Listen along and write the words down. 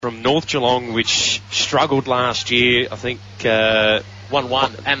from North Geelong, which struggled last year, I think.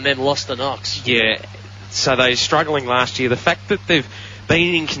 1-1 and then lost to Knox. Yeah, so they're struggling last year. The fact that they've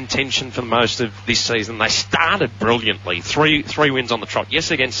been in contention for most of this season, they started brilliantly. Three wins on the trot.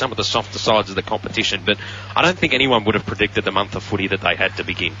 Yes, against some of the softer sides of the competition, but I don't think anyone would have predicted the month of footy that they had to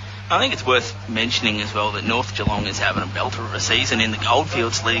begin. I think it's worth mentioning as well that North Geelong is having a belter of a season in the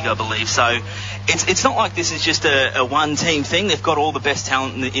Goldfields League, I believe. So it's not like this is just a one-team thing. They've got all the best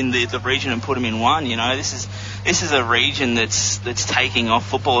talent in the region and put them in one. You know, this is a region that's taking off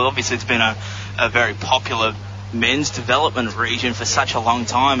football. Obviously, it's been a very popular men's development region for such a long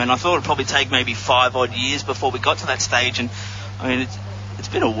time, and I thought it'd probably take maybe 5 odd years before we got to that stage. And I mean, it's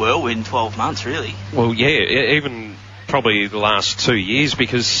been a whirlwind 12 months, really. Well, yeah, even probably the last 2 years,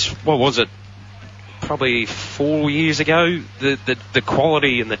 because what was it? Probably 4 years ago, the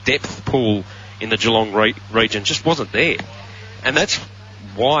quality and the depth pool in the Geelong region just wasn't there, and that's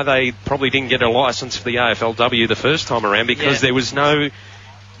why they probably didn't get a licence for the AFLW the first time around, because there was no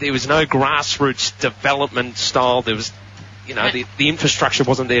grassroots development style. There was, the infrastructure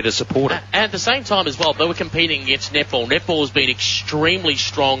wasn't there to support it. And at the same time as well, they were competing against netball. Netball has been extremely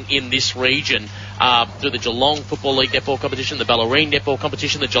strong in this region through the Geelong Football League netball competition, the Bellarine netball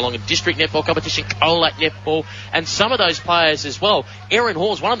competition, the Geelong District netball competition, Colac netball, and some of those players as well. Erin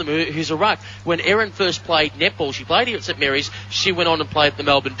Hall's one of them who's a ruck. When Erin first played netball, she played here at St Mary's. She went on and played at the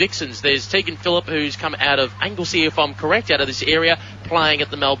Melbourne Vixens. There's Tegan Phillip, who's come out of Anglesea, if I'm correct, out of this area, playing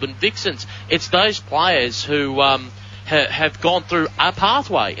at the Melbourne Vixens. It's those players who have gone through a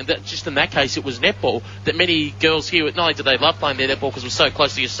pathway, and that just in that case it was netball, that many girls here, not only do they love playing their netball because it was so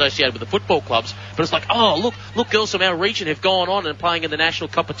closely associated with the football clubs, but it's like, oh, look, girls from our region have gone on and playing in the national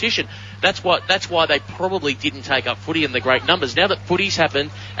competition. That's why they probably didn't take up footy in the great numbers. Now that footy's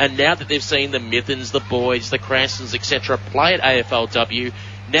happened, and now that they've seen the Mithens, the Boyds, the Cranstons, etc. play at AFLW,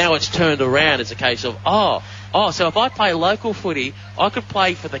 now it's turned around. It's a case of, so if I play local footy, I could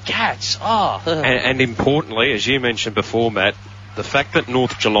play for the Cats. And importantly, as you mentioned before, Matt, the fact that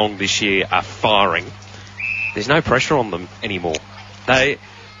North Geelong this year are firing, there's no pressure on them anymore.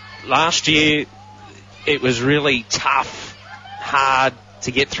 Last year, it was really tough, hard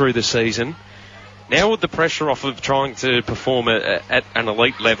to get through the season. Now with the pressure off of trying to perform at an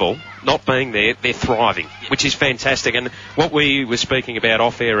elite level, not being there, they're thriving, which is fantastic. And what we were speaking about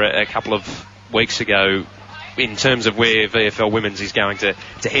off air a couple of weeks ago, in terms of where VFL Women's is going to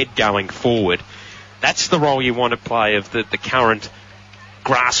head going forward, that's the role you want to play of the current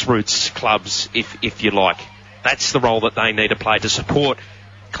grassroots clubs, if you like. That's the role that they need to play to support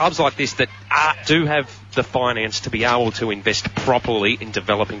clubs like this that do have the finance to be able to invest properly in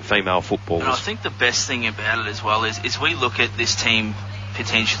developing female footballers. And I think the best thing about it as well is we look at this team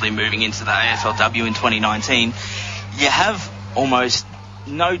potentially moving into the AFLW in 2019, you have almost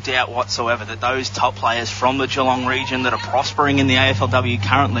no doubt whatsoever that those top players from the Geelong region that are prospering in the AFLW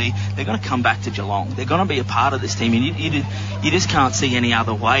currently, they're going to come back to Geelong. They're going to be a part of this team, and you just can't see any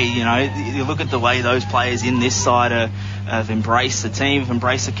other way. You look at the way those players in this side have embraced the team, have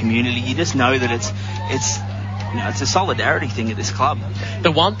embraced the community. You just know that it's a solidarity thing at this club.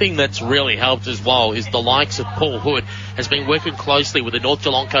 The one thing that's really helped as well is the likes of Paul Hood has been working closely with the North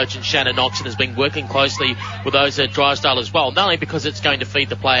Geelong coach and Shannon Knox, and has been working closely with those at Drysdale as well, not only because it's going to feed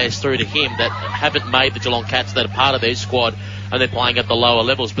the players through to him that haven't made the Geelong Cats that are part of their squad and they're playing at the lower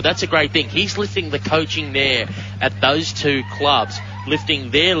levels, but that's a great thing. He's lifting the coaching there at those two clubs,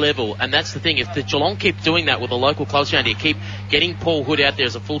 lifting their level, and that's the thing. If the Geelong keep doing that with the local clubs around here, keep getting Paul Hood out there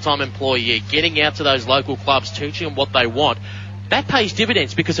as a full-time employee, getting out to those local clubs, teaching them what they want, that pays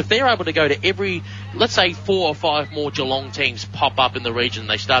dividends, because if they're able to go to every, let's say 4 or 5 more Geelong teams pop up in the region,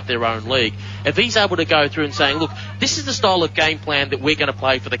 they start their own league, if he's able to go through and saying, look, this is the style of game plan that we're going to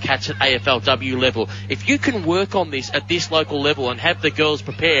play for the Cats at AFLW level. If you can work on this at this local level and have the girls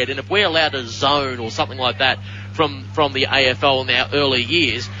prepared, and if we're allowed a zone or something like that from the AFL in our early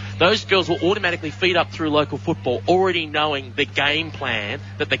years, those girls will automatically feed up through local football, already knowing the game plan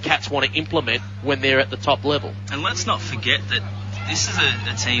that the Cats want to implement when they're at the top level. And let's not forget that this is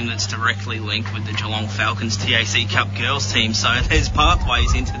a team that's directly linked with the Geelong Falcons TAC Cup girls team, so there's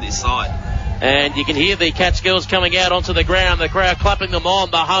pathways into this side. And you can hear the Cats girls coming out onto the ground, the crowd clapping them on,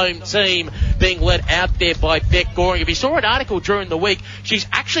 the home team being led out there by Beck Goring. If you saw an article during the week, she's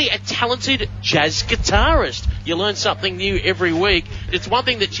actually a talented jazz guitarist. You learn something new every week. It's one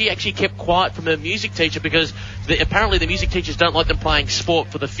thing that she actually kept quiet from her music teacher, because apparently the music teachers don't like them playing sport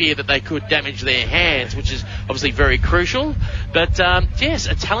for the fear that they could damage their hands, which is obviously very crucial. But yes,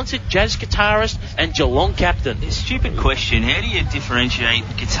 a talented jazz guitarist and Geelong captain. A stupid question. How do you differentiate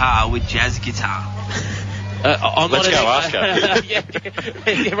guitar with jazz guitar? Let's go ask her.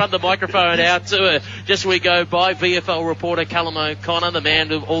 Yeah, run the microphone out to her. Just we go by VFL reporter Callum O'Connor, the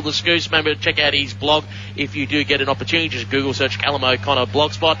man of all the scoops. Remember to check out his blog if you do get an opportunity. Just Google search Callum O'Connor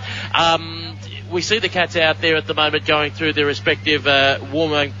blogspot. We see the Cats out there at the moment going through their respective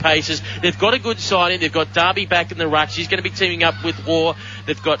warming paces. They've got a good signing. They've got Darby back in the ruck. She's going to be teaming up with War.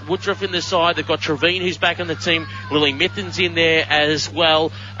 They've got Woodruff in the side. They've got Trevine, who's back in the team. Lily Mitten's in there as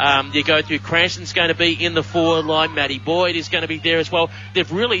well. You go through Cranston's going to be in the forward line. Maddie Boyd is going to be there as well.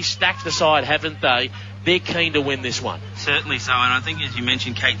 They've really stacked the side, haven't they? They're keen to win this one. Certainly so, and I think, as you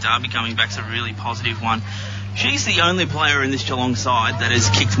mentioned, Kate Darby coming back's a really positive one. She's the only player in this Geelong side that has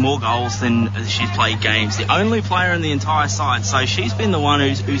kicked more goals than she's played games. The only player in the entire side. So she's been the one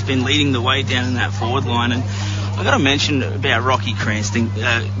who's been leading the way down in that forward line. And I've got to mention about Rocky Cranston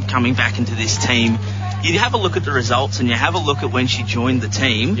coming back into this team. You have a look at the results and you have a look at when she joined the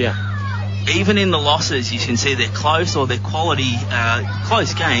team. Yeah. Even in the losses, you can see they're close or they're quality,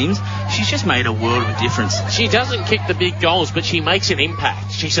 close games. She's just made a world of difference. She doesn't kick the big goals, but she makes an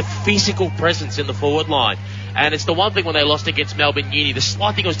impact. She's a physical presence in the forward line. And it's the one thing when they lost against Melbourne Uni, the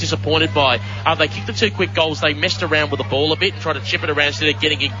slight thing I was disappointed by, they kicked the 2 quick goals, they messed around with the ball a bit and tried to chip it around instead of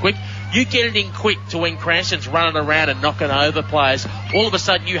getting in quick. You get it in quick to when Cranston's running around and knocking over players, all of a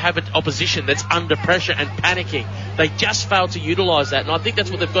sudden you have an opposition that's under pressure and panicking. They just failed to utilise that, and I think that's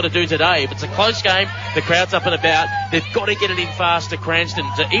what they've got to do today. If it's a close game, the crowd's up and about, they've got to get it in fast to Cranston.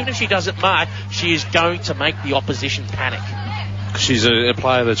 So even if she doesn't mark, she is going to make the opposition panic. She's a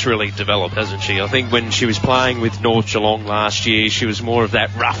player that's really developed, hasn't she? I think when she was playing with North Geelong last year, she was more of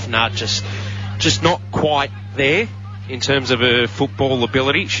that rough nut, just not quite there in terms of her football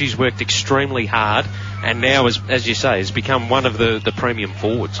ability. She's worked extremely hard, and now, as you say, has become one of the premium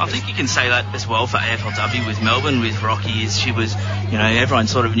forwards. I think you can say that as well for AFLW with Melbourne, with Rocky. Is she was, everyone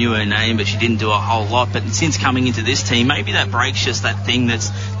sort of knew her name, but she didn't do a whole lot. But since coming into this team, maybe that break's just that thing that's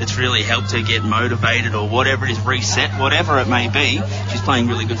really helped her get motivated or whatever it is, reset, whatever it may be. She's playing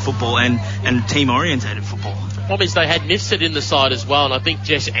really good football and team-orientated football. Problem is they had Mifsud in the side as well, and I think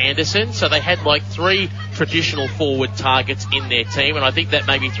Jess Anderson, so they had like 3 traditional forward targets in their team, and I think that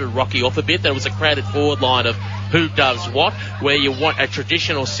maybe threw Rocky off a bit. There was a crowded forward line of who does what, where you want a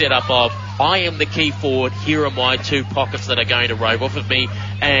traditional setup of I am the key forward, here are my 2 pockets that are going to rove off of me,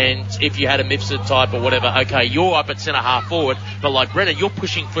 and if you had a Mifsud type or whatever, okay, you're up at centre half forward, but like Brennan, you're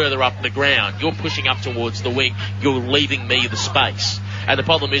pushing further up the ground, you're pushing up towards the wing, you're leaving me the space. And the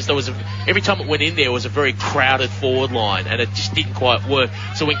problem is every time it went in there was a very crowded forward line, and it just didn't quite work.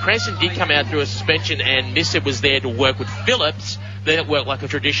 So when Cranston did come out through a suspension and Missett was there to work with Phillips, then it worked like a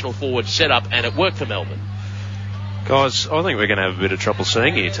traditional forward setup, and it worked for Melbourne. Guys, I think we're going to have a bit of trouble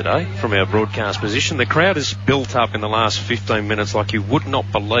seeing here today from our broadcast position. The crowd has built up in the last 15 minutes like you would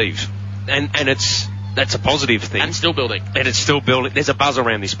not believe. And that's a positive thing. And still building. And it's still building. There's a buzz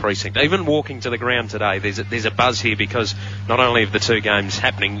around this precinct. Even walking to the ground today, there's a buzz here because not only of the 2 games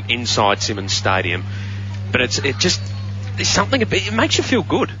happening inside Simmons Stadium, but there's something, it makes you feel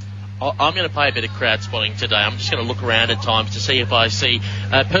good. I'm going to play a bit of crowd spotting today. I'm just going to look around at times to see if I see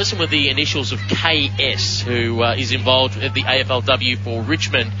a person with the initials of KS who is involved with the AFLW for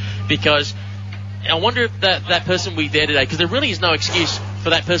Richmond, because I wonder if that person will be there today, because there really is no excuse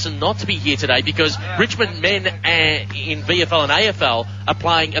for that person not to be here today, because Richmond men in VFL and AFL are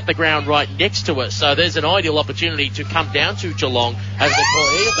playing at the ground right next to us. So there's an ideal opportunity to come down to Geelong as an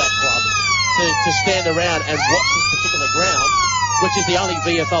employee of that club to stand around and watch this particular ground, which is the only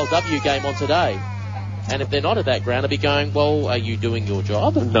VFLW game on today. And if they're not at that ground, they'll be going, well, are you doing your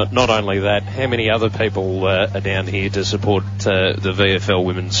job? Not only that, how many other people are down here to support the VFL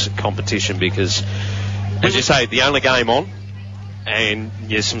women's competition? Because, as you say, the only game on, and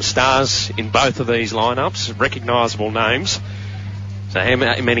there's some stars in both of these lineups, recognisable names. So how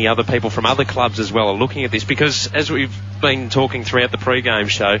many other people from other clubs as well are looking at this? Because as we've been talking throughout the pre-game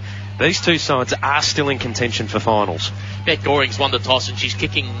show, these 2 sides are still in contention for finals. Beth Goring's won the toss and she's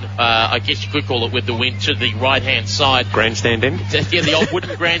kicking, I guess you could call it with the wind, to the right-hand side. Grandstand end? Yeah, the old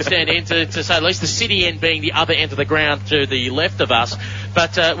wooden grandstand end, to say at least the city end being the other end of the ground to the left of us.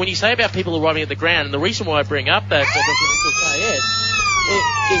 But when you say about people arriving at the ground, and the reason why I bring up that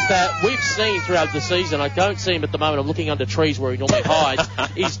is that we've seen throughout the season, I don't see him at the moment, I'm looking under trees where he normally hides,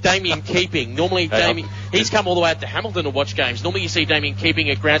 is Damien Keeping. Normally, he's come all the way out to Hamilton to watch games. Normally you see Damien Keeping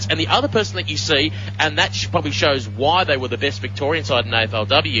at grounds, and the other person that you see, and that probably shows why they were the best Victorian side in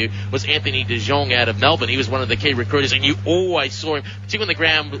AFLW, was Anthony De Jong out of Melbourne. He was one of the key recruiters, and you always saw him, particularly on the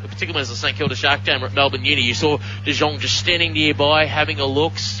ground, particularly when it was the St Kilda Shark game at Melbourne Uni, you saw De Jong just standing nearby, having a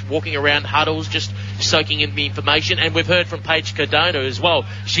look, walking around huddles, just soaking in the information. And we've heard from Paige Cardona as well,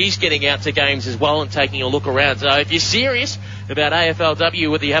 she's getting out to games as well and taking a look around. So if you're serious about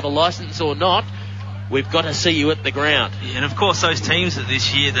AFLW, whether you have a licence or not, we've got to see you at the ground. Yeah, and of course, those teams that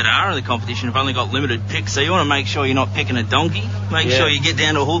this year that are in the competition have only got limited picks, so you want to make sure you're not picking a donkey. Make sure you get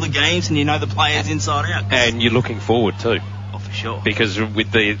down to all the games and you know the players inside out. And you're looking forward too. Oh, for sure. Because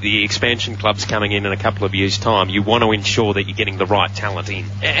with the expansion clubs coming in a couple of years' time, you want to ensure that you're getting the right talent in.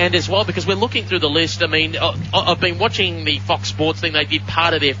 And as well, because we're looking through the list, I mean, I've been watching the Fox Sports thing. They did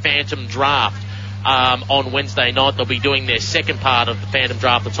part of their Phantom Draft on Wednesday night. They'll be doing their second part of the Phantom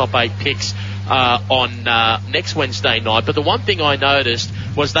Draft, the top 8 picks, on next Wednesday night. But the one thing I noticed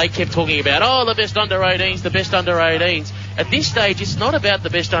was they kept talking about, the best under 18s, the best under 18s. At this stage, it's not about the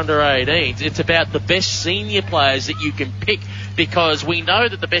best under 18s. It's about the best senior players that you can pick, because we know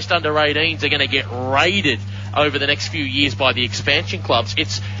that the best under 18s are going to get raided over the next few years by the expansion clubs.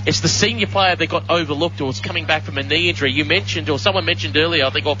 It's the senior player that got overlooked or is coming back from a knee injury. You mentioned, or someone mentioned earlier, I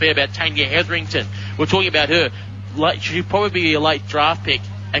think off air, about Tanya Hetherington. We're talking about her. She'll probably be a late draft pick,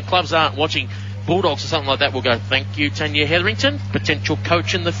 and clubs aren't watching. Bulldogs or something like that will go, thank you, Tanya Hetherington, potential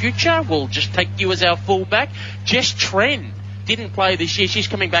coach in the future. We'll just take you as our fullback. Jess Tren didn't play this year. She's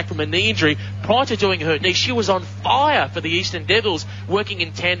coming back from a knee injury. Prior to doing her knee, she was on fire for the Eastern Devils, working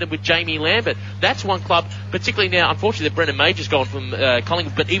in tandem with Jamie Lambert. That's one club, particularly now, unfortunately, that Brendan Major's gone from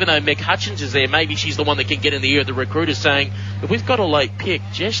Collingwood, but even though Meg Hutchins is there, maybe she's the one that can get in the ear of the recruiters saying, if we've got a late pick,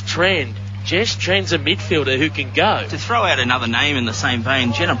 Jess Tren's a midfielder who can go. To throw out another name in the same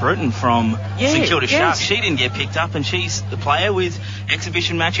vein, Jenna Bruton from St Kilda Sharks. She didn't get picked up, and she's a player with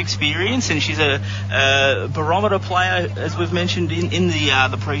exhibition match experience, and she's a barometer player, as we've mentioned in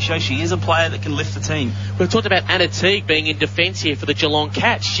the pre-show. She is a player that can lift the team. We've talked about Anna Teague being in defence here for the Geelong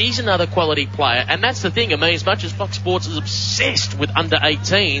Cats. She's another quality player, and that's the thing. I mean, as much as Fox Sports is obsessed with under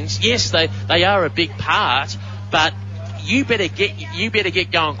 18s, yes, they are a big part, but you better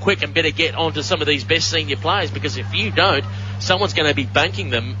get going quick and better get onto some of these best senior players, because if you don't, someone's going to be banking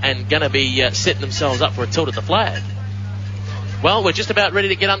them and going to be setting themselves up for a tilt at the flag. Well, we're just about ready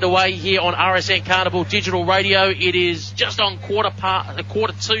to get underway here on RSN Carnival Digital Radio. It is just on quarter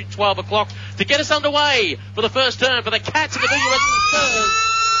to 12 o'clock to get us underway for the first term for the Cats of the VUS Spurs.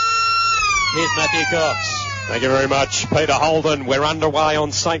 Here's Matthew Cox. Thank you very much, Peter Holden. We're underway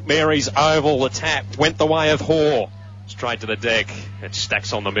on St Mary's Oval. The tap went the way of Hoare. Straight to the deck. It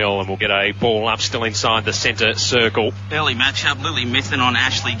stacks on the mill, and we'll get a ball up still inside the centre circle. Early matchup, Lily Mithun on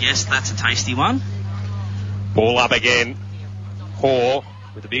Ashley Guest. That's a tasty one. Ball up again. Hoare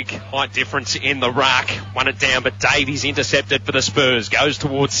with a big height difference in the ruck. Won it down, but Davies intercepted for the Spurs. Goes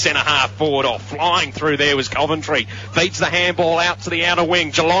towards centre half forward. Flying through there was Coventry. Feeds the handball out to the outer wing.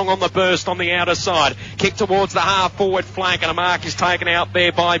 Geelong on the burst on the outer side. Kick towards the half forward flank, and a mark is taken out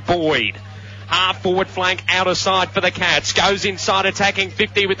there by Boyd. Half forward flank, outer side for the Cats. Goes inside, attacking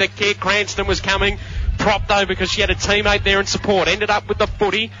 50 with the kick. Cranston was coming. Propped though because she had a teammate there in support. Ended up with the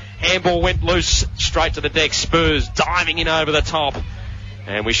footy. Handball went loose. Straight to the deck. Spurs diving in over the top.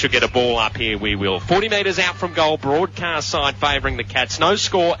 And we should get a ball up here. We will. 40 metres out from goal. Broadcast side favouring the Cats. No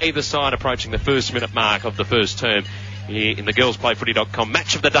score either side, approaching the first minute mark of the first term here in the GirlsPlayFooty.com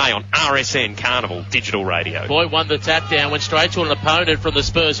match of the day on RSN Carnival Digital Radio. Boyd won the tap down, went straight to an opponent from the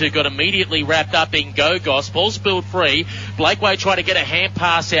Spurs who got immediately wrapped up in Gogos. Ball spilled free. Blakeway tried to get a hand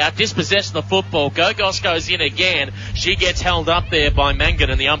pass out, dispossessed the football. Gogos goes in again. She gets held up there by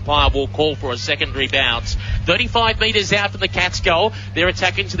Mangan, and the umpire will call for a secondary bounce. 35 metres out from the Cats goal. They're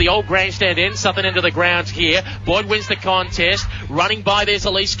attacking to the old grandstand end, southern end of the ground here. Boyd wins the contest. Running by, there's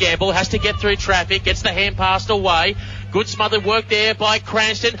Elise Gamble. Has to get through traffic. Gets the hand passed away. Good smothered work there by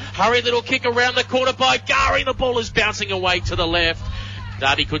Cranston. Hurry little kick around the corner by Gari. The ball is bouncing away to the left.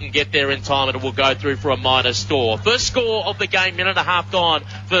 Darby couldn't get there in time, and it will go through for a minor score. First score of the game, minute and a half gone.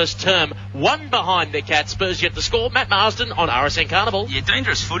 First term, 1 behind the Cats. Spurs yet to score. Matt Marsden on RSN Carnival. Yeah,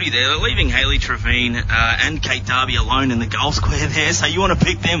 dangerous footy there. They're leaving Hayley Trevine and Kate Darby alone in the goal square there, so you want to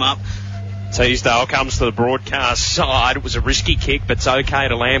pick them up. Teasdale comes to the broadcast side. It was a risky kick, but it's okay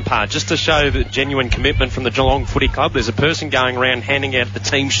to Lampard. Just to show the genuine commitment from the Geelong Footy Club, there's a person going around handing out the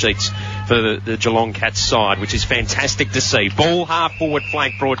team sheets for the Geelong Cats side, which is fantastic to see. Ball half forward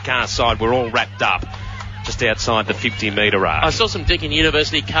flank broadcast side. We're all wrapped up just outside the 50-metre arc. I saw some Deakin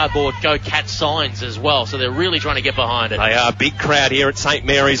University cardboard Go Cats signs as well, so they're really trying to get behind it. They are a big crowd here at St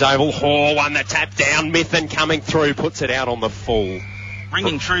Mary's Oval. Hoare won the tap down. Mithun coming through, puts it out on the full.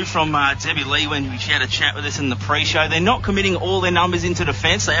 Ringing true from Debbie Lee when she had a chat with us in the pre-show. They're not committing all their numbers into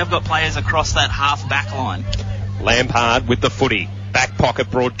defence. They have got players across that half-back line. Lampard with the footy. Back pocket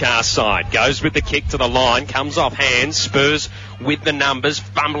broadcast side. Goes with the kick to the line. Comes off hands. Spurs with the numbers.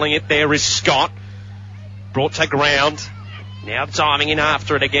 Fumbling it there is Scott. Brought to ground. Now diving in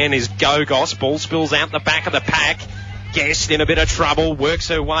after it again is Gogos. Ball spills out the back of the pack. Guest in a bit of trouble. Works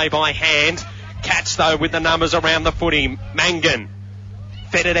her way by hand. Cats, though, with the numbers around the footy. Mangan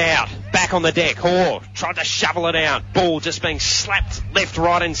fed it out. Back on the deck. Hoare tried to shovel it out. Ball just being slapped left,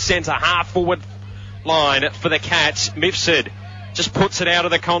 right and centre. Half forward line for the Cats. Mifsud just puts it out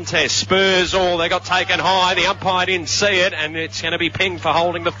of the contest. Spurs they got taken high. The umpire didn't see it, and it's going to be pinged for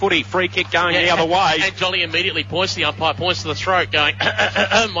holding the footy. Free kick going the other way. And Johnny immediately points to the umpire, points to the throat, going,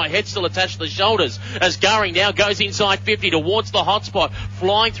 my head's still attached to the shoulders. As Gurring now goes inside 50 towards the hotspot,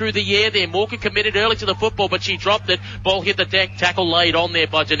 flying through the air there. Morgan committed early to the football, but she dropped it. Ball hit the deck. Tackle laid on there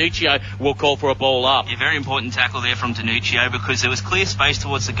by Danuccio. Will call for a ball up. Yeah, very important tackle there from Danuccio because there was clear space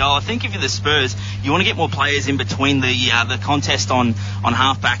towards the goal. I think if you're the Spurs, you want to get more players in between the contest on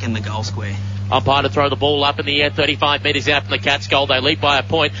half-back and the goal square. Umpire to throw the ball up in the air, 35 metres out from the Cats' goal. They lead by a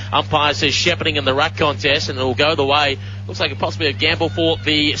point. Umpire says shepherding in the ruck contest, and it'll go the way. Looks like possibly a gamble for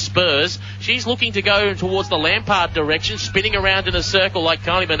the Spurs. She's looking to go towards the Lampard direction, spinning around in a circle like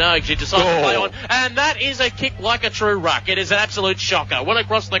Kylie Minogue. She decides to play on, and that is a kick like a true ruck. It is an absolute shocker. Went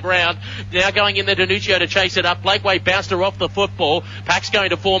across the ground. Now going in there, Danuccio to chase it up. Blakeway bounced her off the football. Pack's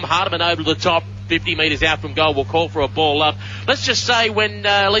going to form. Hardiman over the top. 50 metres out from goal, will call for a ball up. Let's just say when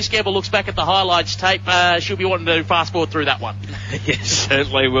Elise Gamble looks back at the highlights tape, she'll be wanting to fast forward through that one. Yes,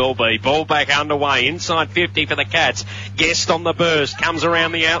 certainly will be. Ball back underway, inside 50 for the Cats. Guest on the burst, comes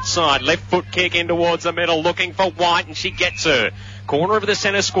around the outside, left foot kick in towards the middle, looking for White, and she gets her. Corner of the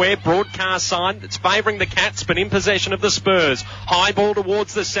centre square, broadcast sign. It's favouring the Cats, but in possession of the Spurs. High ball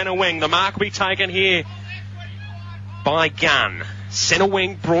towards the centre wing. The mark will be taken here by Gunn. Centre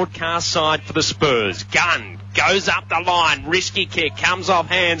wing broadcast side for the Spurs. Gunn goes up the line. Risky kick. Comes off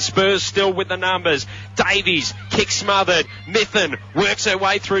hand. Spurs still with the numbers. Davies, kick smothered. Mithen works her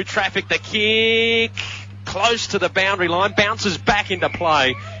way through traffic. The kick close to the boundary line. Bounces back into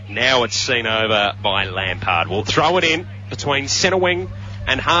play. Now it's seen over by Lampard. We'll throw it in between centre wing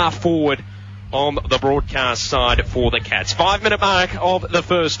and half forward on the broadcast side for the Cats. 5-minute mark of the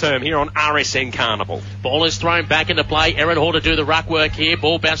first term here on RSN Carnival. Ball is thrown back into play. Erin Hall to do the ruck work here.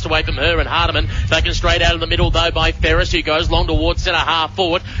 Ball bounced away from her and Hardiman. Taken straight out of the middle though by Ferris, who goes long towards centre half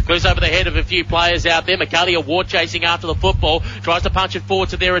forward. Goes over the head of a few players out there. McCallia Ward chasing after the football. Tries to punch it forward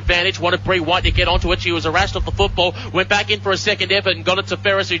to their advantage. Wanted Bree White to get onto it. She was harassed off the football. Went back in for a second effort and got it to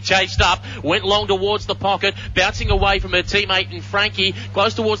Ferris, who chased up. Went long towards the pocket. Bouncing away from her teammate and Frankie.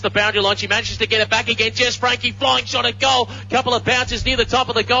 Close towards the boundary line. She manages to get it back again. Jess Frankie flying shot at goal. Couple of bounces near the top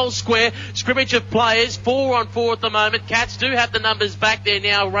of the goal square. Scrimmage of players. 4-on-4 at the moment. Cats do have the numbers back there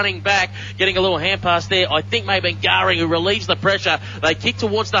now, running back. Getting a little hand pass there. I think maybe Garing, who relieves the pressure. They kick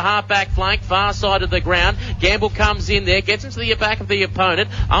towards the half-back flank, far side of the ground. Gamble comes in there, gets into the back of the opponent.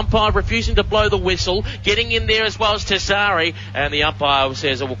 Umpire refusing to blow the whistle. Getting in there as well as Tessari. And the umpire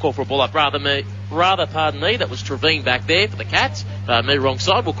says, we'll call for a ball up. Pardon me, that was Trevine back there for the Cats. Wrong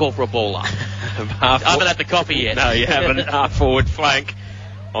side, we'll call for a ball up. I haven't had the coffee yet. No, you haven't. Half forward flank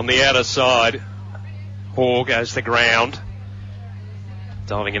on the outer side. Hoare goes to the ground.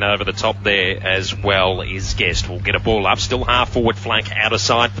 Diving in over the top there as well is Guest. Will get a ball up. Still half forward flank outer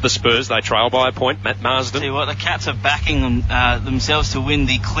side for the Spurs. They trail by a point. Matt Marsden. See what, the Cats are backing themselves to win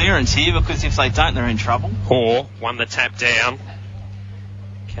the clearance here, because if they don't, they're in trouble. Hoare won the tap down.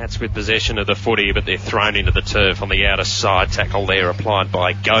 Cats with possession of the footy, but they're thrown into the turf on the outer side. Tackle there applied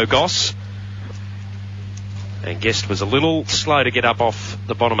by Gogos. And Guest was a little slow to get up off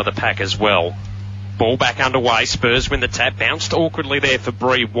the bottom of the pack as well. Ball back underway. Spurs win the tap. Bounced awkwardly there for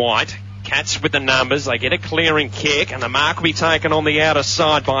Bree White. Cats with the numbers. They get a clearing kick, and the mark will be taken on the outer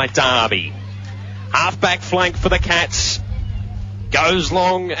side by Darby. Half-back flank for the Cats. Goes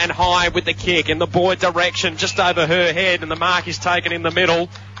long and high with the kick in the Boyd direction, just over her head, and the mark is taken in the middle.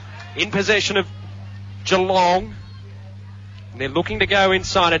 In possession of Geelong. And they're looking to go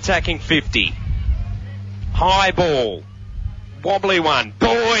inside, attacking 50. High ball. Wobbly one.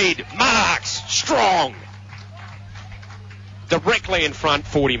 Boyd marks. Strong. Directly in front,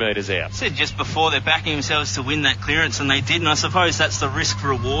 40 metres out. I said just before, they're backing themselves to win that clearance, and they did, and I suppose that's the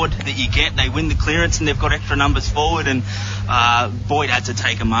risk-reward that you get. They win the clearance and they've got extra numbers forward, and Boyd had to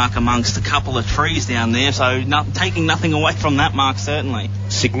take a mark amongst a couple of trees down there, so taking nothing away from that mark, certainly.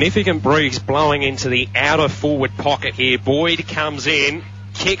 Significant breeze blowing into the outer forward pocket here. Boyd comes in,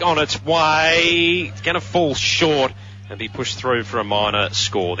 kick on its way. It's going to fall short, and be pushed through for a minor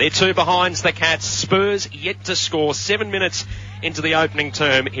score. They're 2 behinds the Cats. Spurs yet to score. 7 minutes into the opening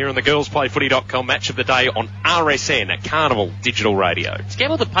term here on the GirlsPlayFooty.com match of the day on RSN at Carnival Digital Radio. It's a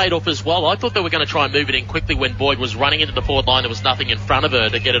gamble that paid off as well. I thought they were going to try and move it in quickly when Boyd was running into the forward line. There was nothing in front of her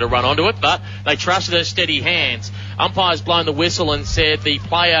to get her to run onto it, but they trusted her steady hands. Umpire's blown the whistle and said the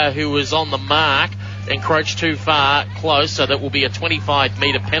player who was on the mark encroached too far close, so that will be a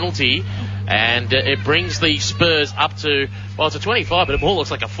 25-metre penalty. And it brings the Spurs up to, well, it's a 25, but it more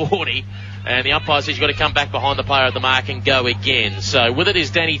looks like a 40. And the umpire says you've got to come back behind the player at the mark and go again. So with it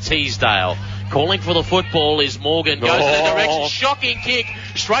is Danny Teasdale. Calling for the football is Morgan. Goes in the direction. Shocking kick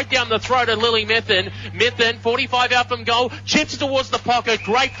straight down the throat of Lily Mithen. Mithen, 45 out from goal. Chips towards the pocket.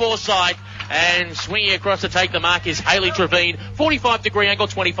 Great foresight. And swinging across to take the mark is Hayley Trevine. 45-degree angle,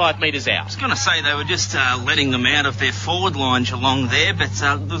 25 metres out. I was going to say they were just letting them out of their forward line, Geelong there, but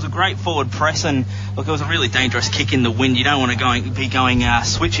there was a great forward press, and look, it was a really dangerous kick in the wind. You don't want to be going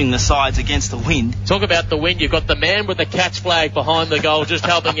switching the sides against the wind. Talk about the wind. You've got the man with the Cats flag behind the goal just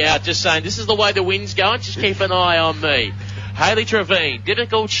helping out, just saying, this is the way the wind's going, just keep an eye on me. Hayley Trevine,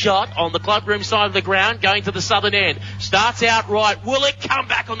 difficult shot on the clubroom side of the ground, going to the southern end. Starts out right. Will it come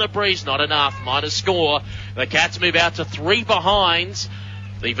back on the breeze? Not enough. Minor score. The Cats move out to 3 behinds.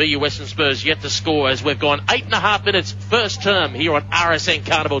 The VU Western Spurs yet to score as we've gone 8.5 minutes first term here on RSN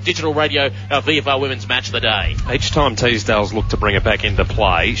Carnival Digital Radio, our VFL Women's Match of the Day. Each time Teasdale's looked to bring it back into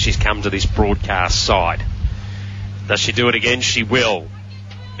play, she's come to this broadcast side. Does she do it again? She will.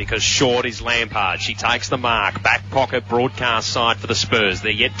 Because short is Lampard. She takes the mark. Back pocket broadcast side for the Spurs.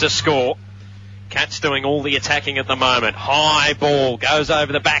 They're yet to score. Cats doing all the attacking at the moment. High ball goes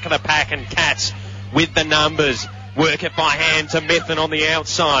over the back of the pack, and Cats with the numbers. Work it by hand to Mithen on the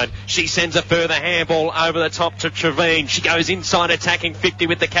outside. She sends a further handball over the top to Trevine. She goes inside attacking 50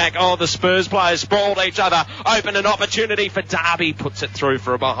 with the cack. Oh, the Spurs players sprawled each other. Open an opportunity for Darby. Puts it through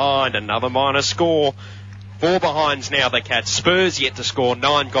for a behind. Another minor score. 4 behinds now, the Cats. Spurs yet to score.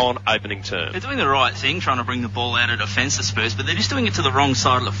 9 gone opening term. They're doing the right thing, trying to bring the ball out of defence, the Spurs, but they're just doing it to the wrong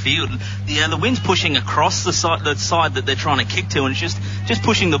side of the field. The wind's pushing across the side that they're trying to kick to, and it's just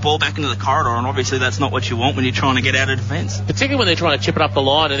pushing the ball back into the corridor, and obviously that's not what you want when you're trying to get out of defence. Particularly when they're trying to chip it up the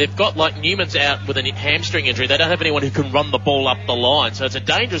line, and they've got, like, Newman's out with a hamstring injury. They don't have anyone who can run the ball up the line, so it's a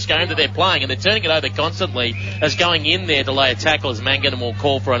dangerous game that they're playing, and they're turning it over constantly as going in there to lay a tackle as Mangan will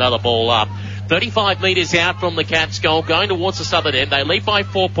call for another ball up. 35 metres out from the Cats' goal, going towards the southern end. They lead by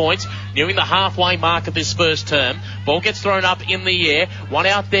 4 points, nearing the halfway mark of this first term. Ball gets thrown up in the air. One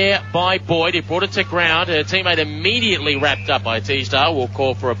out there by Boyd. He brought it to ground. Her teammate immediately wrapped up by Teasdale. Will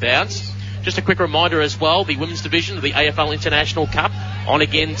call for a bounce. Just a quick reminder as well, the women's division of the AFL International Cup on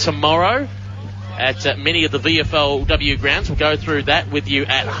again tomorrow at many of the VFLW grounds. We'll go through that with you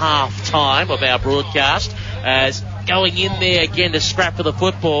at half time of our broadcast. As going in there again to scrap for the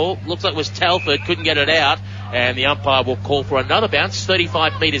football. Looks like it was Telford, couldn't get it out. And the umpire will call for another bounce,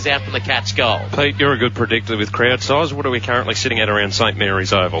 35 metres out from the Cats' goal. Pete, you're a good predictor with crowd size. What are we currently sitting at around St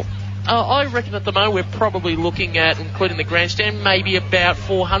Mary's Oval? I reckon at the moment we're probably looking at, including the grandstand, maybe about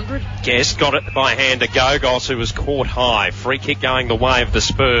 400. Guest got it by hand to Gogos, who was caught high. Free kick going the way of the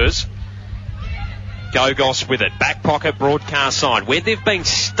Spurs. Gogos with it. Back pocket broadcast side, where they've been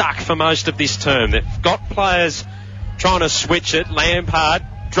stuck for most of this term. They've got players trying to switch it. Lampard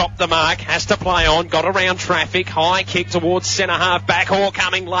dropped the mark, has to play on, got around traffic, high kick towards centre half, Backhall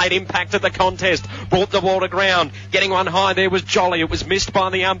coming late, impacted the contest, brought the ball to ground, getting one high there was Jolly, it was missed by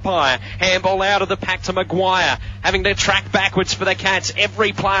the umpire, handball out of the pack to Maguire, having to track backwards for the Cats,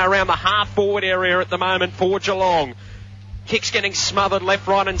 every player around the half forward area at the moment for Geelong. Kicks getting smothered left,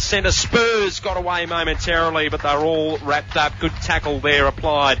 right and centre. Spurs got away momentarily, but they're all wrapped up. Good tackle there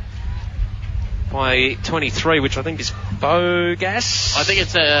applied by 23, which I think is Bogas. I think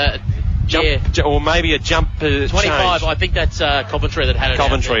it's a jump, or maybe a jump 25. change. I think that's Coventry that had it.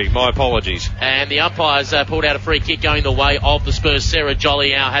 Coventry, my apologies. And the umpires pulled out a free kick going the way of the Spurs. Sarah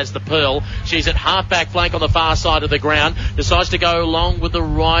Jolly now has the pearl. She's at half-back flank on the far side of the ground. Decides to go along with the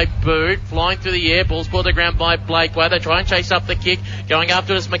right boot. Flying through the air. Ball's brought to the ground by Blakeway. They try and chase up the kick. Going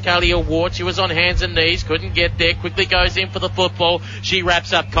after it is Michaelia Ward. She was on hands and knees. Couldn't get there. Quickly goes in for the football. She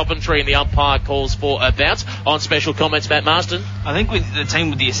wraps up Coventry and the umpire calls for a bounce. On special comments, Matt Marston. I think with the team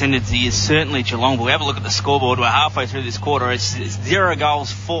with the ascendancy is certainly Geelong. But we have a look at the scoreboard. We're halfway through this quarter. It's 0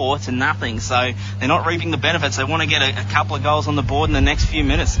 goals, 4 to nothing. So they're not reaping the benefits. They want to get a couple of goals on the board in the next few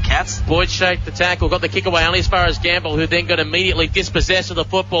minutes. The Cats. Boyd shaped the tackle, got the kick away only as far as Gamble, who then got immediately dispossessed of the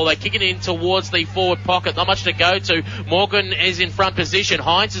football. They kick it in towards the forward pocket. Not much to go to. Morgan is in front position.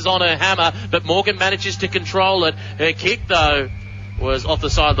 Hines is on her hammer, but Morgan manages to control it. Her kick, though, was off the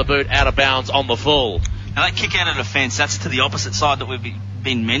side of the boot, out of bounds on the full. Now that kick out of defence, that's to the opposite side that we've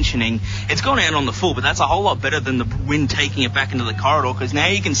been mentioning. It's gone out on the full, but that's a whole lot better than the wind taking it back into the corridor, because now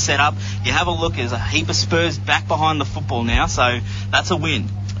you can set up, you have a look, there's a heap of Spurs back behind the football now, so that's a win.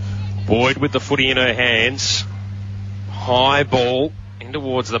 Boyd with the footy in her hands. High ball in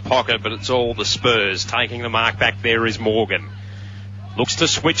towards the pocket, but it's all the Spurs. Taking the mark back there is Morgan. Looks to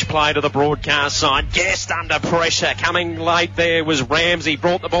switch play to the broadcast side. Guest under pressure. Coming late there was Ramsey.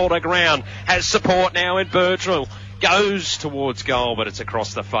 Brought the ball to ground. Has support now in Birchall. Goes towards goal, but it's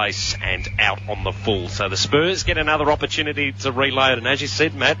across the face and out on the full. So the Spurs get another opportunity to reload. And as you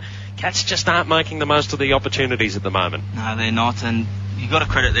said, Matt, Cats just aren't making the most of the opportunities at the moment. No, they're not. And you've got to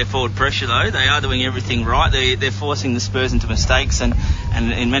credit their forward pressure, though. They are doing everything right. They're forcing the Spurs into mistakes, and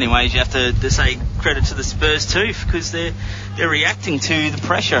in many ways you have to say credit to the Spurs too, because they're reacting to the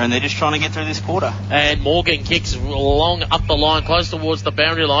pressure and they're just trying to get through this quarter. And Morgan kicks long up the line, close towards the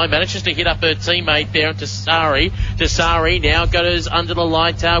boundary line, manages to hit up her teammate there, Tasari. Tasari now goes under the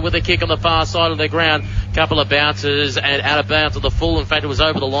line tower with a kick on the far side of the ground. Couple of bounces and out of bounds at the full. In fact, it was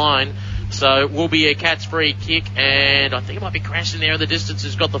over the line. So it will be a Cats free kick, and I think it might be crashing there in the distance.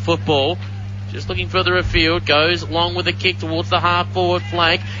 Who's got the football? Just looking further afield, goes long with a kick towards the half-forward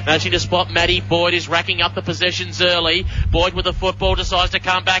flank. Managing to spot Maddie. Boyd is racking up the possessions early. Boyd with the football decides to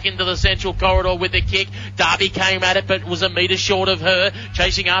come back into the central corridor with the kick. Darby came at it, but was a metre short of her.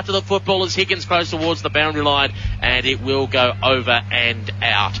 Chasing after the football as Higgins close towards the boundary line, and it will go over and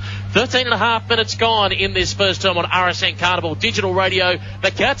out. 13 and a half minutes gone in this first term on RSN Carnival Digital Radio.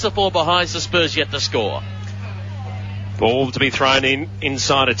 The Cats are 4 behind, the Spurs yet to score. Ball to be thrown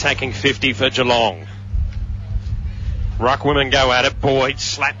inside attacking 50 for Geelong. Ruck women go at it. Boyd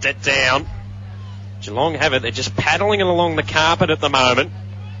slapped it down. Geelong have it. They're just paddling it along the carpet at the moment.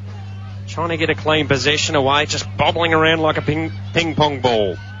 Trying to get a clean possession away. Just bobbling around like a ping pong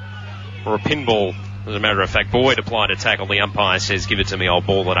ball. Or a pinball. As a matter of fact, Boyd applied a tackle. The umpire says, give it to me, I'll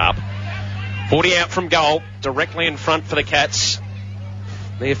ball it up. 40 out from goal. Directly in front for the Cats.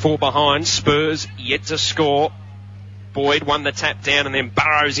 They're 4 behind. Spurs yet to score. Boyd won the tap down and then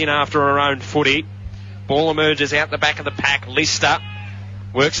burrows in after her own footy. Ball emerges out the back of the pack. Lister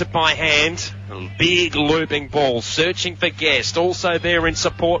works it by hand. A big looping ball. Searching for Guest. Also there in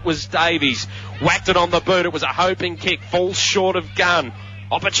support was Davies. Whacked it on the boot. It was a hoping kick. Falls short of gun.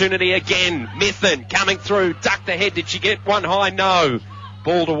 Opportunity again. Mithun coming through. Ducked ahead. Did she get one high? No.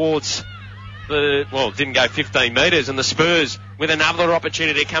 Ball towards didn't go 15 metres, and the Spurs with another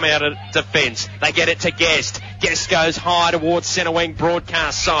opportunity to come out of defence. They get it to Guest. Guest goes high towards centre wing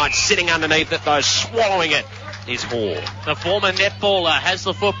broadcast side. Sitting underneath it though, swallowing it is Hall. The former netballer has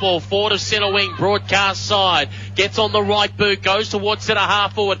the football forward of centre wing broadcast side. Gets on the right boot, goes towards centre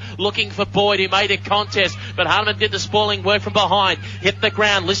half forward, looking for Boyd, who made a contest, but Hardeman did the spoiling work from behind. Hit the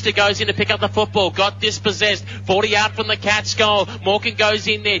ground. Lister goes in to pick up the football. Got dispossessed. 40 out from the Cats' goal. Morgan goes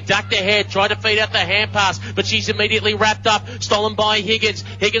in there, ducked ahead, tried to feed out the hand pass, but she's immediately wrapped up. Stolen by Higgins.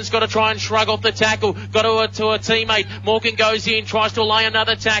 Higgins got to try and shrug off the tackle. Got to a teammate. Morgan goes in, tries to lay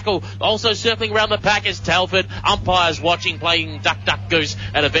another tackle. Also circling around the pack is Telford. Umpires watching, playing duck, duck, goose,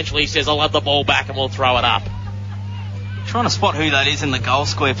 and eventually he says, I'll have the ball back and we'll throw it up. Trying to spot who that is in the goal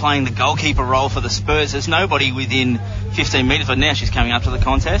square playing the goalkeeper role for the Spurs. There's nobody within 15 metres, but now she's coming up to the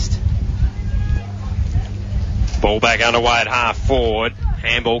contest. Ball back underway at half forward.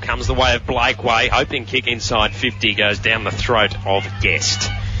 Handball comes the way of Blakeway. Hoping kick inside 50 goes down the throat of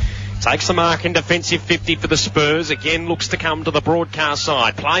Guest. Takes the mark in defensive 50 for the Spurs. Again looks to come to the broadcast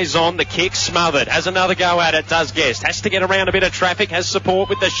side. Plays on, the kick smothered. Has another go at it, does Guest. Has to get around a bit of traffic. Has support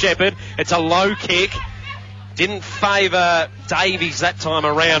with the Shepherd. It's a low kick. Didn't favour Davies that time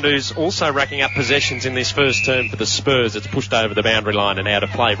around, who's also racking up possessions in this first term for the Spurs. It's pushed over the boundary line and out of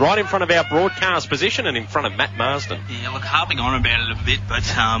play. Right in front of our broadcast position and in front of Matt Marsden. Yeah, look, harping on about it a bit, but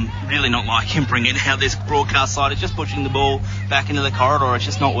really not like him bringing out this broadcast side. It's just pushing the ball back into the corridor. It's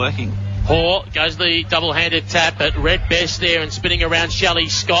just not working. Hoare goes the double-handed tap, but Red Best there and spinning around Shelley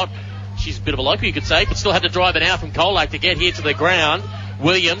Scott. She's a bit of a local, you could say, but still had to drive it out from Colac to get here to the ground.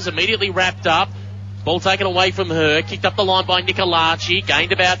 Williams immediately wrapped up. Ball taken away from her, kicked up the line by Nicolacci,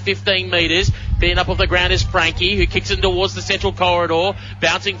 gained about 15 metres. Being up off the ground is Frankie, who kicks in towards the central corridor.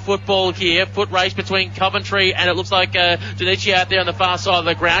 Bouncing football here, foot race between Coventry and it looks like Janici out there on the far side of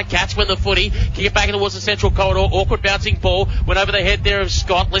the ground. Cats win the footy, kick it back in towards the central corridor. Awkward bouncing ball, went over the head there of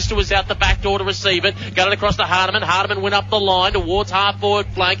Scott. Lister was out the back door to receive it. Got it across to Hardeman. Hardeman went up the line towards half forward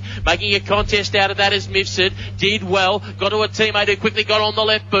flank. Making a contest out of that is Mifsud. Did well, got to a teammate who quickly got on the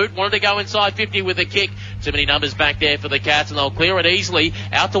left boot. Wanted to go inside 50 with a kick. Too many numbers back there for the Cats, and they'll clear it easily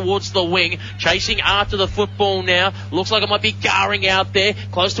out towards the wing. Chasing after the football now. Looks like it might be Garing out there,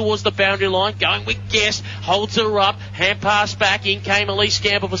 close towards the boundary line. Going with Guest, holds her up. Hand pass back. In came Elise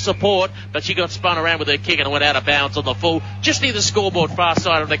Gamble for support, but she got spun around with her kick and went out of bounds on the full, just near the scoreboard far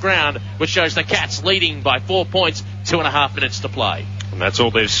side of the ground, which shows the Cats leading by 4 points, 2.5 minutes to play. And that's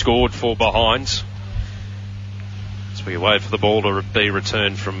all they've scored for behinds. As we wait for the ball to be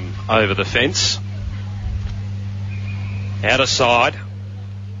returned from over the fence. Out of side.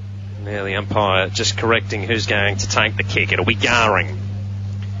 Now the umpire just correcting who's going to take the kick. It'll be Garing.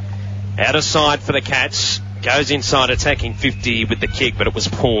 Out of side for the Cats. Goes inside attacking 50 with the kick, but it was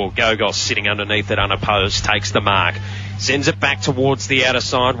poor. Gogos sitting underneath it unopposed. Takes the mark. Sends it back towards the outer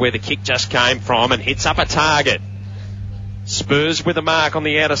side where the kick just came from and hits up a target. Spurs with a mark on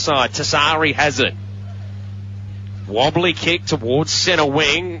the outer side. Tassari has it. Wobbly kick towards centre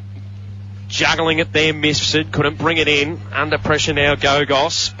wing. Juggling it there, missed it, couldn't bring it in. Under pressure now,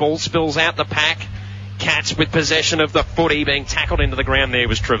 Gogos. Ball spills out the pack. Cats with possession of the footy, being tackled into the ground there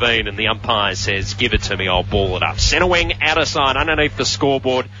was Trevine, and the umpire says, give it to me, I'll ball it up. Centre wing, outer side, underneath the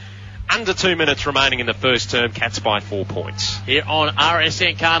scoreboard. Under 2 minutes remaining in the first term, Cats by 4 points. Here on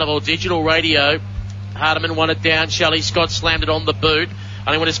RSN Carnival Digital Radio, Hardiman won it down. Shelley Scott slammed it on the boot.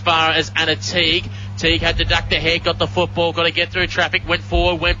 Only went as far as Anna Teague. Teague had to duck the head, got the football, got to get through traffic, went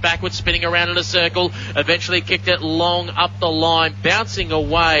forward, went backwards, spinning around in a circle, eventually kicked it long up the line, bouncing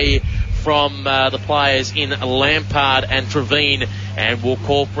away from the players in Lampard and Trevine, and will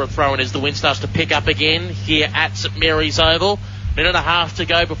call for a throw-in as the wind starts to pick up again here at St Mary's Oval. Minute and a half to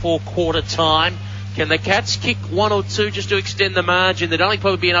go before quarter time. Can the Cats kick one or two just to extend the margin? There'd only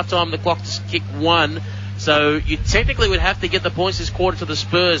probably be enough time on the clock to kick one. So you technically would have to get the points this quarter to the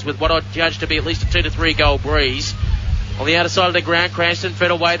Spurs with what I'd judge to be at least a 2 to 3 goal breeze. On the outer side of the ground, Cranston fed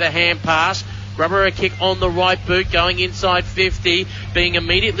away the hand pass. Rubber a kick on the right boot, going inside 50. Being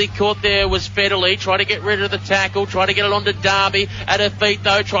immediately caught there was Federley. Try to get rid of the tackle. Try to get it onto Darby. At her feet,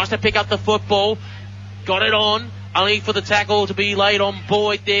 though. Tries to pick up the football. Got it on. Only for the tackle to be laid on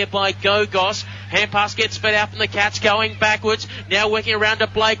Boyd there by Gogos. Hand pass gets fed out from the Cats, going backwards. Now working around to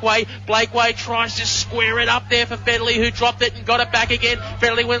Blakeway. Blakeway tries to square it up there for Federley, who dropped it and got it back again.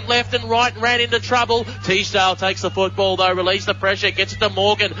 Federley went left and right and ran into trouble. Teasdale takes the football, though, release the pressure, gets it to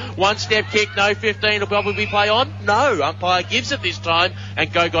Morgan. One step kick, no 15 will probably play on. No, umpire gives it this time,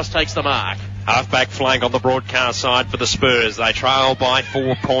 and Gogos takes the mark. Half-back flank on the broadcast side for the Spurs. They trail by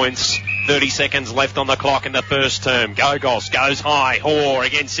 4 points. 30 seconds left on the clock in the first term. Gogos goes high. Hoare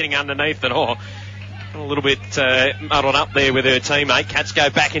again sitting underneath it. A little bit muddled up there with her teammate. Cats go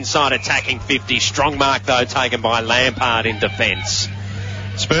back inside attacking 50. Strong mark, though, taken by Lampard in defence.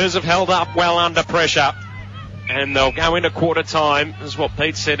 Spurs have held up well under pressure, and they'll go into quarter time. This is what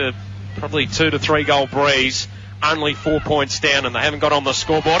Pete said, probably 2 to 3 goal breeze. Only 4 points down, and they haven't got on the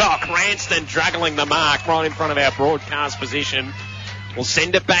scoreboard. Cranston juggling the mark right in front of our broadcast position. We'll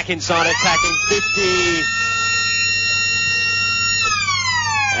send it back inside attacking 50.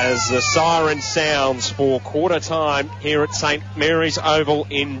 As the siren sounds for quarter time here at St Mary's Oval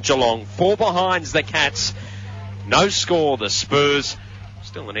in Geelong. 4 behinds the Cats. No score, the Spurs.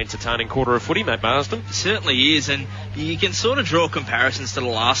 Still an entertaining quarter of footy, Matt Marsden. It certainly is, and you can sort of draw comparisons to the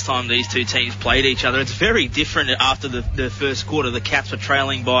last time these two teams played each other. It's very different after the first quarter. The Cats were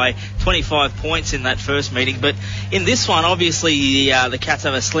trailing by 25 points in that first meeting, but in this one, obviously, the Cats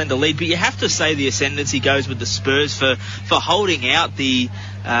have a slender lead, but you have to say the ascendancy goes with the Spurs for holding out the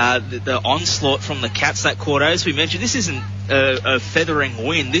onslaught from the Cats that quarter. As we mentioned, this isn't a feathering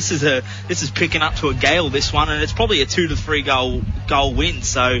win. This is picking up to a gale, this one, and it's probably a 2 to 3 goal win.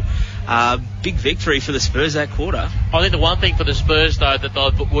 So big victory for the Spurs that quarter. I think the one thing for the Spurs, though, that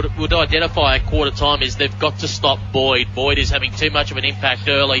they would identify at quarter time is they've got to stop Boyd. Boyd is having too much of an impact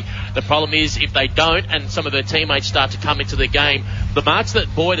early. The problem is if they don't and some of their teammates start to come into the game, the marks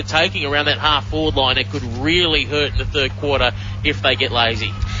that Boyd are taking around that half-forward line, it could really hurt in the third quarter if they get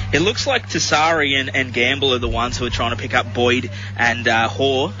lazy. It looks like Tassari and Gamble are the ones who are trying to pick up Boyd and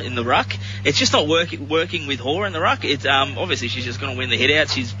Hoare in the ruck. It's just not working with Hoare in the ruck. It's obviously she's just going to win the hit out.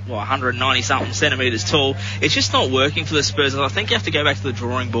 She's 190-something centimetres tall. It's just not working for the Spurs. I think you have to go back to the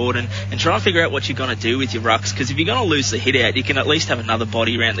drawing board and try and figure out what you're going to do with your rucks, because if you're going to lose the hit out, you can at least have another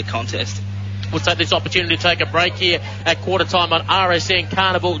body around the contest. We'll take this opportunity to take a break here at quarter time on RSN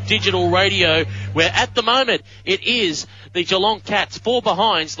Carnival Digital Radio, where at the moment it is the Geelong Cats 4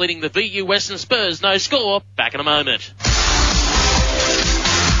 behinds leading the VU Western Spurs. No score. Back in a moment.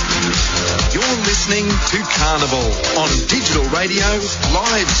 You're You're listening to Carnival on digital radio,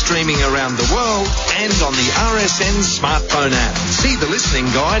 live streaming around the world and on the RSN smartphone app. See the listening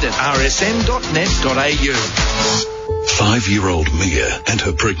guide at rsn.net.au. 5-year-old Mia and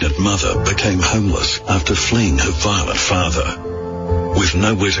her pregnant mother became homeless after fleeing her violent father. With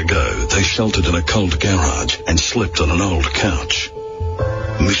nowhere to go, they sheltered in a cold garage and slept on an old couch.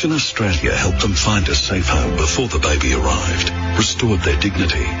 Mission Australia helped them find a safe home before the baby arrived, restored their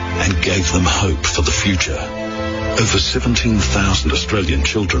dignity and gave them hope for the future. Over 17,000 Australian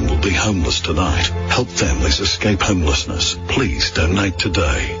children will be homeless tonight. Help families escape homelessness. Please donate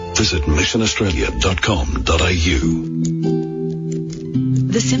today. Visit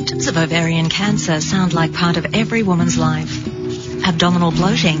missionaustralia.com.au. The symptoms of ovarian cancer sound like part of every woman's life. Abdominal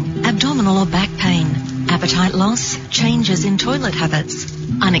bloating, abdominal or back pain, appetite loss, changes in toilet habits,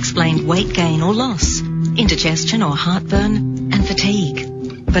 unexplained weight gain or loss, indigestion or heartburn, and fatigue.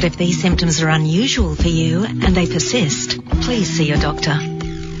 But if these symptoms are unusual for you and they persist, please see your doctor.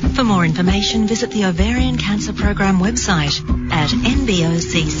 For more information, visit the Ovarian Cancer Program website at nbocc.org.au.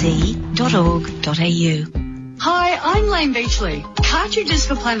 Hi, I'm Lane Beachley. Cartridges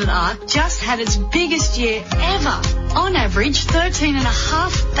for Planet Art just had its biggest year ever. On average,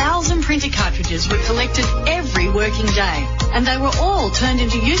 13,500 printer cartridges were collected every working day. And they were all turned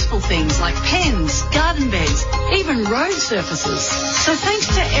into useful things like pens, garden beds, even road surfaces. So thanks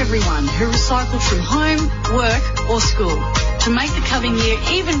to everyone who recycled from home, work or school. To make the coming year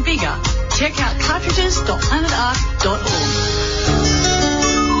even bigger, check out cartridges.planetart.org.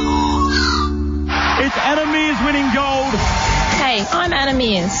 It's Anna Mears winning gold. Hey, I'm Anna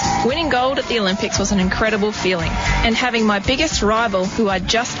Mears. Winning gold at the Olympics was an incredible feeling. And having my biggest rival, who I'd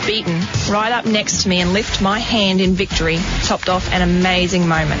just beaten, right up next to me and lift my hand in victory topped off an amazing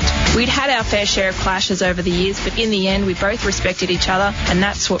moment. We'd had our fair share of clashes over the years, but in the end we both respected each other, and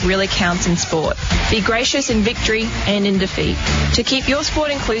that's what really counts in sport. Be gracious in victory and in defeat. To keep your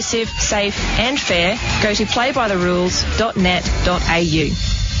sport inclusive, safe and fair, go to playbytherules.net.au.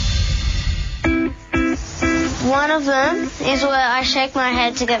 One of them is where I shake my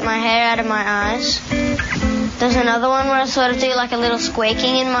head to get my hair out of my eyes. There's another one where I sort of do like a little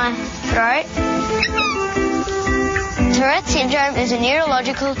squeaking in my throat. Tourette's syndrome is a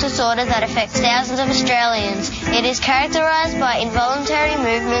neurological disorder that affects thousands of Australians. It is characterised by involuntary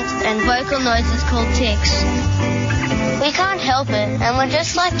movements and vocal noises called tics. We can't help it, and we're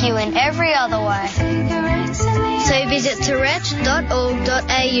just like you in every other way. So visit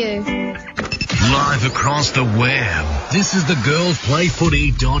tourette's.org.au. Live across the web, this is the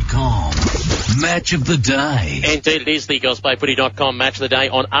GirlsPlayFooty.com match of the day. Indeed, it is the GirlsPlayFooty.com match of the day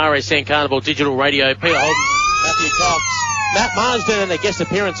on RSN Carnival Digital Radio. Peter Holden, Matthew Cox, Matt Marsden, and a guest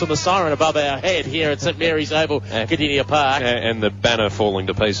appearance on the siren above our head here at St Mary's Oval, Kardinia Park. And the banner falling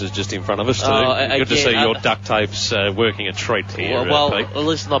to pieces just in front of us too. Good to see your duct tapes working a treat here. Well, at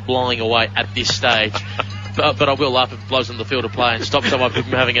least not blowing away at this stage. But I will laugh if it blows on the field of play and stop someone from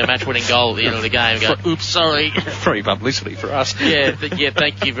having a match-winning goal at the end of the game and go, oops, sorry. Free publicity for us. Yeah,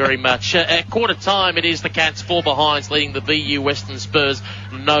 thank you very much. At quarter time, it is the Cats 4 behinds leading the VU Western Spurs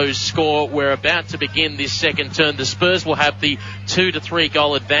no score. We're about to begin this second turn. The Spurs will have the 2-3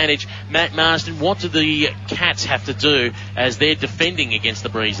 goal advantage. Matt Marsden, what do the Cats have to do as they're defending against the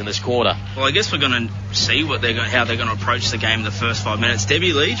Breeze in this quarter? Well, I guess we're going to see how they're going to approach the game in the first 5 minutes.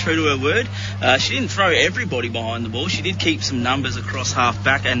 Debbie Lee, true to her word, she didn't throw everybody behind the ball. She did keep some numbers across half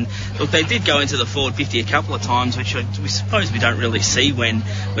back, and look, they did go into the forward 50 a couple of times, which we suppose we don't really see when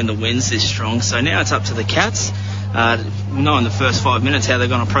the wind's this strong. So now it's up to the Cats. We'll know in the first 5 minutes how they're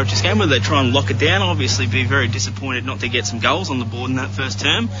going to approach this game, whether they try and lock it down. Obviously be very disappointed not to get some goals on the board in that first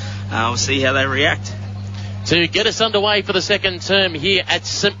term. We'll see how they react. To get us underway for the second term here at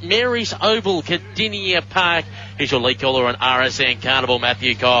St Mary's Oval, Kardinia Park. Here's your lead caller on RSN Carnival,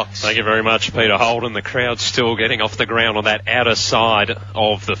 Matthew Cox. Thank you very much, Peter Holden. The crowd's still getting off the ground on that outer side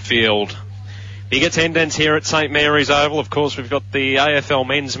of the field. Big attendance here at St Mary's Oval. Of course, we've got the AFL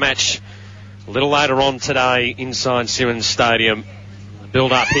men's match a little later on today inside Simmons Stadium.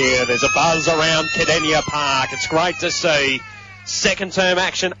 Build up here. There's a buzz around Kardinia Park. It's great to see. Second term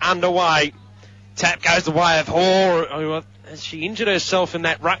action underway. Tap goes the way of Hoare, who has she injured herself in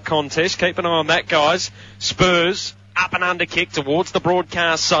that ruck contest. Keep an eye on that, guys. Spurs, up and under kick towards the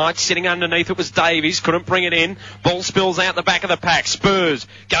broadcast side. Sitting underneath it was Davies. Couldn't bring it in. Ball spills out the back of the pack. Spurs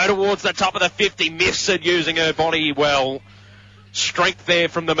go towards the top of the 50. Missed it using her body well. Strength there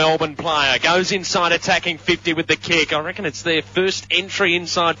from the Melbourne player. Goes inside attacking 50 with the kick. I reckon it's their first entry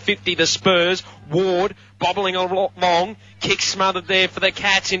inside 50 to Spurs. Ward bobbling along. Kick smothered there for the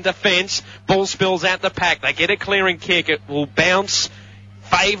Cats in defence. Ball spills out the pack. They get a clearing kick. It will bounce.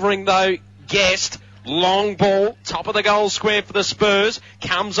 Favouring, though, Guest. Long ball, top of the goal square for the Spurs.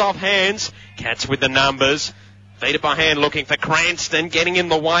 Comes off hands. Cats with the numbers. Feed it by hand looking for Cranston. Getting in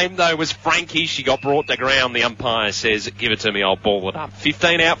the way, though, was Frankie. She got brought to ground. The umpire says, give it to me, I'll ball it up.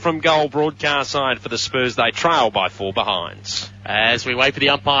 15 out from goal, broadcast side for the Spurs. They trail by 4 behinds. As we wait for the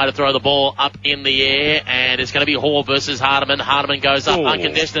umpire to throw the ball up in the air, and it's going to be Hall versus Hardiman. Hardiman goes up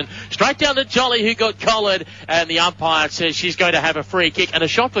uncontested, straight down to Jolly, who got collared, and the umpire says she's going to have a free kick and a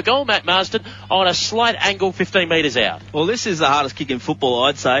shot for goal, Matt Marston, on a slight angle 15 metres out. Well, this is the hardest kick in football,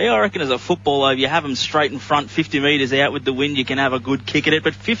 I'd say. I reckon as a footballer, if you have them straight in front, 50 metres out with the wind, you can have a good kick at it,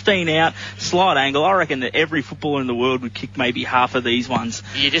 but 15 out, slight angle, I reckon that every footballer in the world would kick maybe half of these ones.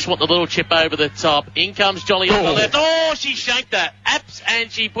 You just want the little chip over the top. In comes Jolly on the left. Oh, she shanked that.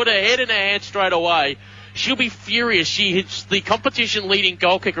 And she put her head in her hand straight away. She'll be furious. She hits the competition leading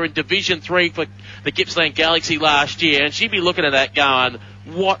goal kicker in Division 3 for the Gippsland Galaxy last year, and she'd be looking at that going,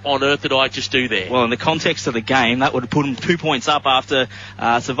 what on earth did I just do there? Well, in the context of the game, that would have put them 2 points up after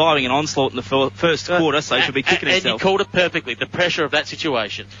surviving an onslaught in the first quarter, so she'll be kicking herself. And you called it perfectly, the pressure of that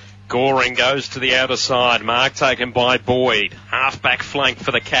situation. Goring goes to the outer side. Mark taken by Boyd. Half-back flank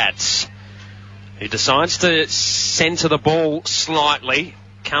for the Cats. He decides to centre the ball slightly.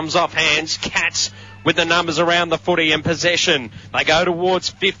 Comes off hands. Cats with the numbers around the footy and possession. They go towards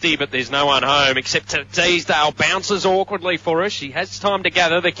 50, but there's no one home except Teasdale. Bounces awkwardly for her. She has time to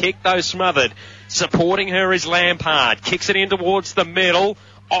gather. The kick, though, smothered. Supporting her is Lampard. Kicks it in towards the middle.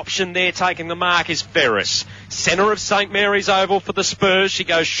 Option there taking the mark is Ferris. Centre of St Mary's Oval for the Spurs. She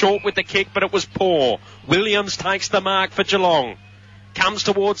goes short with the kick, but it was poor. Williams takes the mark for Geelong. Comes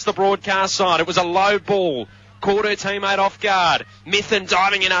towards the broadcast side. It was a low ball. Caught her teammate off guard. Mithen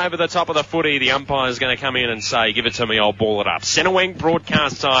diving in over the top of the footy. The umpire's going to come in and say, give it to me, I'll ball it up. Centre wing,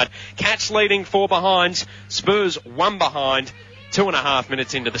 broadcast side. Cats leading 4 behinds. Spurs 1 behind. 2.5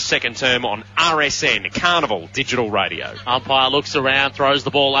 minutes into the second term on RSN, Carnival Digital Radio. Umpire looks around, throws the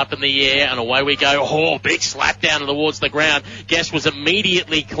ball up in the air, and away we go. Oh, big slap down towards the ground. Guest was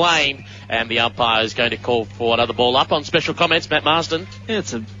immediately claimed, and the umpire is going to call for another ball up. On special comments, Matt Marston. Yeah,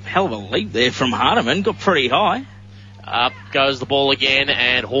 it's a hell of a leap there from Hardiman. Got pretty high. Up goes the ball again,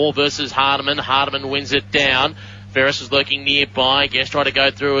 and Hall versus Hardiman. Hardiman wins it down. Ferris was lurking nearby. Guest tried to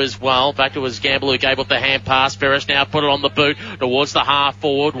go through as well. Back to his Gamble, who gave up the hand pass. Ferris now put it on the boot towards the half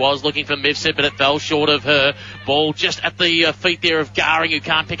forward. Was looking for Mifsud, but it fell short of her. Ball just at the feet there of Garing, who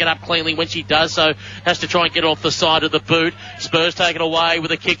can't pick it up cleanly when she does so. Has to try and get off the side of the boot. Spurs taken away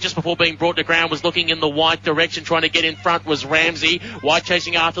with a kick just before being brought to ground. Was looking in the White direction. Trying to get in front was Ramsey. White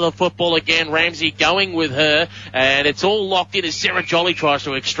chasing after the football again. Ramsey going with her. And it's all locked in as Sarah Jolly tries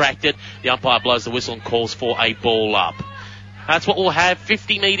to extract it. The umpire blows the whistle and calls for a ball up. That's what we'll have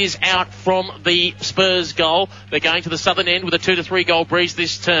 50 metres out from the Spurs goal. They're going to the southern end with a 2 to 3 goal breeze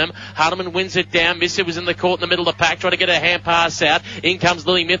this term. Hardiman wins it down. Missy was in the court in the middle of the pack, trying to get a hand pass out. In comes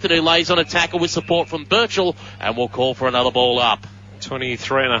Lily Mithen, who lays on a tackle with support from Birchall, and we'll call for another ball up.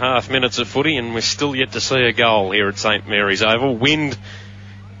 23.5 minutes of footy, and we're still yet to see a goal here at St Mary's Oval. Wind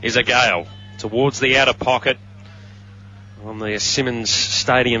is a gale towards the outer pocket on the Simmons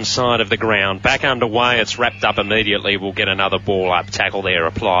Stadium side of the ground. Back underway, it's wrapped up immediately. We'll get another ball up. Tackle there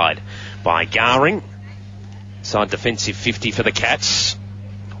applied by Garing. Side defensive 50 for the Cats.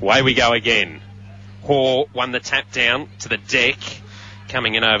 Away we go again. Hall won the tap down to the deck.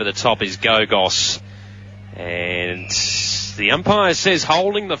 Coming in over the top is Gogos. And the umpire says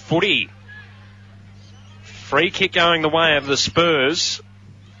holding the footy. Free kick going the way of the Spurs.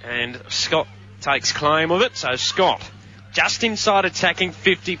 And Scott takes claim of it. So Scott, just inside attacking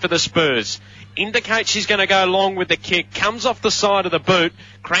 50 for the Spurs. Indicates she's going to go long with the kick. Comes off the side of the boot.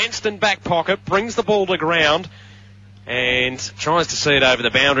 Cranston back pocket. Brings the ball to ground. And tries to see it over the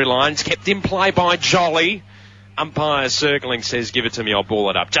boundary lines. Kept in play by Jolly. Umpire circling says, give it to me, I'll ball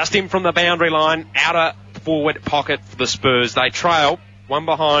it up. Just in from the boundary line. Outer forward pocket for the Spurs. They trail 1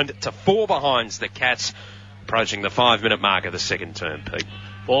 behind to 4 behinds. The Cats approaching the 5-minute mark of the second term, Pete.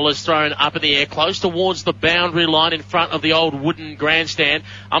 Ball is thrown up in the air, close towards the boundary line in front of the old wooden grandstand.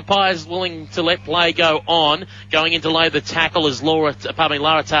 Umpire's willing to let play go on. Going in to lay the tackle is Lara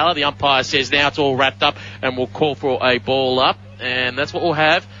Taylor. The umpire says now it's all wrapped up and we'll call for a ball up. And that's what we'll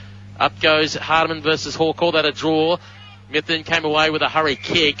have. Up goes Hardiman versus Hall. Call that a draw. Mithen came away with a hurry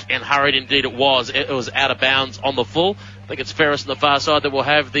kick, and hurried indeed it was. It was out of bounds on the full. I think it's Ferris on the far side that will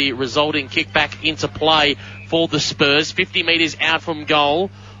have the resulting kick back into play for the Spurs. 50 metres out from goal.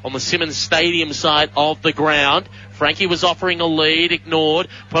 on the Simmons Stadium side of the ground. Frankie was offering a lead, ignored,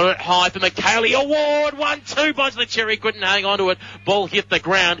 put it high for McKaylee. Award, 1-2, buys the cherry, couldn't hang on to it. Ball hit the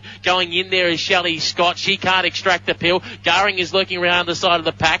ground. Going in there is Shelley Scott. She can't extract the pill. Garing is looking around the side of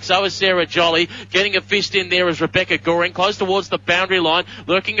the pack. So is Sarah Jolly. Getting a fist in there is Rebecca Goring, close towards the boundary line.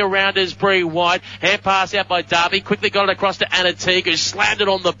 Lurking around is Bree White. Hand pass out by Darby. Quickly got it across to Anna Teague, who slammed it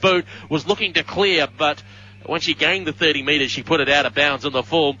on the boot. Was looking to clear, but when she gained the 30 metres, she put it out of bounds on the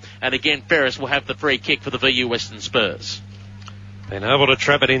full. And again, Ferris will have the free kick for the VU Western Spurs. Been able to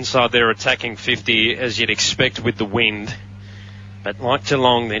trap it inside their attacking 50, as you'd expect with the wind. But like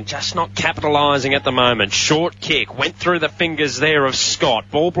Geelong, they're just not capitalising at the moment. Short kick, went through the fingers there of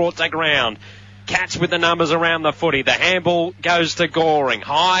Scott. Ball brought to ground. Cats with the numbers around the footy. The handball goes to Goring.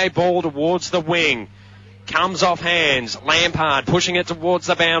 High ball towards the wing. Comes off hands. Lampard pushing it towards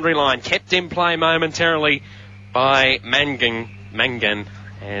the boundary line. Kept in play momentarily by Mangan.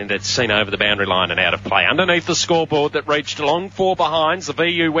 And it's seen over the boundary line and out of play. Underneath the scoreboard that reached Geelong, 4 behinds. The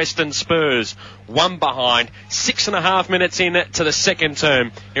VU Western Spurs, 1 behind. 6.5 minutes in to the second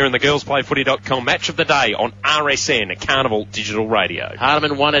term here in the GirlsPlayFooty.com match of the day on RSN, Carnival Digital Radio.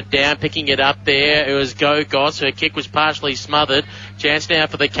 Hardiman won it down, picking it up there. It was Go Goss. Her kick was partially smothered. Chance now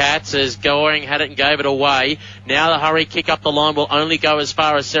for the Cats as Goring had it and gave it away. Now the hurry kick up the line will only go as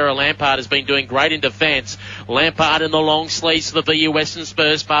far as Sarah Lampard has been doing great in defence. Lampard in the long sleeves for the VU Western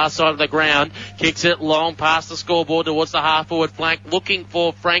Spurs. Far side of the ground, kicks it long past the scoreboard towards the half-forward flank, looking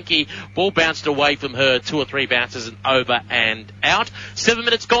for Frankie. Ball bounced away from her, 2 or 3 bounces and over and out. 7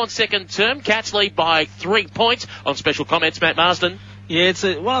 minutes gone, second term. Cats lead by 3 points. On special comments, Matt Marsden. Yeah, it's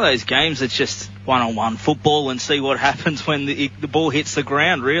one of those games that's just one-on-one football and see what happens when the ball hits the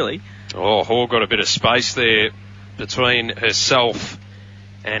ground, really. Oh, Hall got a bit of space there between herself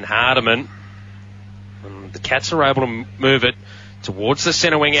and Hardiman. And the Cats are able to move it towards the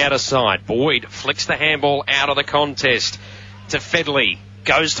centre wing outer side. Boyd flicks the handball out of the contest to Fedley.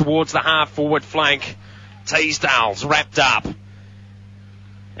 Goes towards the half-forward flank. Teasdale's wrapped up.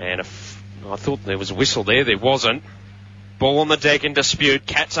 And I thought there was a whistle there. There wasn't. Ball on the deck in dispute.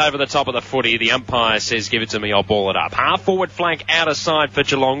 Cats over the top of the footy. The umpire says, give it to me, I'll ball it up. Half-forward flank outer side for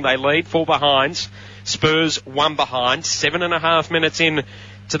Geelong. They lead 4 behinds. Spurs 1 behind. 7.5 minutes in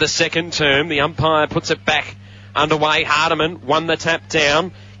to the second term. The umpire puts it back underway. Hardiman won the tap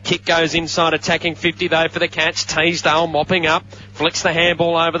down. Kick goes inside attacking 50 though for the Cats. Teasdale mopping up. Flicks the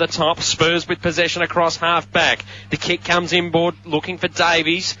handball over the top. Spurs with possession across half back. The kick comes inboard looking for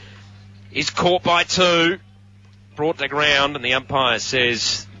Davies. Is caught by 2. Brought to ground and the umpire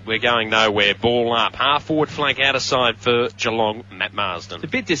says we're going nowhere. Ball up. Half-forward flank outer side for Geelong. Matt Marsden. It's a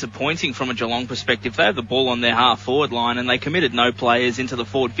bit disappointing from a Geelong perspective. They have the ball on their half-forward line and they committed no players into the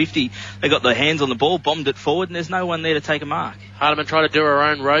forward 50. They got their hands on the ball, bombed it forward, and there's no one there to take a mark. Hardiman tried to do her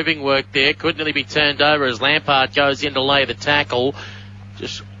own roving work there. Couldn't really be turned over as Lampard goes in to lay the tackle.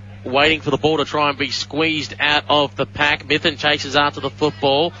 Just waiting for the ball to try and be squeezed out of the pack. Mithen chases after the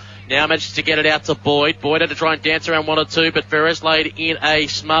football. Now manages to get it out to Boyd. Boyd had to try and dance around 1 or 2, but Ferris laid in a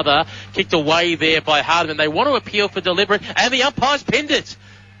smother. Kicked away there by Hardiman. They want to appeal for deliberate, and the umpire's pinned it.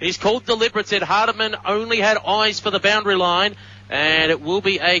 He's called deliberate, said Hardiman only had eyes for the boundary line, and it will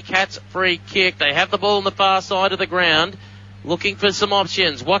be a Cats free kick. They have the ball on the far side of the ground, looking for some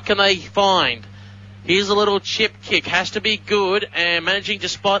options. What can they find? Here's a little chip kick. Has to be good, and managing to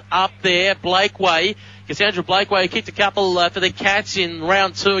spot up there, Blakeway. Cassandra Blakeway kicked a couple for the Cats in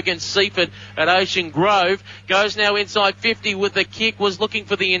round 2 against Seaford at Ocean Grove. Goes now inside 50 with the kick. Was looking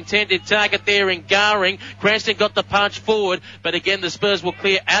for the intended target there in Garing. Cranston got the punch forward, but again the Spurs will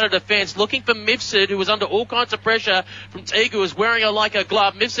clear out of defence. Looking for Mifsud, who was under all kinds of pressure from Teague, who was wearing her like a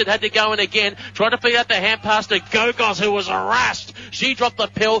glove. Mifsud had to go in again. Tried to feed out the hand pass to Gogos, who was harassed. She dropped the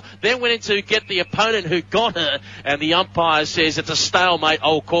pill, then went in to get the opponent who got her. And the umpire says it's a stalemate.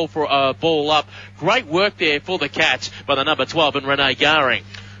 I'll call for a ball up. Great work there for the Cats by the number 12 and Renee Garing.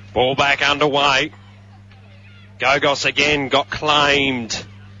 Ball back underway. Gogos again got claimed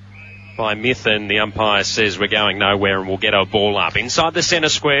by Mithen. The umpire says we're going nowhere and we'll get our ball up inside the centre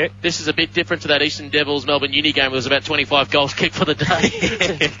square. This is a bit different to that Eastern Devils Melbourne Uni game. It was about 25 goals kicked for the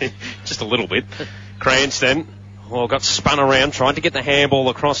day. Just a little bit. Cranston got spun around, tried to get the handball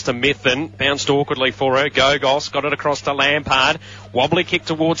across to Mithen. Bounced awkwardly for her. Gogos got it across to Lampard. Wobbly kick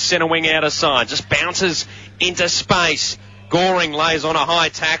towards centre wing outer side. Just bounces into space. Goring lays on a high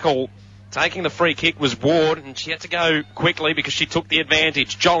tackle. Taking the free kick was Ward, and she had to go quickly because she took the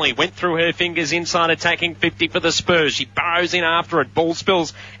advantage. Jolly went through her fingers inside attacking 50 for the Spurs. She burrows in after it. Ball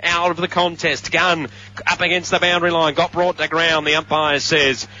spills out of the contest. Gunn up against the boundary line. Got brought to ground. The umpire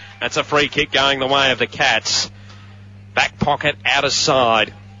says that's a free kick going the way of the Cats. Back pocket, outer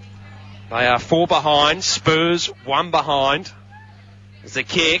side. They are 4 behind. Spurs 1 behind. As the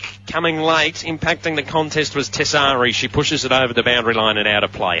kick coming late, impacting the contest was Tessari. She pushes it over the boundary line and out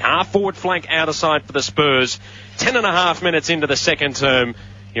of play. Half forward flank outer side for the Spurs. 10.5 minutes into the second term.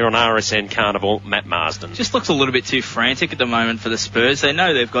 Here on RSN Carnival, Matt Marsden. Just looks a little bit too frantic at the moment for the Spurs. They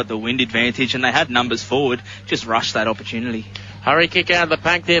know they've got the wind advantage and they had numbers forward. Just rush that opportunity. Hurry kick out of the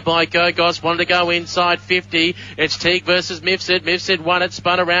pack there by Gogos. Wanted to go inside 50. It's Teague versus Mifsud. Mifsud won it,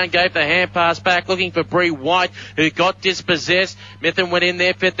 spun around, gave the hand pass back, looking for Bree White, who got dispossessed. Mithen went in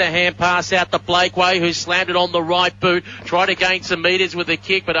there, fit the hand pass out to Blakeway, who slammed it on the right boot. Tried to gain some metres with the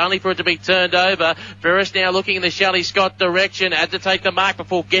kick, but only for it to be turned over. Ferris now looking in the Shelley Scott direction. Had to take the mark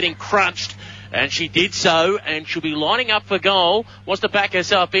before getting crunched. And she did so, and she'll be lining up for goal. Wants to back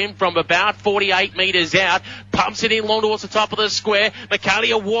herself in from about 48 metres out. Pumps it in long towards the top of the square.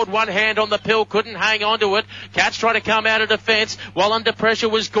 Michaelia Ward, one hand on the pill, couldn't hang on to it. Cats trying to come out of defence while under pressure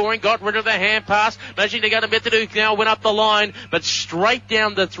was scoring. Got rid of the hand pass. Managing to go to Method, who now went up the line, but straight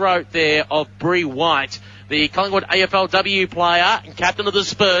down the throat there of Bree White. The Collingwood AFLW player and captain of the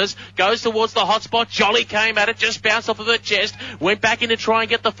Spurs goes towards the hot spot. Jolly came at it, just bounced off of her chest, went back in to try and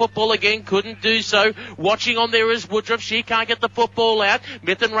get the football again, couldn't do so. Watching on there is Woodruff, she can't get the football out.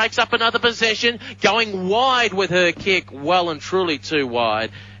 Mithen rakes up another possession, going wide with her kick, well and truly too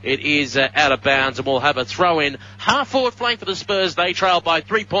wide. It is out of bounds, and we'll have a throw-in. Half-forward flank for the Spurs. They trail by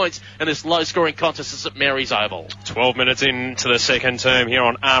 3 points in this low-scoring contest at St Mary's Oval. 12 minutes into the second term here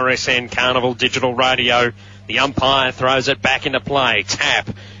on RSN Carnival Digital Radio. The umpire throws it back into play.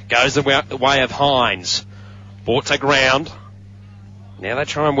 Tap goes the way of Hines. Brought to ground. Now they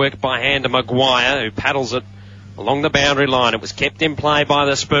try and work by hand to Maguire, who paddles it along the boundary line. It was kept in play by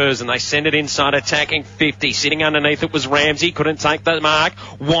the Spurs, and they send it inside, attacking 50. Sitting underneath it was Ramsey, couldn't take the mark.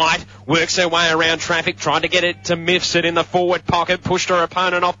 White works her way around traffic, tried to get it to Mifsud in the forward pocket, pushed her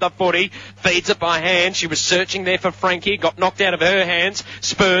opponent off the footy, feeds it by hand. She was searching there for Frankie, got knocked out of her hands.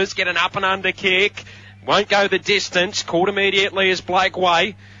 Spurs get an up and under kick. Won't go the distance. Caught immediately as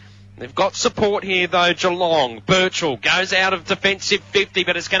Blakeway. They've got support here, though, Geelong. Birchall goes out of defensive 50,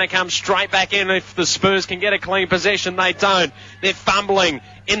 but it's going to come straight back in if the Spurs can get a clean possession. They don't. They're fumbling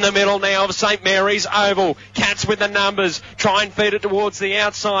in the middle now of St Mary's Oval. Cats with the numbers. Try and feed it towards the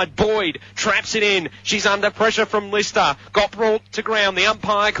outside. Boyd traps it in. She's under pressure from Lister. Got brought to ground. The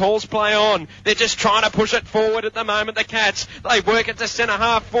umpire calls play on. They're just trying to push it forward at the moment, the Cats. They work it to centre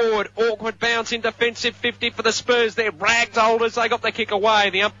half forward. Awkward bounce in defensive 50 for the Spurs. They're ragdolled as they got the kick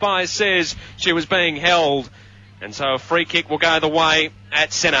away. The umpire says she was being held. And so a free kick will go the way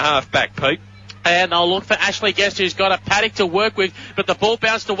at centre half back, Pete. And they'll look for Ashley Guest, who's got a paddock to work with, but the ball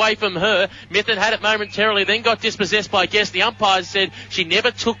bounced away from her. Mithen had it momentarily, then got dispossessed by Guest. The umpire said she never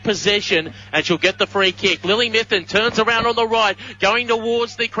took possession, and she'll get the free kick. Lily Mithen turns around on the right, going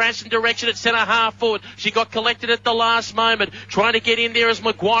towards the Cranston direction at centre half forward. She got collected at the last moment, trying to get in there as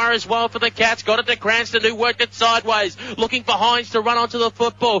Maguire as well for the Cats. Got it to Cranston, who worked it sideways, looking for Hines to run onto the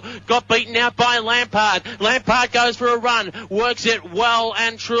football. Got beaten out by Lampard. Lampard goes for a run, works it well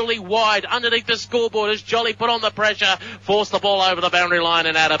and truly wide underneath the scoreboard as Jolly put on the pressure, forced the ball over the boundary line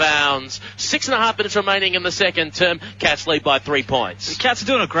and out of bounds. 6.5 minutes remaining in the second term. Cats lead by 3 points. The Cats are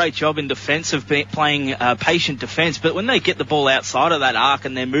doing a great job in defence of playing patient defence, but when they get the ball outside of that arc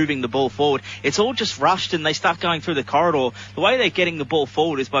and they're moving the ball forward, it's all just rushed and they start going through the corridor. The way they're getting the ball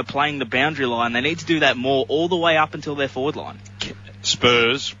forward is by playing the boundary line. They need to do that more all the way up until their forward line.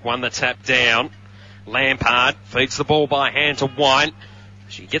 Spurs won the tap down. Lampard feeds the ball by hand to White.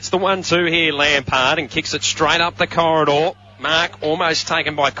 She gets the 1-2 here, Lampard, and kicks it straight up the corridor. Mark almost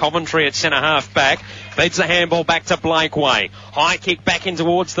taken by Coventry at centre half back. Feeds the handball back to Blakeway. High kick back in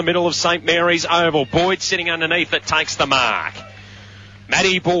towards the middle of St Mary's Oval. Boyd sitting underneath it, takes the mark.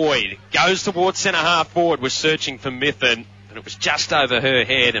 Maddie Boyd goes towards centre half forward, was searching for Mithen, and it was just over her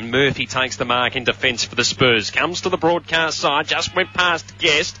head, and Murphy takes the mark in defence for the Spurs. Comes to the broadcast side, just went past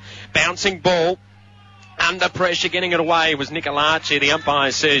Guest. Bouncing ball. Under pressure, getting it away was Nicolacci. The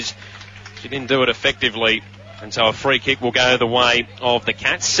umpire says she didn't do it effectively. And so a free kick will go the way of the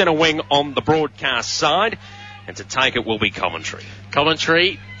Cats. Centre wing on the broadcast side. And to take it will be Coventry.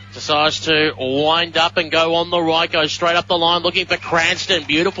 Coventry decides to wind up and go on the right, goes straight up the line looking for Cranston.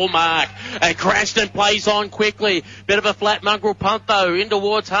 Beautiful mark. And Cranston plays on quickly. Bit of a flat mongrel punt though, in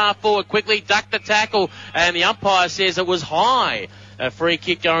towards half forward. Quickly ducked the tackle. And the umpire says it was high. A free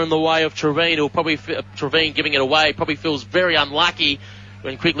kick going the way of Trevine, Trevine giving it away, probably feels very unlucky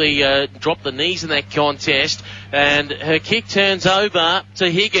and quickly dropped the knees in that contest. And her kick turns over to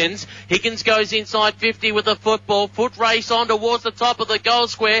Higgins. Higgins goes inside 50 with the football. Foot race on towards the top of the goal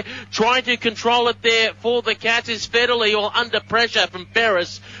square. Trying to control it there for the Cats is Federley, or under pressure from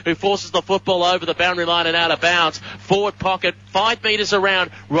Ferris, who forces the football over the boundary line and out of bounds. Forward pocket, 5 metres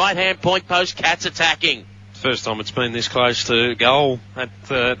around. Right-hand point post, Cats attacking. First time it's been this close to goal at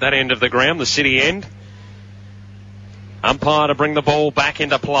that end of the ground, the city end. Umpire to bring the ball back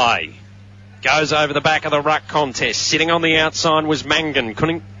into play. Goes over the back of the ruck contest. Sitting on the outside was Mangan.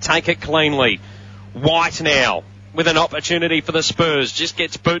 Couldn't take it cleanly. White now with an opportunity for the Spurs. Just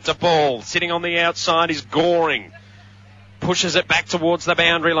gets boot to ball. Sitting on the outside is Goring. Pushes it back towards the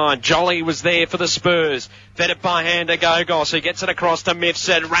boundary line. Jolly was there for the Spurs. Fed it by hand to Gogos, who gets it across to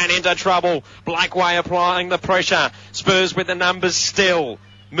Mifsud. Ran into trouble. Blakeway applying the pressure. Spurs with the numbers still.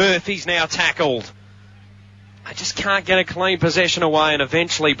 Murphy's now tackled. I just can't get a clean possession away, and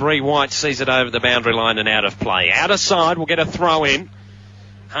eventually Bree White sees it over the boundary line and out of play. Out of side, we'll get a throw in.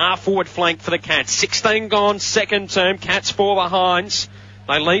 Half forward flank for the Cats. 16 gone, second term. Cats 4 behinds.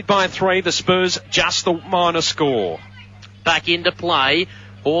 They lead by 3. The Spurs just the minor score. Back into play.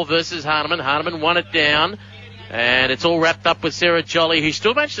 Hall versus Hardiman. Hardiman won it down. And it's all wrapped up with Sarah Jolly, who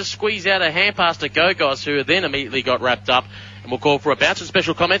still managed to squeeze out a hand pass to Gogos, who then immediately got wrapped up. And we'll call for a bounce. And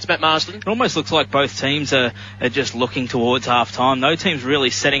special comments, Matt Marsden. It almost looks like both teams are just looking towards half-time. No team's really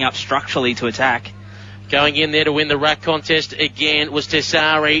setting up structurally to attack. Going in there to win the ruck contest again was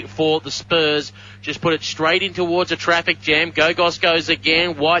Tessari for the Spurs. Just put it straight in towards a traffic jam. Gogos goes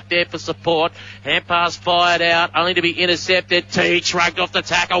again. White there for support. Hand pass fired out, only to be intercepted. T shrugged off the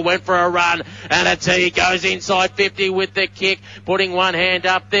tackle, went for a run. And a T goes inside 50 with the kick. Putting one hand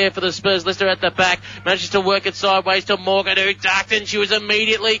up there for the Spurs. Lister at the back. Manages to work it sideways to Morgan, who ducked, and she was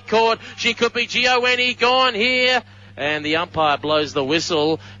immediately caught. She could be Gioeni gone here. And the umpire blows the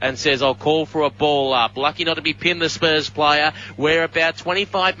whistle and says, I'll call for a ball up. Lucky not to be pinned, the Spurs player. We're about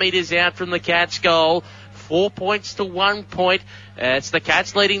 25 metres out from the Cats' goal. 4 points to 1 point. It's the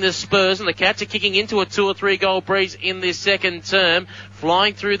Cats leading the Spurs, and the Cats are kicking into a 2 or 3 goal breeze in this second term.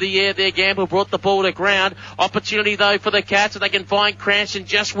 Flying through the air there, Gamble brought the ball to ground. Opportunity, though, for the Cats, and they can find Cranston.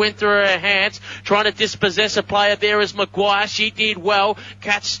 Just went through her hands, trying to dispossess a player there as Maguire. She did well.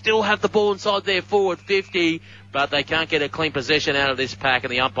 Cats still have the ball inside their forward 50, but they can't get a clean possession out of this pack,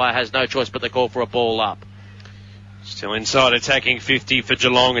 and the umpire has no choice but to call for a ball up. Still inside attacking 50 for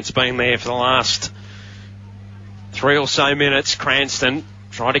Geelong. It's been there for the last 3 or so minutes. Cranston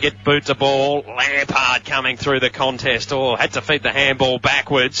trying to get boot to ball. Lampard coming through the contest. Had to feed the handball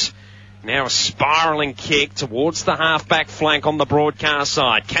backwards. Now a spiralling kick towards the half-back flank on the broadcast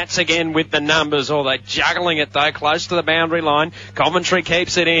side. Cats again with the numbers. They're juggling it, though, close to the boundary line. Coventry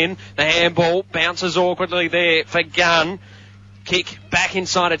keeps it in. The handball bounces awkwardly there for Gunn. Kick back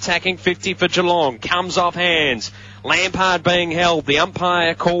inside attacking 50 for Geelong. Comes off hands. Lampard being held. The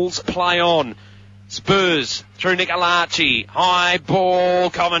umpire calls play on. Spurs through Nicolacci. High ball.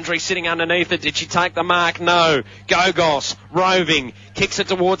 Coventry sitting underneath it. Did she take the mark? No. Gogos roving. Kicks it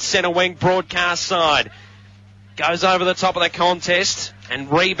towards centre wing broadcast side. Goes over the top of the contest.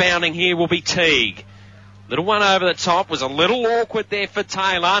 And rebounding here will be Teague. Little one over the top. Was a little awkward there for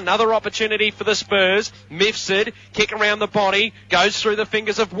Taylor. Another opportunity for the Spurs. Mifsud. Kick around the body. Goes through the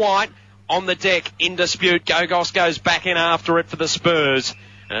fingers of White. On the deck. In dispute. Gogos goes back in after it for the Spurs.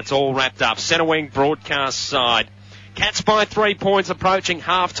 And it's all wrapped up. Centre wing broadcast side. Cats by 3 points approaching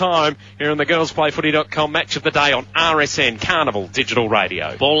half-time here on the GirlsPlayFooty.com match of the day on RSN Carnival Digital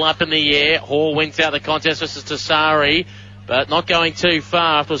Radio. Ball up in the air. Hall wins out the contest versus Tessari, but not going too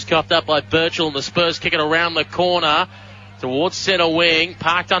far. It was coughed up by Birchall, and the Spurs kick it around the corner towards centre wing.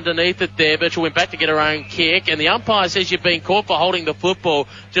 Parked underneath it there. Birchall went back to get her own kick, and the umpire says you've been caught for holding the football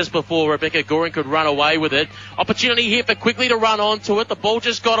just before Rebecca Goring could run away with it. Opportunity here for Quickly to run onto it. The ball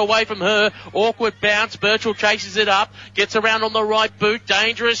just got away from her. Awkward bounce. Birchall chases it up. Gets around on the right boot.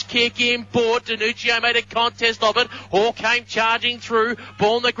 Dangerous kick in. Board. Danuccio made a contest of it. Hall came charging through.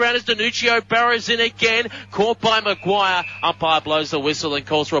 Ball on the ground as Danuccio barrows in again. Caught by Maguire. Umpire blows the whistle and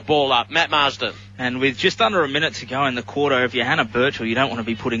calls for a ball up. Matt Marsden. And with just under a minute to go in the quarter, if you're Hannah Birchall, you don't want to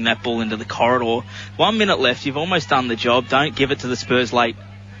be putting that ball into the corridor. 1 minute left. You've almost done the job. Don't give it to the Spurs late.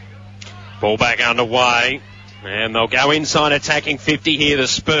 Ball back underway. And they'll go inside attacking 50 here. The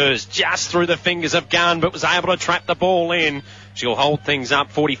Spurs just through the fingers of Gunn, but was able to trap the ball in. She'll hold things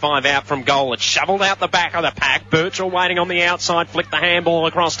up. 45 out from goal. It's shoveled out the back of the pack. Birchall waiting on the outside. Flicked the handball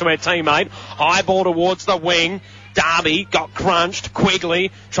across to her teammate. High ball towards the wing. Darby got crunched.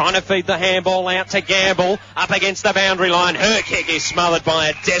 Quigley trying to feed the handball out to Gamble. Up against the boundary line. Her kick is smothered by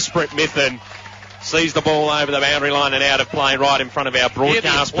a desperate Mithen. sees the ball over the boundary line and out of play right in front of our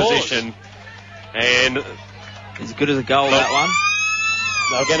broadcast position. And as good as a goal, that one.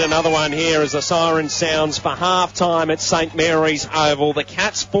 They'll get another one here as the siren sounds for half-time at St Mary's Oval. The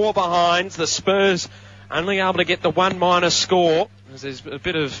Cats 4 behind. The Spurs only able to get the 1- score. There's a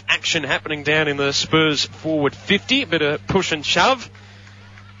bit of action happening down in the Spurs forward 50. A bit of push and shove.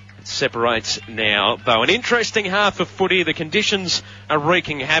 It separates now, though. An interesting half of footy. The conditions are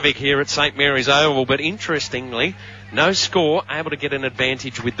wreaking havoc here at St Mary's Oval, but interestingly, no score, able to get an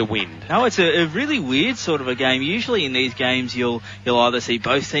advantage with the wind. No, it's a really weird sort of a game. Usually in these games, you'll either see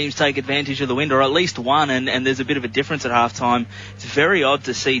both teams take advantage of the wind, or at least one, and there's a bit of a difference at halftime. It's very odd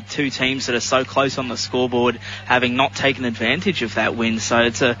to see two teams that are so close on the scoreboard having not taken advantage of that wind. So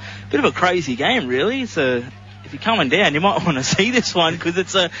it's a bit of a crazy game, really. If you're coming down, you might want to see this one, because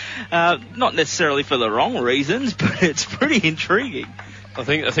it's not necessarily for the wrong reasons, but it's pretty intriguing. I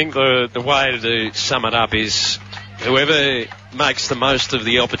think the way to sum it up is whoever makes the most of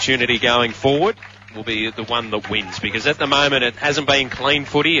the opportunity going forward will be the one that wins, because at the moment it hasn't been clean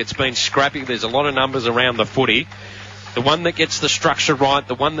footy, it's been scrappy, there's a lot of numbers around the footy. The one that gets the structure right,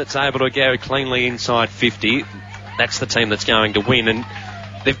 the one that's able to go cleanly inside 50, that's the team that's going to win. And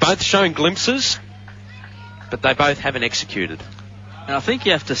they've both shown glimpses, but they both haven't executed. And I think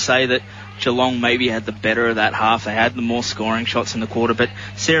you have to say that Geelong maybe had the better of that half. They had the more scoring shots in the quarter, but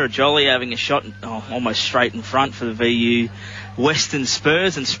Sarah Jolly having a shot almost straight in front for the VU Western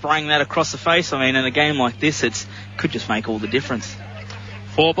Spurs and spraying that across the face. I mean, in a game like this, it could just make all the difference.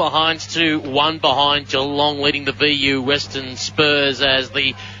 4 behind to 1 behind. Geelong leading the VU Western Spurs as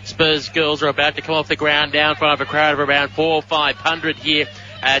the Spurs girls are about to come off the ground down in front of a crowd of around 400 or 500 here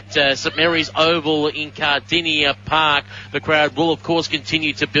at St Mary's Oval in Kardinia Park. The crowd will, of course,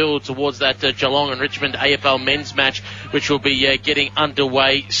 continue to build towards that Geelong and Richmond AFL men's match, which will be getting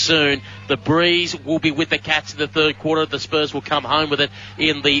underway soon. The breeze will be with the Cats in the third quarter. The Spurs will come home with it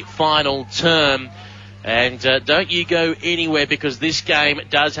in the final term. And don't you go anywhere, because this game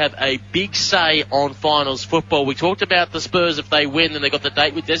does have a big say on finals football. We talked about the Spurs, if they win, then they got the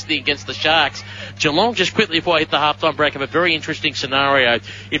date with destiny against the Sharks. Geelong, just quickly before I hit the halftime break, have a very interesting scenario.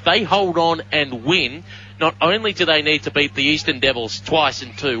 If they hold on and win, not only do they need to beat the Eastern Devils twice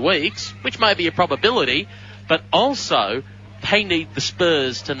in 2 weeks, which may be a probability, but also they need the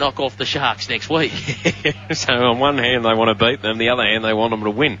Spurs to knock off the Sharks next week. So on one hand they want to beat them, the other hand they want them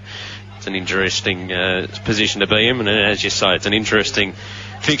to win. It's an interesting position to be in, and as you say, it's an interesting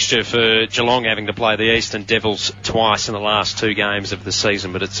fixture for Geelong, having to play the Eastern Devils twice in the last 2 games of the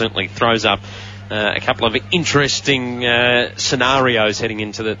season, but it certainly throws up a couple of interesting scenarios heading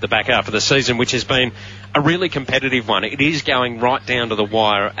into the back half of the season, which has been a really competitive one. It is going right down to the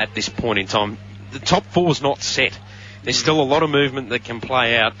wire at this point in time. The top 4's not set. There's still a lot of movement that can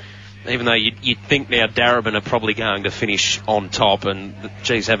play out, even though you'd think now Darebin are probably going to finish on top, and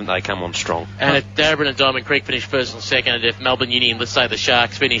geez, haven't they come on strong. And if Darebin and Diamond Creek finish first and second, and if Melbourne Union, let's say the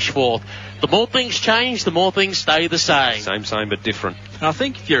Sharks, finish fourth, the more things change, the more things stay the same. Same, but different. And I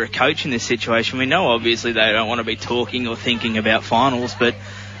think if you're a coach in this situation, we know obviously they don't want to be talking or thinking about finals, but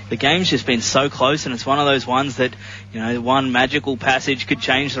the game's just been so close, and it's one of those ones that, one magical passage could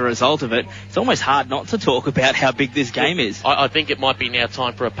change the result of it. It's almost hard not to talk about how big this game is. I think it might be now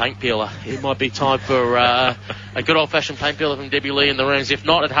time for a paint peeler. It might be time for a good old-fashioned paint peeler from Debbie Lee in the rings. If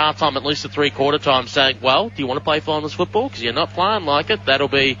not at halftime, at least at three-quarter time, saying, well, do you want to play finals football? Because you're not playing like it. That will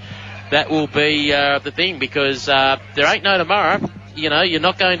be the thing, because there ain't no tomorrow. You're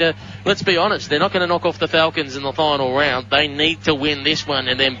not going to, let's be honest, they're not going to knock off the Falcons in the final round. They need to win this one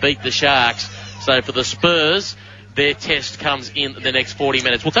and then beat the Sharks. So for the Spurs, their test comes in the next 40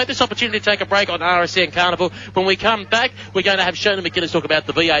 minutes. We'll take this opportunity to take a break on RSN Carnival. When we come back, we're going to have Shona McGinnis talk about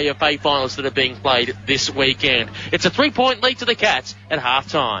the VAFA finals that are being played this weekend. It's a 3-point lead to the Cats at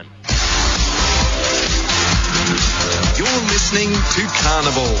halftime. You're listening to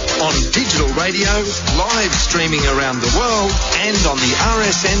Carnival on digital radio, live streaming around the world, and on the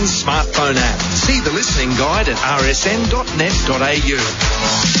RSN smartphone app. See the listening guide at rsn.net.au.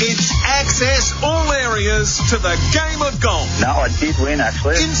 It's access all areas to the game of golf. No, I did win,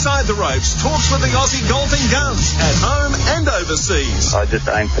 actually. Inside the Ropes talks with the Aussie golfing guns at home and overseas. I just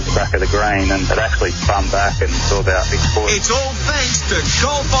aimed for the back of the green and it actually spun back and saw about big sport. It's all thanks to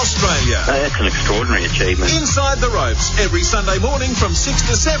Golf Australia. That's an extraordinary achievement. Inside the Ropes, every Sunday morning from 6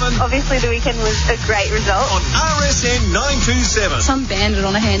 to 7. Obviously the weekend was a great result. On RSN 927. Some bandit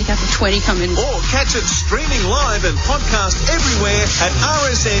on a handicap of 20 come in. Or catch it streaming live and podcast everywhere at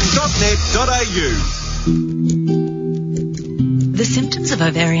rsn.net.au. The symptoms of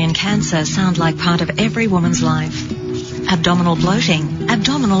ovarian cancer sound like part of every woman's life. Abdominal bloating,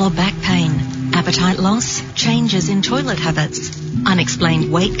 abdominal or back pain, appetite loss, changes in toilet habits,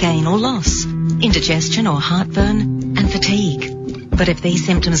 unexplained weight gain or loss, indigestion or heartburn, and fatigue. But if these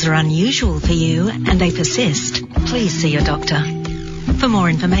symptoms are unusual for you and they persist, please see your doctor. For more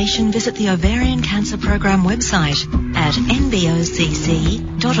information, visit the Ovarian Cancer Program website at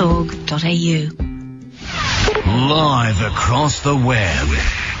nbocc.org.au. Live across the web,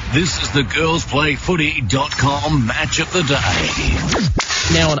 this is the GirlsPlayFooty.com match of the day.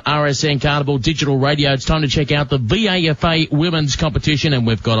 Now on RSN Carnival Digital Radio, it's time to check out the VAFA Women's Competition, and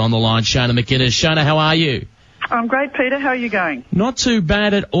we've got on the line Shona McInnes. Shona, how are you? I'm great, Peter. How are you going? Not too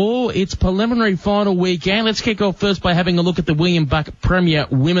bad at all. It's preliminary final weekend. Let's kick off first by having a look at the William Buck Premier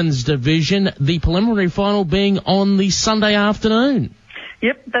Women's Division, the preliminary final being on the Sunday afternoon.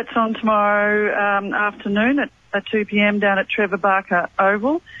 Yep, that's on tomorrow afternoon at 2 p.m. down at Trevor Barker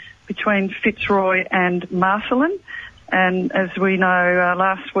Oval between Fitzroy and Marcelin. And as we know,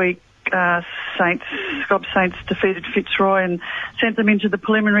 last week Scob Saints defeated Fitzroy and sent them into the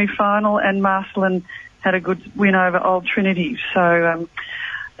preliminary final, and Marcelin had a good win over Old Trinity. So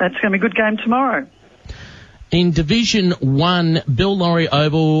that's going to be a good game tomorrow. In Division 1, Bill Laurie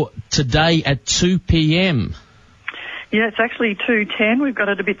Oval today at 2 p.m. Yeah, it's actually 2:10. We've got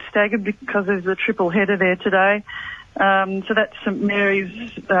it a bit staggered because there's a triple header there today. So that's St Mary's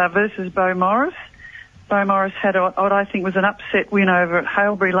versus Beaumaris. Beaumaris had what I think was an upset win over at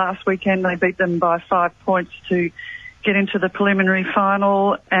Hailbury last weekend. They beat them by 5 points to get into the preliminary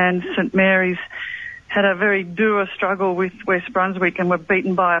final, and St Mary's had a very dour struggle with West Brunswick and were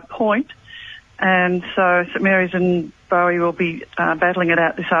beaten by a point. And so St Mary's and Bowie will be battling it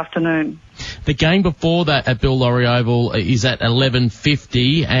out this afternoon. The game before that at Bill Laurie Oval is at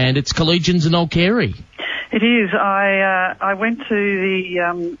 11:50, and it's Collegians and Old Carey. It is. I went to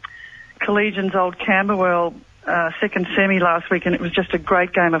the Collegians Old Camberwell second semi last week, and it was just a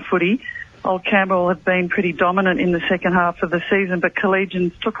great game of footy. Old Camberwell have been pretty dominant in the second half of the season, but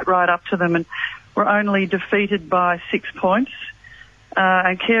Collegians took it right up to them and were only defeated by 6 points.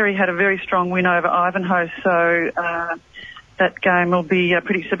 And Carey had a very strong win over Ivanhoe, so that game will be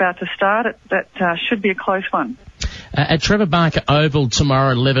it's about to start. That should be a close one. At Trevor Barker Oval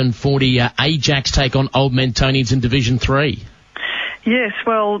tomorrow at 11:40, Ajax take on Old Mentonians in Division 3. Yes,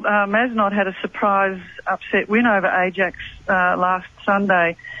 well, Masnod had a surprise upset win over Ajax last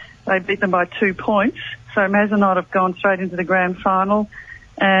Sunday. They beat them by 2 points, so Masnod have gone straight into the grand final,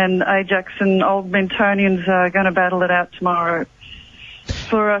 and Ajax and Old Mentonians are going to battle it out tomorrow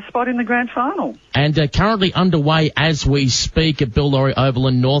for a spot in the grand final. And currently underway as we speak at Bill Laurie Oval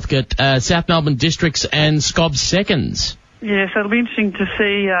in Northcote, South Melbourne Districts and Scob Seconds. Yes, it'll be interesting to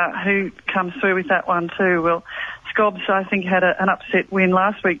see who comes through with that one too. Well, Scobs, I think, had an upset win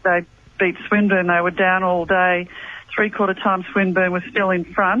last week. They beat Swinburne. They were down all day. Three-quarter time Swinburne was still in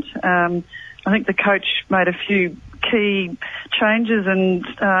front. I think the coach made a few key changes, and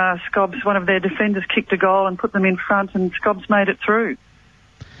Scobs, one of their defenders, kicked a goal and put them in front, and Scobs made it through.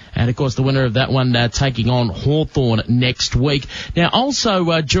 And, of course, the winner of that one taking on Hawthorn next week. Now,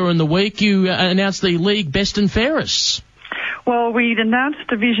 also during the week, you announced the league best and fairest. Well, we'd announced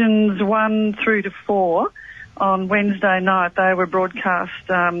Divisions 1 through to 4 on Wednesday night. They were broadcast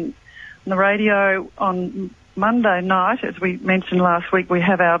on the radio on Monday night. As we mentioned last week, we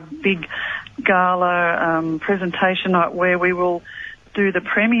have our big gala presentation night where we will do the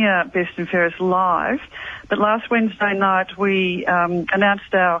Premier Best and Fairest live. But last Wednesday night we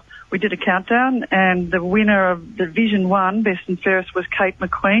we did a countdown, and the winner of Division 1 Best and Fairest was Kate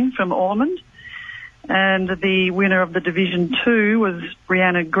McQueen from Ormond, and the winner of the Division 2 was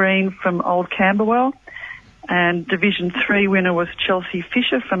Brianna Green from Old Camberwell, and Division 3 winner was Chelsea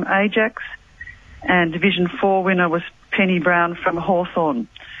Fisher from Ajax, and Division 4 winner was Penny Brown from Hawthorn.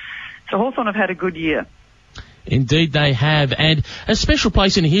 So Hawthorn have had a good year. Indeed they have, and a special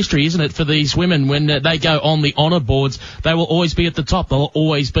place in history, isn't it, for these women when they go on the honour boards. They will always be at the top. They'll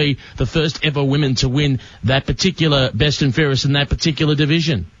always be the first ever women to win that particular best and fairest in that particular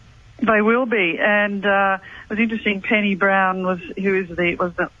division. They will be, and it was interesting. Penny Brown was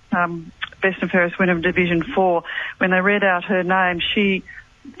the best and fairest winner of Division 4. When they read out her name, she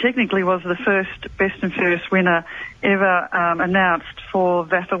technically was the first best and fairest winner ever announced for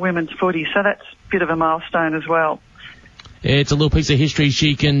VAFA Women's Footy, so that's a bit of a milestone as well. It's a little piece of history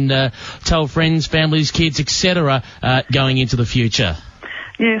she can tell friends, families, kids, etc. Going into the future.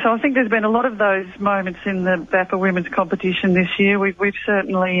 Yeah, so I think there's been a lot of those moments in the VAFA Women's competition this year. We've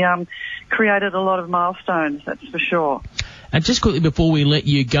certainly created a lot of milestones, that's for sure. And just quickly before we let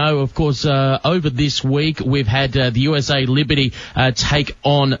you go, of course, over this week we've had the USA Liberty take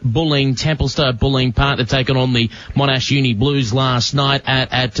on Bulleen, Templestowe Bulleen Park. They've taken on the Monash Uni Blues last night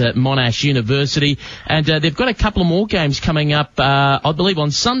at Monash University. And they've got a couple of more games coming up, I believe,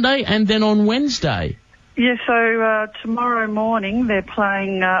 on Sunday and then on Wednesday. Yeah, so tomorrow morning they're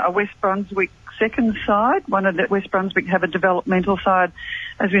playing a West Brunswick second side. One of the West Brunswick have a developmental side.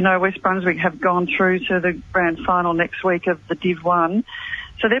 As we know, West Brunswick have gone through to the grand final next week of the Div 1.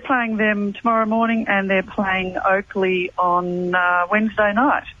 So they're playing them tomorrow morning, and they're playing Oakley on Wednesday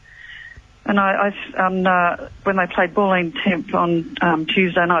night. And when they played Bulleen Temp on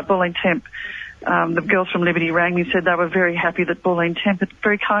Tuesday night, Bulleen Temp, the girls from Liberty rang me and said they were very happy that Bulleen Temp had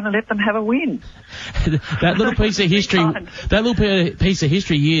very kindly let them have a win. That little piece of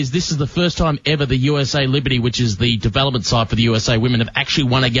history is this is the first time ever the USA Liberty, which is the development side for the USA women, have actually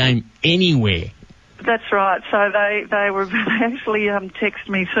won a game anywhere. That's right. So they actually texted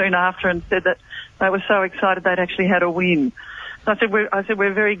me soon after and said that they were so excited they'd actually had a win. So I said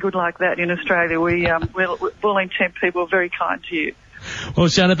we're very good like that in Australia. We're Bulleen Temp people are very kind to you. Well,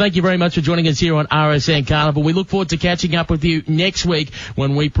 Shana, thank you very much for joining us here on RSN Carnival. We look forward to catching up with you next week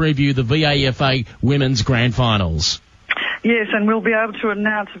when we preview the VAFA Women's Grand Finals. Yes, and we'll be able to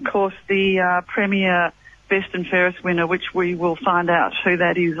announce, of course, the Premier Best and Fairest winner, which we will find out who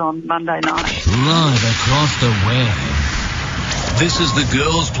that is on Monday night. Live across the web. This is the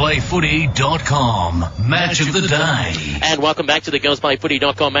GirlsPlayFooty.com Match of the Day. And welcome back to the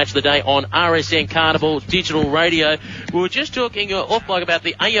GirlsPlayFooty.com Match of the Day on RSN Carnival Digital Radio. We were just talking off-mic about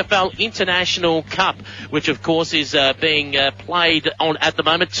the AFL International Cup, which of course is being played on at the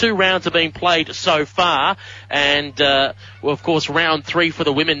moment. 2 rounds are being played so far, and of course round 3 for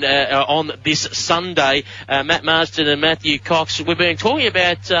the women on this Sunday. Matt Marsden and Matthew Cox, we've been talking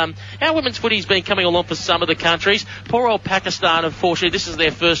about how women's footy's been coming along for some of the countries. Poor old Pakistan, unfortunately, this is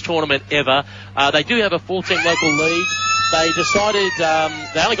their first tournament ever. They do have a 14 local league. They decided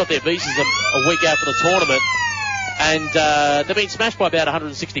they only got their visas a week after the tournament, and they've been smashed by about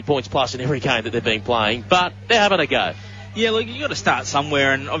 160 points plus in every game that they've been playing, but they're having a go. Yeah, look, you've got to start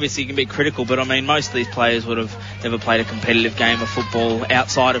somewhere, and obviously you can be critical, but I mean, most of these players would have never played a competitive game of football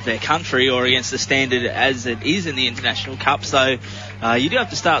outside of their country or against the standard as it is in the International Cup, so you do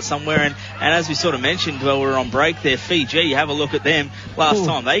have to start somewhere, and as we sort of mentioned while we were on break there, Fiji, you have a look at them. Last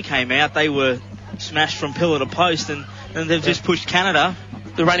time they came out, they were smashed from pillar to post, and they've just pushed Canada.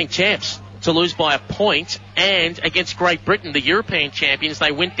 The reigning champs to lose by a point, and against Great Britain, the European champions,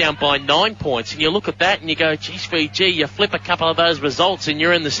 they went down by 9 points. And you look at that and you go, geez, Fiji, you flip a couple of those results and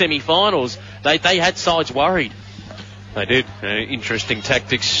you're in the semi-finals. They had sides worried. They did. Interesting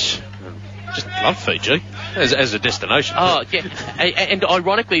tactics. Just love Fiji as a destination. Oh, yeah. And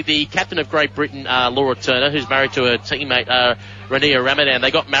ironically, the captain of Great Britain, Laura Turner, who's married to her teammate, Rania Ramadan,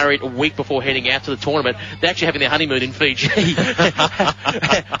 they got married a week before heading out to the tournament. They're actually having their honeymoon in Fiji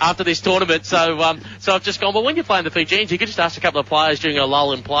after this tournament. So I've just gone, well, when you're playing the Fijians, you could just ask a couple of players during a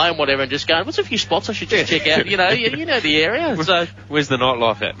lull in play and whatever and just go, what's a few spots I should just check out? You know the area. So where's the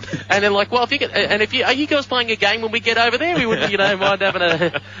nightlife at? And they're like, well, are you guys playing a game when we get over there? We wouldn't, mind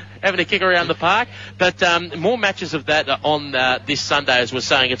having a kick around the park. But more matches of that on this Sunday, as we're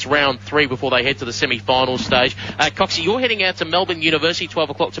saying. It's round 3 before they head to the semi-final stage. Coxie, you're heading out to Melbourne University 12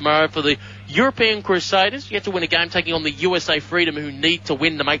 o'clock tomorrow for the European Crusaders. You have to win a game taking on the USA Freedom, who need to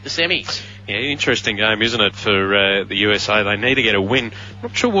win to make the semis. Yeah, interesting game, isn't it, for the USA? They need to get a win.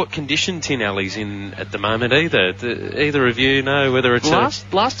 Not sure what condition Tin Alley's in at the moment either. Either of you know whether it's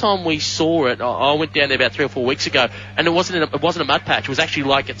last time we saw it, I went down there about 3 or 4 weeks ago, and it wasn't a mud patch. It was actually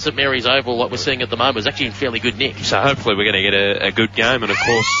like at St Mary's Oval, what we're seeing at the moment. It was actually in fairly good nick. So hopefully we're going to get a good game, and of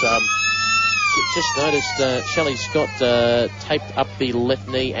course. Just noticed Shelley Scott taped up the left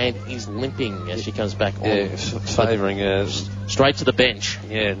knee and is limping as she comes back on. Yeah, favouring straight to the bench.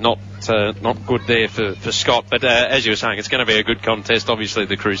 Yeah, not good there for Scott. But as you were saying, it's going to be a good contest. Obviously,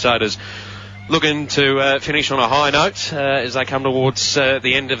 the Crusaders looking to finish on a high note as they come towards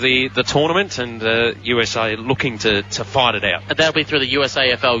the end of the tournament, and USA looking to fight it out. And that'll be through the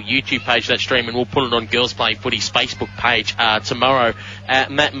USAFL YouTube page, that stream, and we'll put it on Girls Play Footy's Facebook page tomorrow.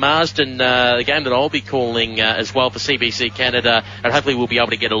 Matt Marsden, the game that I'll be calling as well for CBC Canada, and hopefully we'll be able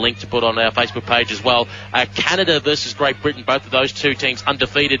to get a link to put on our Facebook page as well. Canada versus Great Britain, both of those two teams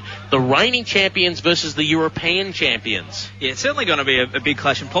undefeated. The reigning champions versus the European champions. Yeah, it's certainly going to be a big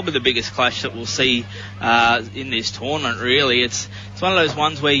clash, and probably the biggest clash that we'll see in this tournament, really. It's one of those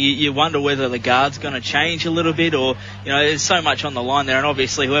ones where you wonder whether the guard's going to change a little bit, or there's so much on the line there, and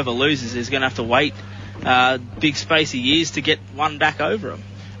obviously whoever loses is going to have to wait big space of years to get one back over them.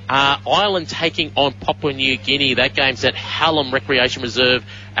 Ireland taking on Papua New Guinea. That game's at Hallam Recreation Reserve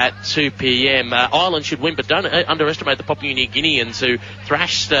at 2 p.m. Ireland should win, but don't underestimate the Papua New Guineans who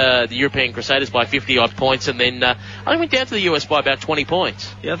thrashed the European Crusaders by 50-odd points, and then only went down to the US by about 20 points.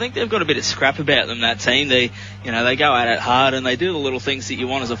 Yeah, I think they've got a bit of scrap about them, that team. They go at it hard, and they do the little things that you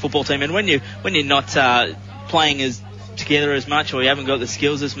want as a football team. And when you're not playing as together as much, or you haven't got the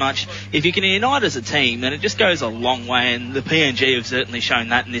skills as much, if you can unite as a team, then it just goes a long way, and the PNG have certainly shown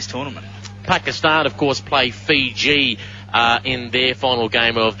that in this tournament. Pakistan, of course, play Fiji in their final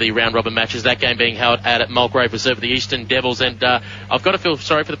game of the round-robin matches. That game being held at Mulgrave Reserve of the Eastern Devils. And I've got to feel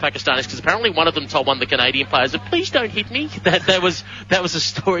sorry for the Pakistanis, because apparently one of them told one of the Canadian players that, please don't hit me. That was a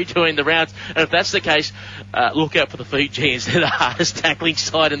story during the rounds. And if that's the case, look out for the Fijians. They're the hardest tackling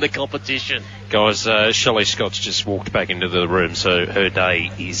side in the competition. Guys, Shelley Scott's just walked back into the room, so her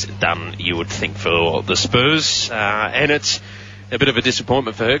day is done, you would think, for the Spurs. And it's a bit of a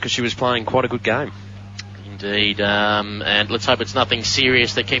disappointment for her, because she was playing quite a good game. Indeed, and let's hope it's nothing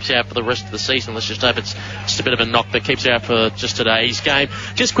serious that keeps her out for the rest of the season. Let's just hope it's just a bit of a knock that keeps her out for just today's game.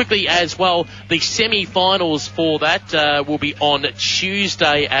 Just quickly as well, the semi-finals for that will be on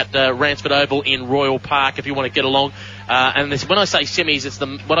Tuesday at Ransford Oval in Royal Park, if you want to get along. And when I say semis, it's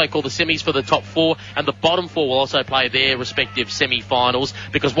what I call the semis for the top four, and the bottom four will also play their respective semi-finals,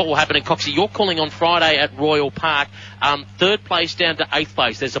 because what will happen in Coxie, you're calling on Friday at Royal Park, third place down to eighth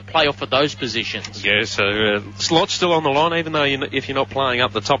place. There's a playoff for those positions. Yeah, so slot's still on the line, even though if you're not playing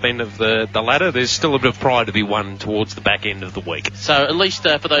up the top end of the ladder, there's still a bit of pride to be won towards the back end of the week. So at least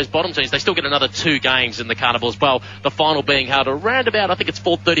for those bottom teams, they still get another 2 games in the Carnival as well. The final being held around about, I think it's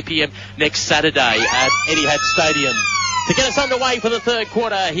 4:30 p.m. next Saturday at Etihad Stadium. To get us underway for the third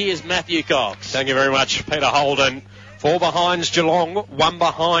quarter, here's Matthew Cox. Thank you very much, Peter Holden. 4 behind Geelong, 1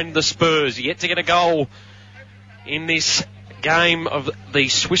 behind the Spurs. Yet to get a goal in this game of the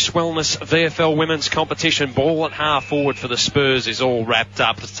Swiss Wellness VFL Women's Competition. Ball at half forward for the Spurs is all wrapped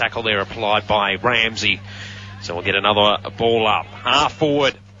up. The tackle there applied by Ramsey. So we'll get another ball up. Half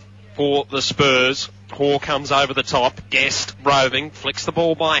forward for the Spurs. Hoare comes over the top. Guest roving, flicks the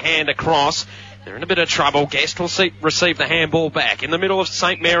ball by hand across. They're in a bit of trouble. Guest will receive the handball back. In the middle of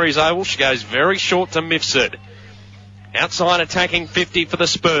St Mary's Oval, she goes very short to Mifsud. Outside attacking 50 for the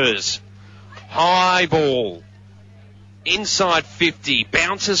Spurs. High ball. Inside 50.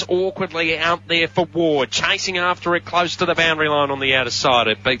 Bounces awkwardly out there for Ward. Chasing after it close to the boundary line on the outer side.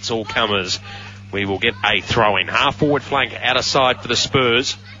 It beats all comers. We will get a throw-in. Half forward flank, outer side for the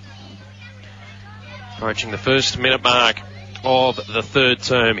Spurs. Approaching the first minute mark of the third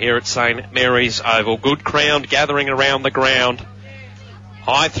term here at St Mary's Oval. Good crowd gathering around the ground.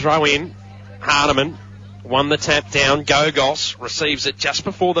 High throw in. Hardiman won the tap down. Gogos receives it just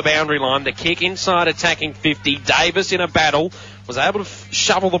before the boundary line. The kick inside attacking 50. Davis in a battle was able to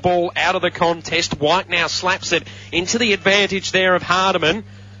shovel the ball out of the contest. White now slaps it into the advantage there of Hardiman.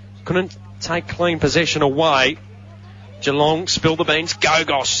 Couldn't take clean possession away. Geelong spilled the beans.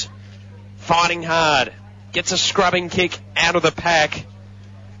 Gogos fighting hard. Gets a scrubbing kick out of the pack.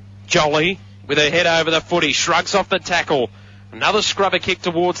 Jolly with her head over the footy. Shrugs off the tackle. Another scrubber kick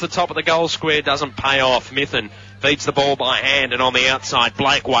towards the top of the goal square. Doesn't pay off. Mithen feeds the ball by hand, and on the outside,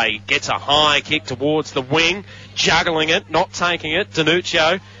 Blakeway gets a high kick towards the wing. Juggling it, not taking it.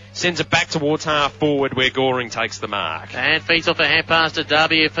 Danuccio sends it back towards half forward where Goring takes the mark. And feeds off a hand pass to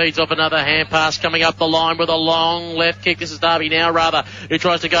Darby, who feeds off another hand pass coming up the line with a long left kick. This is Darby now, rather, who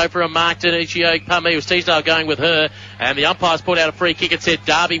tries to go for a mark. Danuccio, it was Teasdale going with her, and the umpire's put out a free kick and said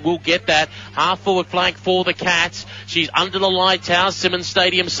Darby will get that. Half forward flank for the Cats. She's under the lighthouse, Simmons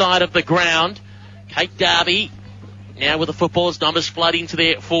Stadium side of the ground. Kate Darby now with the footballers' numbers flooding to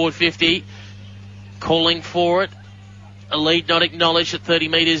their forward 50. Calling for it. A lead not acknowledged at 30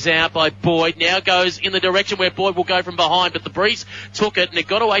 metres out by Boyd. Now goes in the direction where Boyd will go from behind, but the breeze took it and it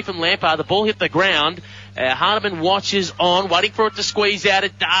got away from Lampard. The ball hit the ground. Hardiman watches on, waiting for it to squeeze out.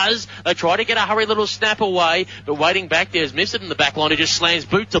 It does. They try to get a hurry little snap away, but waiting back there's Mifsud in the back line, who just slams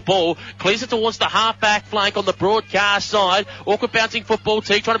boot to ball, clears it towards the half-back flank on the broadcast side. Awkward bouncing football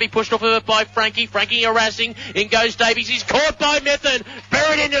tee, trying to be pushed off of it by Frankie. Frankie harassing. In goes Davies. He's caught by Mifsud.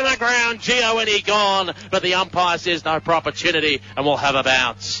 Buried into the ground. Gio and he gone. But the umpire says no opportunity, and we'll have a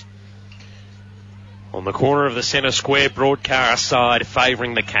bounce. On the corner of the centre square, broadcast side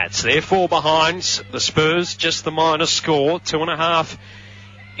favouring the Cats. They're 4 behind. The Spurs, just the minus score. 2.5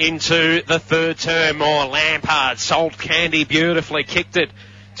 into the third term. More Lampard sold Candy beautifully. Kicked it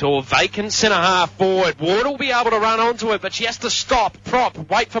to a vacant centre half forward. Ward will be able to run onto it, but she has to stop, prop,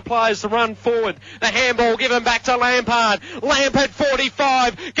 wait for players to run forward. The handball given back to Lampard. Lampard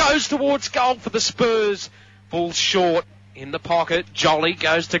 45 goes towards goal for the Spurs. Falls short. in the pocket. Jolly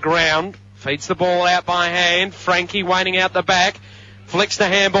goes to ground. Feeds the ball out by hand. Frankie waiting out the back. Flicks the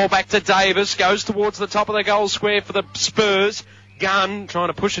handball back to Davis. Goes towards the top of the goal square for the Spurs. Gunn trying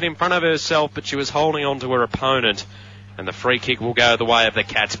to push it in front of herself, but she was holding on to her opponent. And the free kick will go the way of the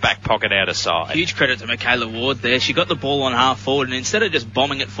Cats, back pocket out of side. Huge credit to Michaela Ward there. She got the ball on half forward, and instead of just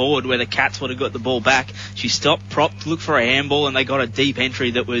bombing it forward where the Cats would have got the ball back, she stopped, propped, looked for a handball, and they got a deep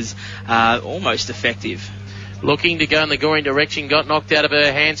entry that was almost effective. Looking to go in the Goring direction, got knocked out of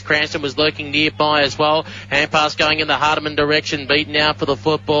her hands. Cranston was lurking nearby as well. Hand pass going in the Hardiman direction, beaten out for the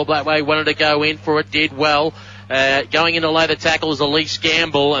football. Blackway wanted to go in for it, did well. Going in to lay the tackle is Elise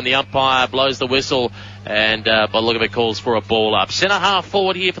Gamble, and the umpire blows the whistle. And by the look of it, calls for a ball up. Centre half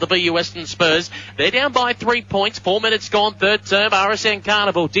forward here for the BU Western Spurs. They're down by 3 points. 4 minutes gone. Third term. RSN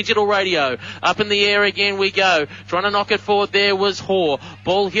Carnival. Digital radio. Up in the air again we go. Trying to knock it forward there was Hoare.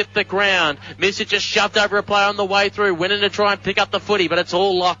 Ball hit the ground. Missed it, just shoved over a player on the way through. Went in to try and pick up the footy, but it's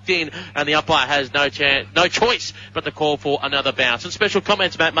all locked in. And the umpire has no choice but to call for another bounce. And special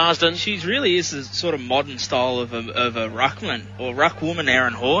comments, Matt Marsden. She really is a sort of modern style of a ruckman or ruckwoman,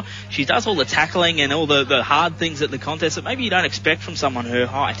 Aaron Hoare. She does all the tackling and all the hard things at the contest that maybe you don't expect from someone her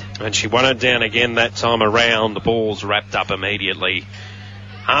height. And she won it down again that time around. The ball's wrapped up immediately.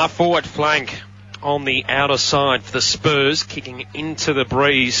 Half forward flank on the outer side for the Spurs, kicking into the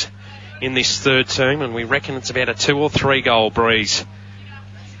breeze in this third term, and we reckon it's about a 2 or 3 goal breeze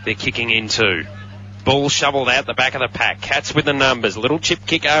they're kicking into. Ball shoveled out the back of the pack. Cats with the numbers. Little chip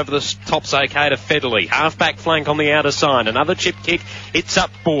kick over the top's okay to Federley. Half-back flank on the outer side. Another chip kick. Hits up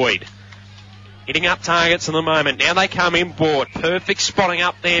Boyd. Hitting up targets in the moment. Now they come inboard. Perfect spotting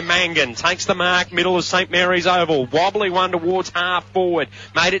up there. Mangan takes the mark. Middle of St. Mary's Oval. Wobbly one towards half forward.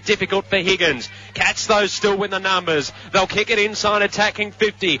 Made it difficult for Higgins. Cats though still with the numbers. They'll kick it inside attacking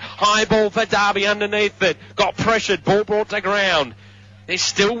 50. High ball for Derby underneath it. Got pressured. Ball brought to ground. They're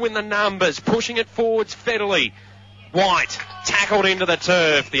still with the numbers. Pushing it forwards Federley. White tackled into the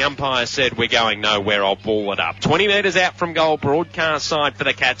turf. The umpire said, we're going nowhere, I'll ball it up. 20 metres out from goal, broadcast side for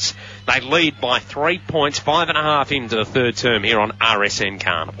the Cats. They lead by 3 points, 5.5 into the third term here on RSN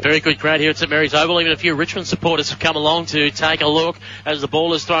Carnival. Very good crowd here at St Mary's Oval. Even a few Richmond supporters have come along to take a look as the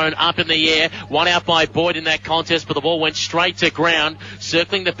ball is thrown up in the air. One out by Boyd in that contest, but the ball went straight to ground.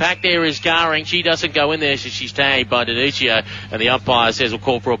 Circling the pack there is Garing. She doesn't go in there, so she's tagged by Denuccio, and the umpire says we'll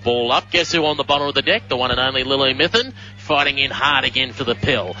call for a ball up. Guess who on the bottom of the deck? The one and only Lily Mithen. Fighting in hard again for the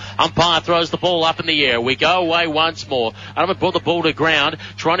pill. Umpire throws the ball up in the air. We go away once more. Adama brought the ball to ground.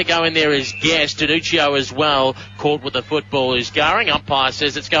 Trying to go in there is Guest. Denuccio as well. Caught with the football is Garing. Umpire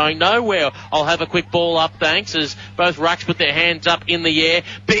says it's going nowhere. I'll have a quick ball up, thanks, as both rucks put their hands up in the air.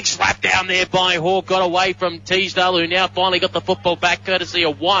 Big slap down there by Hawke. Got away from Teasdale, who now finally got the football back courtesy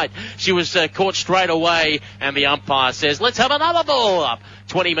of White. She was caught straight away, and the umpire says, let's have another ball up.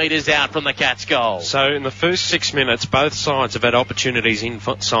 20 metres out from the Cats' goal. So in the first 6 minutes, both sides have had opportunities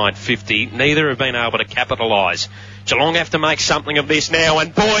inside 50. Neither have been able to capitalise. Geelong have to make something of this now,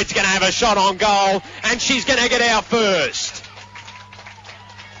 and Boyd's going to have a shot on goal, and she's going to get out first.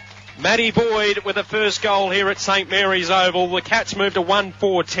 Maddie Boyd with the first goal here at St Mary's Oval. The Cats move to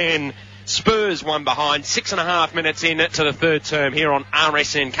 1-4-10. Spurs one behind, 6.5 minutes in to the third term here on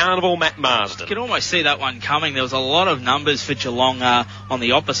RSN Carnival. Matt Marsden. You could almost see that one coming. There was a lot of numbers for Geelong on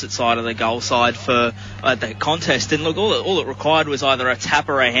the opposite side of the goal side for the contest. And look, all it required was either a tap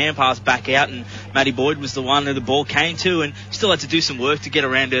or a hand pass back out, and Maddie Boyd was the one that the ball came to, and still had to do some work to get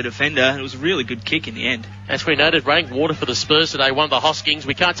around her defender. And it was a really good kick in the end. As we noted, ranked water for the Spurs today, one of the Hoskings.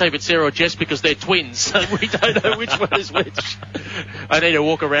 We can't tell if it's Sarah or Jess because they're twins, so we don't know which one is which. I need to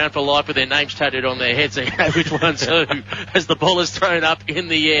walk around for life with their names tattooed on their heads so you know which one's who. As the ball is thrown up in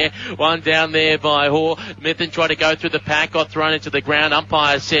the air, one down there by Hoare. Mithen tried to go through the pack, got thrown into the ground.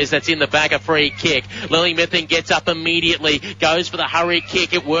 Umpire says that's in the bag, a free kick. Lily Mithen gets up immediately, goes for the hurry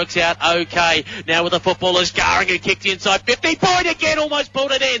kick. It works out okay. Now with the footballers, Garing who kicked inside 50. Boyd again, almost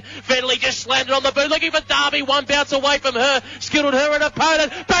pulled it in. Federley just slammed it on the boot, looking for Derby. One bounce away from her, skittled her an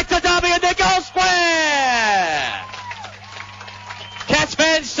opponent. Back to Derby and their goal square. Cats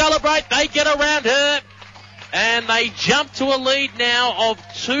fans celebrate, they get around her, and they jump to a lead now of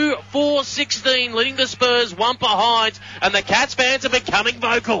 2-4-16, leading the Spurs one behind, and the Cats fans are becoming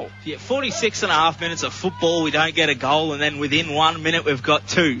vocal. Yeah, 46.5 minutes of football, we don't get a goal, and then within 1 minute we've got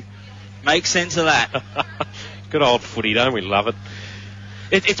two. Makes sense of that. Good old footy, don't we love it?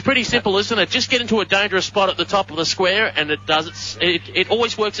 It's pretty simple, isn't it? Just get into a dangerous spot at the top of the square, and it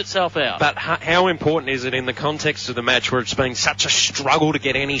always works itself out. But how important is it in the context of the match where it's been such a struggle to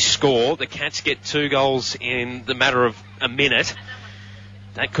get any score? The Cats get 2 goals in the matter of a minute.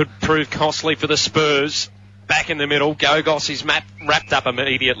 That could prove costly for the Spurs. Back in the middle, Gogos is wrapped up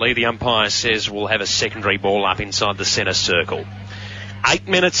immediately. The umpire says we'll have a secondary ball up inside the centre circle. 8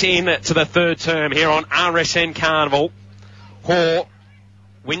 minutes in to the third term here on RSN Carnival. Hoare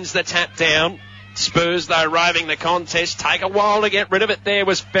wins the tap down. Spurs, though, roving the contest. Take a while to get rid of it. There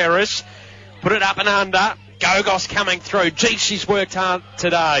was Ferris. Put it up and under. Gogos coming through. Gee, she's worked hard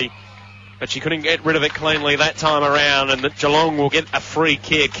today. But she couldn't get rid of it cleanly that time around. And Geelong will get a free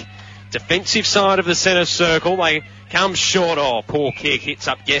kick. Defensive side of the centre circle. They come short. Oh, poor kick. Hits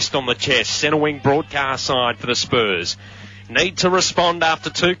up Guest on the chest. Centre wing broadcast side for the Spurs. Need to respond after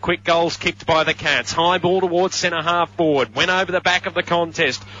 2 quick goals kicked by the Cats. High ball towards centre half forward. Went over the back of the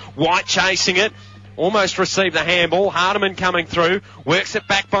contest. White chasing it. Almost received the handball. Hardiman coming through. Works it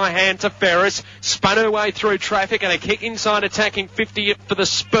back by hand to Ferris. Spun her way through traffic and a kick inside attacking 50 for the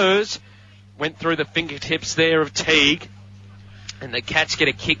Spurs. Went through the fingertips there of Teague. And the Cats get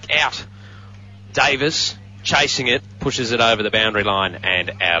a kick out. Davis chasing it, pushes it over the boundary line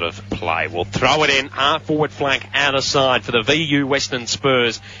and out of play. We'll throw it in, half forward flank, outer side for the VU Western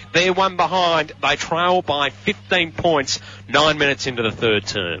Spurs. They're one behind. They trail by 15 points, 9 minutes into the third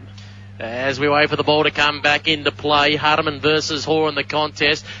term. As we wait for the ball to come back into play, Hardiman versus Hoare in the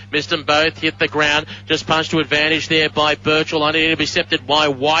contest. Missed them both, hit the ground. Just punched to advantage there by Birchall. Only intercepted by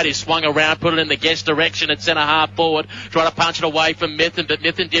White. He swung around, put it in the Guest direction at centre half forward. Tried to punch it away from Mithun, but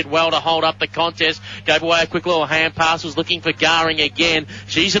Mithun did well to hold up the contest. Gave away a quick little hand pass, was looking for Garing again.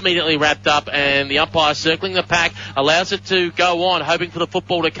 She's immediately wrapped up, and the umpire circling the pack allows it to go on, hoping for the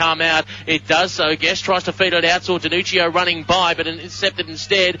football to come out. It does so. Guest tries to feed it out, saw Danuccio running by, but intercepted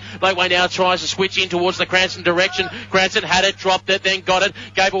instead. Blakeway now tries to switch in towards the Cranston direction. Cranston had it, dropped it, then got it,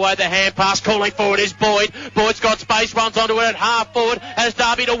 gave away the hand pass. Calling forward is Boyd. Boyd's got space, runs onto it at half forward, has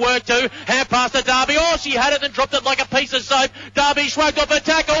Darby to work to. Hand pass to Darby. Oh, she had it, then dropped it like a piece of soap. Darby shrugged off a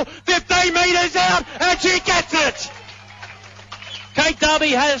tackle, 15 metres out, and she gets it! Kate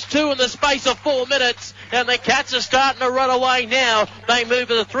Darby has 2 in the space of 4 minutes, and the Cats are starting to run away now. They move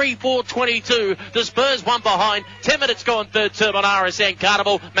to the 3-4-22. The Spurs one behind. 10 minutes gone, third term on RSN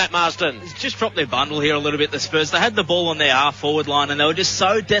Carnival. Matt Marston. Just dropped their bundle here a little bit, the Spurs. They had the ball on their half-forward line, and they were just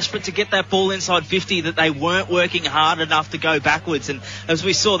so desperate to get that ball inside 50 that they weren't working hard enough to go backwards. And as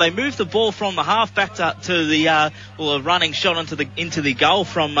we saw, they moved the ball from the half back to the a running shot into the goal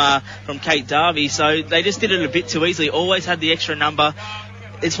from Kate Darby. So they just did it a bit too easily. Always had the extra number.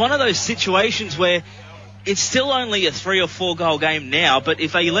 It's one of those situations where it's still only a 3 or 4 goal game now, but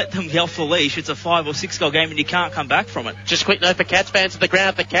if they let them get off the leash, it's a 5 or 6 goal game and you can't come back from it. Just a quick note for Cats fans at the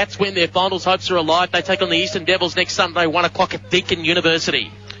ground. The Cats win, their finals hopes are alive. They take on the Eastern Devils next Sunday, 1 o'clock at Deakin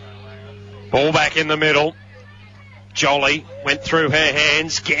University. Ball back in the middle. Jolly went through her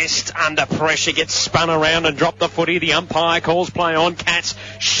hands. Guest under pressure, gets spun around and dropped the footy. The umpire calls play on. Cats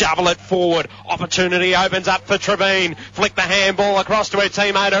shovel it forward. Opportunity opens up for Trevine. Flick the handball across to her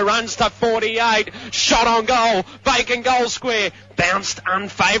teammate who runs to 48. Shot on goal. Bacon goal square. Bounced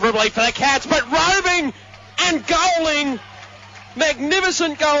unfavourably for the Cats, but roving and goaling.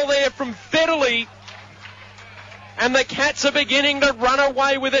 Magnificent goal there from Federley. And the Cats are beginning to run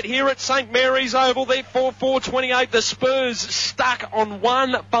away with it here at St Mary's Oval. They're 4-4-28. The Spurs stuck on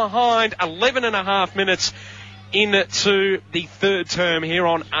one behind. 11 and a half minutes into the third term here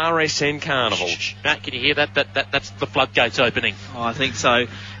on RSN Carnival. Matt, can you hear that? That's the floodgates opening. Oh, I think so.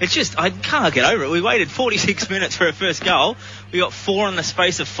 It's just, I can't get over it. We waited 46 minutes for our first goal. We got 4 in the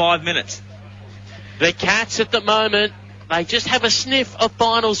space of 5 minutes. The Cats at the moment, they just have a sniff of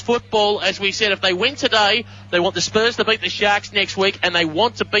finals football. As we said, if they win today, they want the Spurs to beat the Sharks next week, and they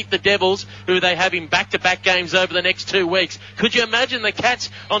want to beat the Devils, who they have in back-to-back games over the next 2 weeks. Could you imagine the Cats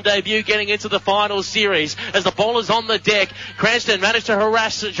on debut getting into the finals series? As the ball is on the deck, Cranston managed to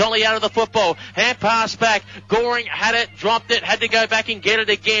harass Jolly out of the football. Hand pass back. Goring had it, dropped it, had to go back and get it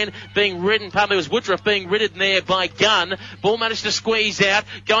again. Being ridden, it was Woodruff being ridden there by Gunn. Ball managed to squeeze out.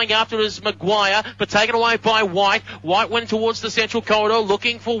 Going after it is Maguire, but taken away by White. White went towards the central corridor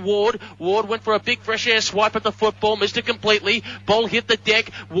looking for Ward. Ward went for a big fresh air swipe at the football, missed it completely. Ball hit the deck.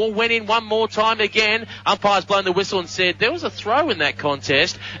 Ward went in one more time again. Umpire's blown the whistle and said there was a throw in that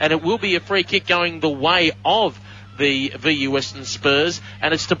contest, and it will be a free kick going the way of the VU Western Spurs,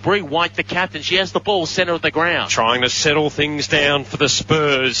 and it's to Bree White, the captain. She has the ball centre of the ground. Trying to settle things down for the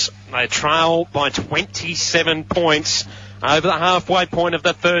Spurs. They trail by 27 points over the halfway point of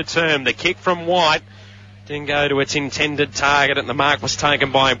the third term. The kick from White didn't go to its intended target, and the mark was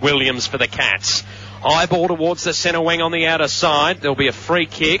taken by Williams for the Cats. High ball towards the centre wing on the outer side. There'll be a free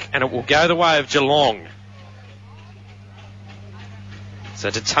kick, and it will go the way of Geelong. So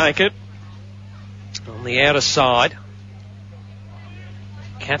to take it on the outer side,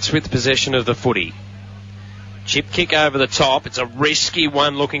 Cats with possession of the footy. Chip kick over the top. It's a risky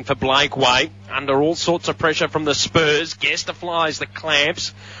one looking for Blake Waite. Under all sorts of pressure from the Spurs. Gester flies the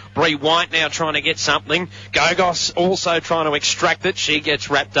clamps. Bree White now trying to get something. Gogos also trying to extract it. She gets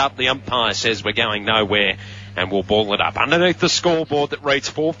wrapped up. The umpire says we're going nowhere and we'll ball it up. Underneath the scoreboard that reads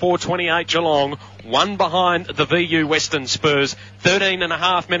 4-4-28 Geelong. One behind the VU Western Spurs. 13 and a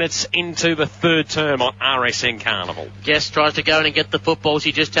half minutes into the third term on RSN Carnival. Guest tries to go in and get the football.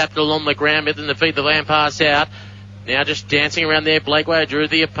 She just tapped it along the ground, missing the feed the land pass out. Now just dancing around there. Blakeway drew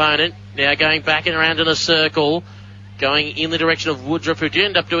the opponent. Now going back and around in a circle. Going in the direction of Woodruff, who did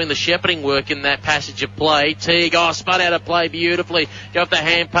end up doing the shepherding work in that passage of play. Teague, spun out of play beautifully. Go off the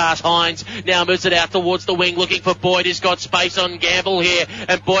hand pass. Hines now moves it out towards the wing, looking for Boyd. He's got space on Gamble here,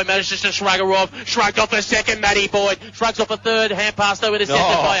 and Boyd manages to shrug her off. Shrugged off a second, Maddie Boyd. Shrugs off a third. Hand pass, though, intercepted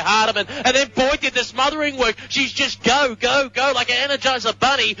by Hardiman. And then Boyd did the smothering work. She's just go like an Energizer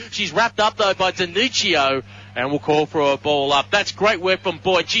bunny. She's wrapped up, though, by Danuccio. And we'll call for a ball up. That's great work from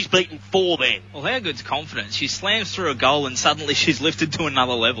Boyd. She's beaten 4 then. Well, how good's confidence? She slams through a goal and suddenly she's lifted to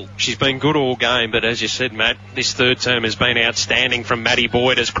another level. She's been good all game, but as you said, Matt, this third term has been outstanding from Maddie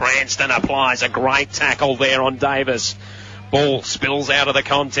Boyd as Cranston applies a great tackle there on Davis. Ball spills out of the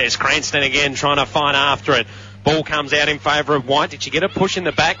contest. Cranston again trying to fight after it. Ball comes out in favour of White. Did she get a push in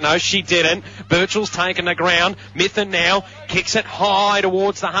the back? No, she didn't. Birchall's taken the ground. Mithen now kicks it high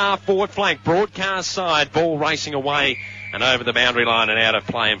towards the half-forward flank. Broadcast side. Ball racing away and over the boundary line and out of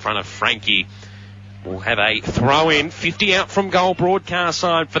play in front of Frankie. We'll have a throw-in. 50 out from goal broadcast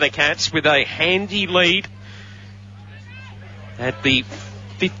side for the Cats with a handy lead at the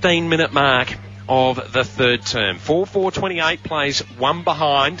 15-minute mark of the third term. 4-4-28 plays one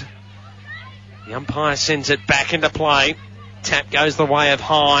behind. The umpire sends it back into play. Tap goes the way of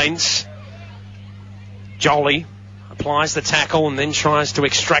Hines. Jolly applies the tackle and then tries to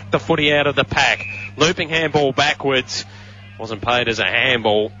extract the footy out of the pack. Looping handball backwards. Wasn't paid as a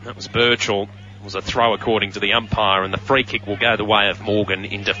handball. That was Birchall. It was a throw according to the umpire, and the free kick will go the way of Morgan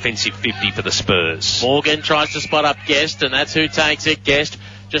in defensive 50 for the Spurs. Morgan tries to spot up Guest, and that's who takes it. Guest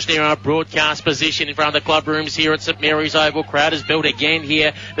just near our broadcast position in front of the club rooms here at St Mary's Oval. Crowd is built again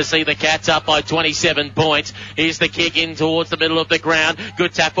here to see the Cats up by 27 points. Here's the kick in towards the middle of the ground.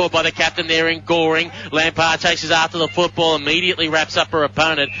 Good tap forward by the captain there in Goring. Lampard chases after the football, immediately wraps up her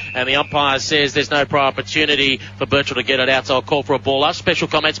opponent, and the umpire says there's no prior opportunity for Birchall to get it out, so I'll call for a ball up. Special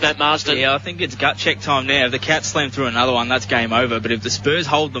comments, Matt Marsden? Yeah, I think it's gut check time now. If the Cats slam through another one, that's game over, but if the Spurs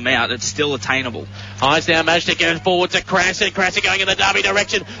hold them out, it's still attainable. Hines now managed to get forward to Cranston. Cranston going in the Derby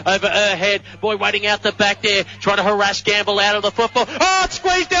direction over her head. Boy waiting out the back there, trying to harass Gamble out of the football. Oh, it's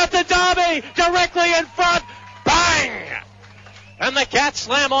squeezed out to Derby, directly in front. Bang! And the Cats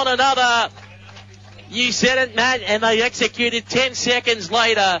slam on another. You said it, Matt, and they executed 10 seconds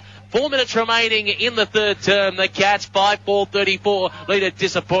later. 4 minutes remaining in the third term. The Cats 5-4-34 lead a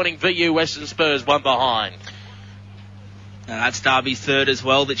disappointing VU Western Spurs, one behind. And that's Derby's third as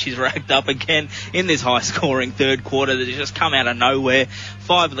well that she's racked up again in this high-scoring third quarter that has just come out of nowhere.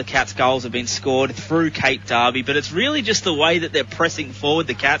 5 of the Cats' goals have been scored through Kate Derby, but it's really just the way that they're pressing forward,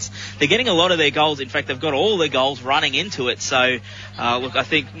 the Cats. They're getting a lot of their goals. In fact, they've got all their goals running into it. So, look, I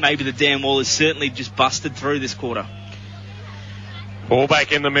think maybe the damn wall is certainly just busted through this quarter. Ball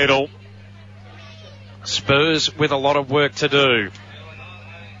back in the middle. Spurs with a lot of work to do.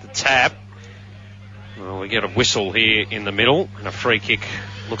 The tap. Well, we get a whistle here in the middle, and a free kick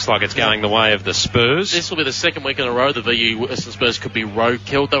looks like it's going the way of the Spurs. This will be the second week in a row the VU Western Spurs could be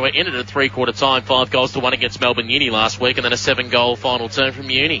road-killed. They were in it at three-quarter time, 5-1 against Melbourne Uni last week, and then a 7-goal final turn from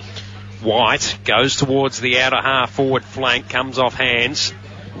Uni. White goes towards the outer half-forward flank, comes off hands,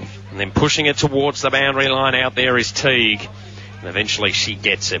 and then pushing it towards the boundary line out there is Teague. And eventually she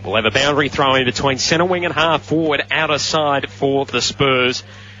gets it. We'll have a boundary throw in between centre wing and half-forward, outer side for the Spurs.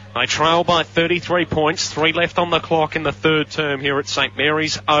 They trail by 33 points, 3 left on the clock in the third term here at St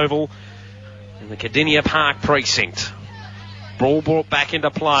Mary's Oval in the Kardinia Park precinct. Ball brought back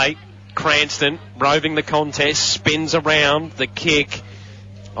into play. Cranston roving the contest, spins around the kick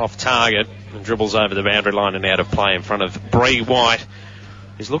off target and dribbles over the boundary line and out of play in front of Bree White.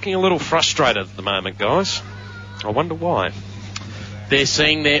 He's looking a little frustrated at the moment, guys. I wonder why. They're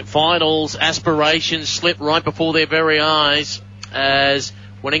seeing their finals aspirations slip right before their very eyes as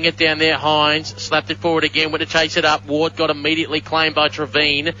winning it down there, Hines slapped it forward again, went to chase it up. Ward got immediately claimed by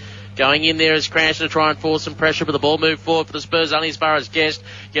Trevine. Going in there as Cranston to try and force some pressure, but the ball moved forward for the Spurs only as far as Guest.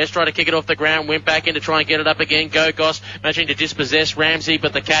 Guest tried to kick it off the ground, went back in to try and get it up again. Gogos managing to dispossess Ramsey,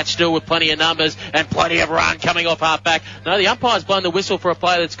 but the Cats still with plenty of numbers and plenty of run coming off half back. No, the umpire's blown the whistle for a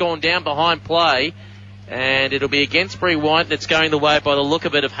player that's gone down behind play, and it'll be against Bree White, and it's going the way by the look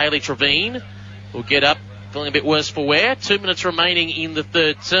of it of Hayley Trevine. Will get up feeling a bit worse for wear. 2 minutes remaining in the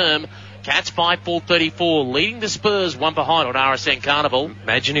third term. Cats by 4:34, leading the Spurs, one behind on RSN Carnival.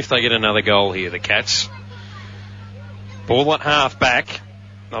 Imagine if they get another goal here, the Cats. Ball at half back.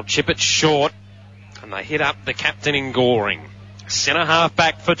 They'll chip it short, and they hit up the captain in Goring. Centre half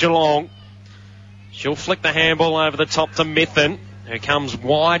back for Geelong. She'll flick the handball over the top to Mithen, who comes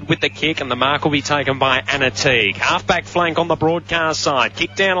wide with the kick, and the mark will be taken by Anna Teague. Half back flank on the broadcast side.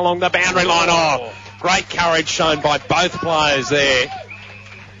 Kick down along the boundary line. Oh, great courage shown by both players there.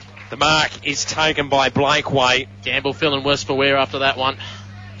 The mark is taken by Blakeway. Gamble feeling worse for wear after that one.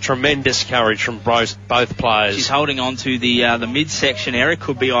 Tremendous courage from both players. She's holding on to the midsection area.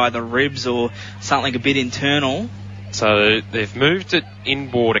 Could be either ribs or something a bit internal. So they've moved it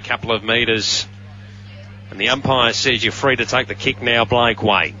inboard a couple of metres. And the umpire says you're free to take the kick now,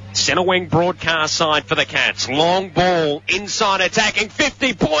 Blakeway. Centre wing broadcast side for the Cats. Long ball, inside attacking,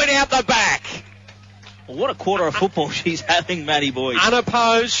 50, point out the back. Well, what a quarter of football she's having, Maddie Boyd.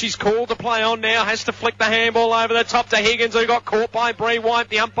 Unopposed, she's called to play on now, has to flick the handball over the top to Higgins, who got caught by Bree White.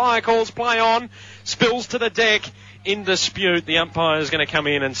 The umpire calls play on, spills to the deck. In dispute, the umpire is going to come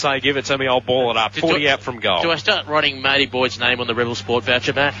in and say, give it to me, I'll ball it up. 40 out from goal. Do I start writing Maddie Boyd's name on the Rebel Sport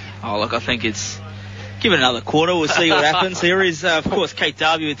voucher, Matt? Oh, look, I think it's... Give it another quarter. We'll see what happens. Here is, of course, Kate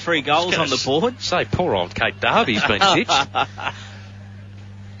Darby with 3 goals on the board. Say, poor old Kate Darby's been ditched.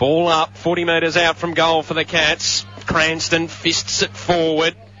 Ball up, 40 metres out from goal for the Cats. Cranston fists it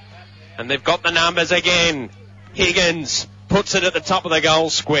forward. And they've got the numbers again. Higgins puts it at the top of the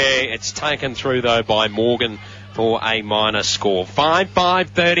goal square. It's taken through, though, by Morgan for a minor score.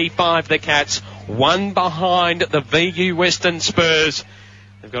 5-5-35, the Cats. One behind the VU Western Spurs.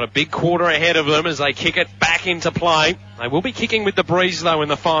 They've got a big quarter ahead of them as they kick it back into play. They will be kicking with the breeze, though, in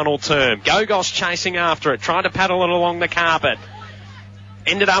the final term. Gogos chasing after it, trying to paddle it along the carpet.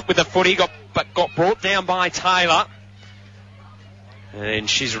 Ended up with a footy, got brought down by Taylor. And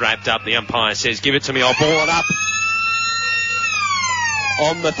she's wrapped up. The umpire says, give it to me, I'll ball it up.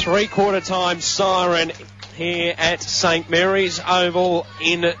 On the three-quarter time siren here at St Mary's Oval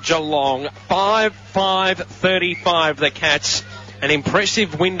in Geelong. 5-5-35, the Cats. An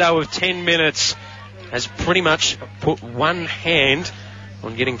impressive window of 10 minutes has pretty much put one hand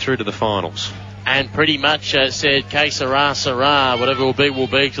on getting through to the finals. And pretty much said, que sera, sera, whatever will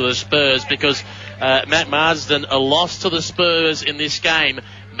be to the Spurs, because Matt Marsden, a loss to the Spurs in this game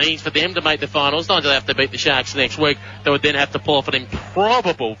means for them to make the finals, not only do they have to beat the Sharks next week, they would then have to pull off an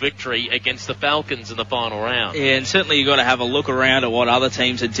improbable victory against the Falcons in the final round. Yeah, and certainly you've got to have a look around at what other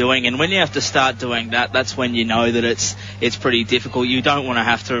teams are doing, and when you have to start doing that, that's when you know that it's pretty difficult. You don't want to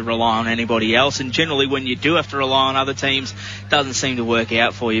have to rely on anybody else, and generally when you do have to rely on other teams, it doesn't seem to work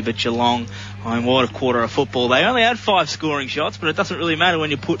out for you. But Geelong, I mean, what a quarter of football. They only had 5 scoring shots, but it doesn't really matter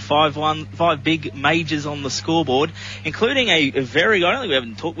when you put 5 big majors on the scoreboard, including a very, I don't think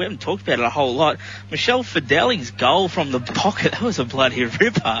we haven't talked about it a whole lot. Michelle Fideli's goal from the pocket, that was a bloody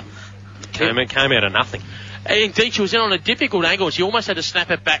ripper. Came out of nothing. Indeed, she was in on a difficult angle. She almost had to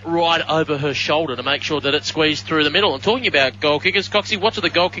snap it back right over her shoulder to make sure that it squeezed through the middle. And talking about goal kickers, Coxie, what do the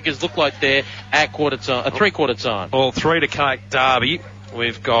goal kickers look like there at three-quarter time? Well, 3 to Kate Darby.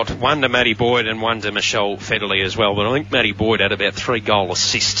 We've got 1 to Maddie Boyd and 1 to Michelle Federley as well. But I think Maddie Boyd had about 3 goal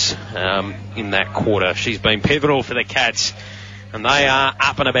assists in that quarter. She's been pivotal for the Cats. And they are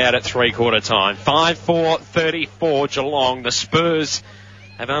up and about at three-quarter time. 5-4-34 Geelong. The Spurs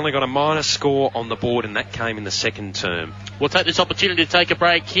have only got a minor score on the board, and that came in the second term. We'll take this opportunity to take a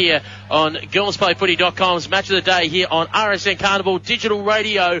break here on GirlsPlayFooty.com's Match of the Day here on RSN Carnival Digital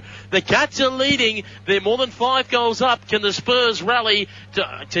Radio. The Cats are leading. They're more than 5 goals up. Can the Spurs rally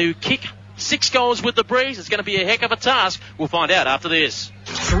to kick 6 goals with the breeze? It's going to be a heck of a task. We'll find out after this.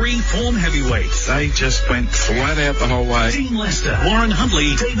 3 form heavyweights. They just went flat out the whole way. Dean Lester, Warren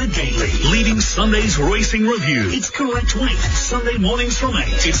Huntley, David Gately, leading Sunday's racing review. It's Correct Weight, Sunday mornings from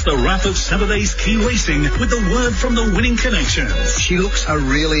 8. It's the wrap of Saturday's key racing with the word from the winning connections. She looks a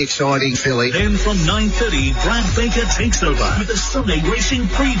really exciting filly. Then from 9:30, Brad Baker takes over with the Sunday racing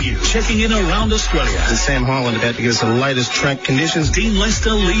preview, checking in around Australia. And Sam Hyland about to give us the latest track conditions. Dean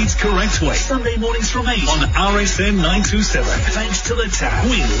Lester leads Correct Weight, Sunday mornings from 8 on RSN 927. Thanks to the TAB.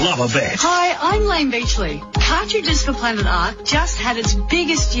 We love a bet. Hi, I'm Lane Beachley. Cartridges for Planet Ark just had its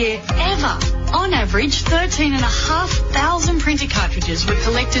biggest year ever. On average, 13,500 printer cartridges were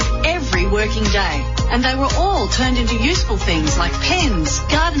collected every working day. And they were all turned into useful things like pens,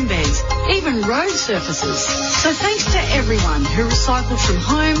 garden beds, even road surfaces. So thanks to everyone who recycled from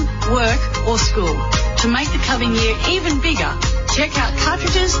home, work or school. To make the coming year even bigger, check out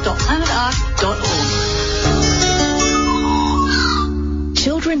cartridges.planetark.org.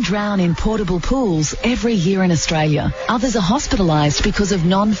 Children Children drown in portable pools every year in Australia. Others are hospitalised because of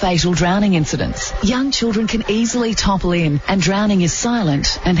non-fatal drowning incidents. Young children can easily topple in, and drowning is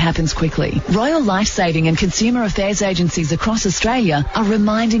silent and happens quickly. Royal Lifesaving and consumer affairs agencies across Australia are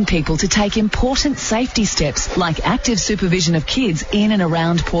reminding people to take important safety steps like active supervision of kids in and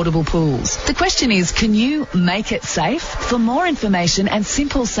around portable pools. The question is, can you make it safe? For more information and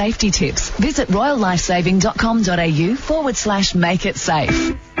simple safety tips, visit royallifesaving.com.au/make it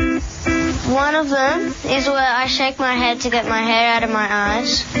safe. One of them is where I shake my head to get my hair out of my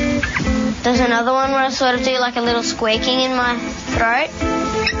eyes. There's another one where I sort of do like a little squeaking in my throat.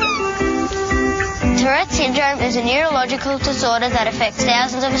 Tourette's syndrome is a neurological disorder that affects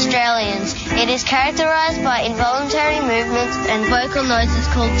thousands of Australians. It is characterised by involuntary movements and vocal noises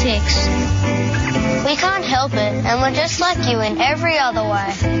called tics. We can't help it, and we're just like you in every other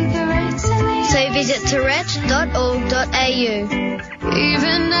way. So visit tourette's.org.au.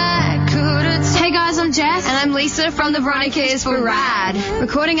 Hey guys, I'm Jess. And I'm Lisa from the Veronicas for RAD.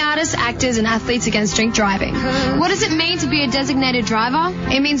 Recording artists, actors and athletes against drink driving. What does it mean to be a designated driver?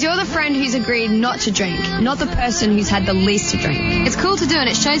 It means you're the friend who's agreed not to drink, not the person who's had the least to drink. It's cool to do and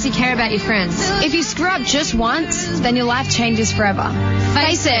it shows you care about your friends. If you screw up just once, then your life changes forever.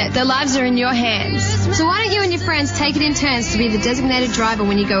 Face it, their lives are in your hands. So why don't you and your friends take it in turns to be the designated driver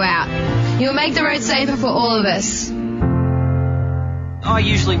when you go out? You'll make the road safer for all of us. I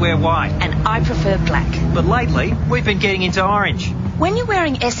usually wear white. And I prefer black. But lately, we've been getting into orange. When you're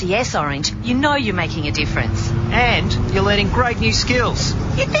wearing SES orange, you know you're making a difference. And you're learning great new skills.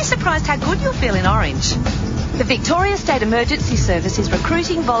 You'd be surprised how good you'll feel in orange. The Victoria State Emergency Service is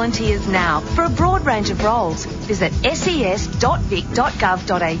recruiting volunteers now for a broad range of roles. Visit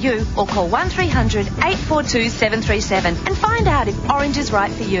ses.vic.gov.au or call 1300 842 737 and find out if orange is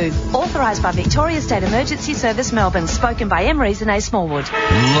right for you. Authorised by Victoria State Emergency Service Melbourne. Spoken by Emery's and A. Smallwood.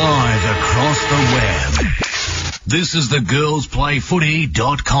 Live across the web. This is the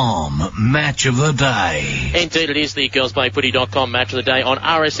GirlsPlayFooty.com match of the day. Indeed, it is the GirlsPlayFooty.com match of the day on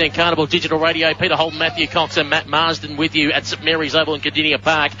RSN Carnival Digital Radio. Peter Holden, Matthew Cox and Matt Marsden with you at St Mary's Oval in Kardinia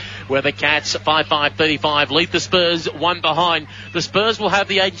Park, where the Cats 5-5-35 lead the Spurs one behind. The Spurs will have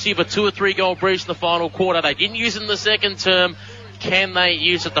the agency of a 2 or 3 goal breach in the final quarter. They didn't use it in the second term. Can they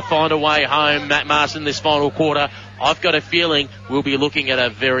use it to find a way home, Matt Marsden, this final quarter? I've got a feeling we'll be looking at a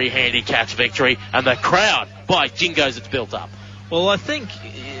very handy Cats victory, and the crowd, by jingoes, it's built up. Well, I think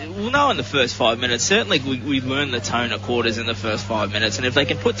we'll know in the first 5 minutes. Certainly we learned the tone of quarters in the first 5 minutes, and if they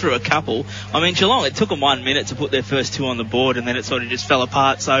can put through a couple, I mean, Geelong, it took them 1 minute to put their first 2 on the board, and then it sort of just fell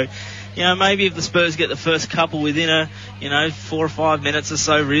apart. So, you know, maybe if the Spurs get the first couple within 4 or 5 minutes or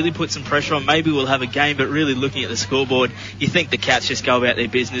so, really put some pressure on, maybe we'll have a game. But really looking at the scoreboard, you think the Cats just go about their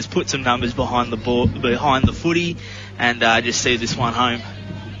business, put some numbers behind the footy, and just see this one home.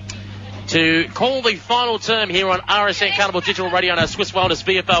 To call the final term here on RSN Carnival Digital Radio on our Swiss Wellness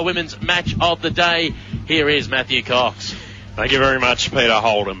VFL Women's Match of the Day, here is Matthew Cox. Thank you very much, Peter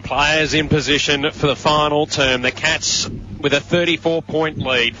Holden. Players in position for the final term. The Cats with a 34-point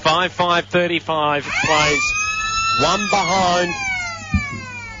lead. 5-5-35 plays one behind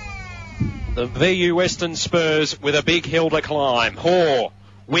the VU Western Spurs with a big hill to climb. Hoare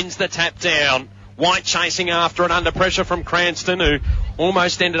wins the tap down. White chasing after it under pressure from Cranston, who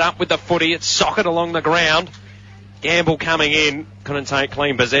almost ended up with the footy. It's socket along the ground. Gamble coming in, couldn't take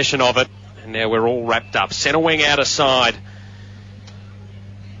clean possession of it. And now we're all wrapped up. Centre wing out of side.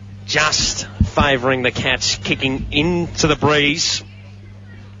 Just favouring the Cats, kicking into the breeze.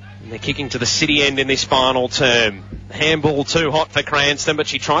 And they're kicking to the city end in this final term. Handball too hot for Cranston, but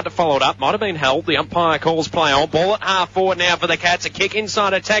she tried to follow it up. Might have been held. The umpire calls play on. Ball at half forward now for the Cats. A kick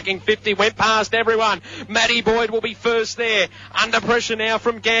inside, attacking 50. Went past everyone. Maddie Boyd will be first there. Under pressure now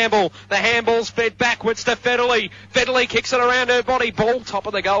from Gamble. The handball's fed backwards to Federley. Federley kicks it around her body. Ball top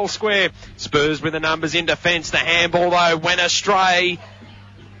of the goal square. Spurs with the numbers in defence. The handball, though, went astray.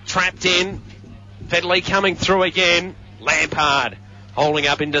 Trapped in. Federley coming through again. Lampard holding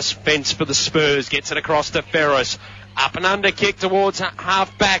up in defence for the Spurs. Gets it across to Ferris. Up and under kick towards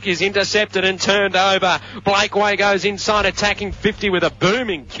half back is intercepted and turned over. Blakeway goes inside, attacking 50 with a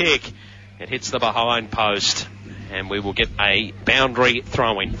booming kick. It hits the behind post. And we will get a boundary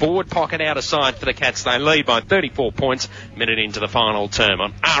throw-in. Forward pocket out of side for the Cats. They lead by 34 points, minute into the final term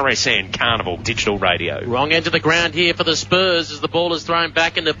on RSN Carnival Digital Radio. Wrong end of the ground here for the Spurs as the ball is thrown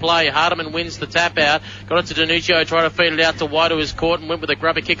back into play. Hardiman wins the tap out. Got it to Danuccio, tried to feed it out to White, who is caught and went with a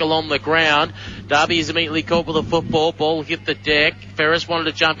grubber kick along the ground. Darby is immediately caught with a football. Ball hit the deck. Ferris wanted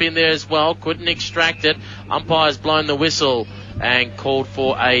to jump in there as well. Couldn't extract it. Umpire's blown the whistle and called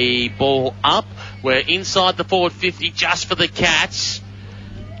for a ball up. We're inside the forward 50 just for the Cats.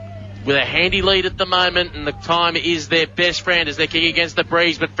 with a handy lead at the moment, and the time is their best friend as they're kicking against the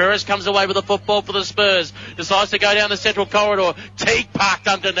breeze. But Ferris comes away with the football for the Spurs, decides to go down the central corridor. Teague parked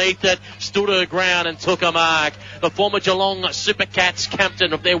underneath it, stood her ground and took a mark. The former Geelong Supercats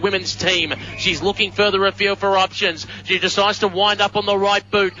captain of their women's team, she's looking further afield for options. She decides to wind up on the right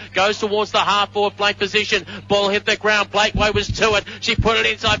boot, goes towards the half-forward flank position. Ball hit the ground, Blakeway was to it. She put it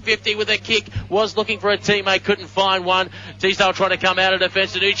inside 50 with a kick, was looking for a teammate, couldn't find one. Teasdale trying to come out of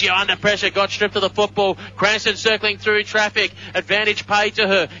defence. Danucci under pressure, got stripped of the football. Cranston circling through traffic, advantage paid to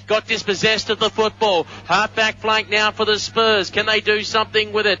her, got dispossessed of the football. Half-back flank now for the Spurs. Can they do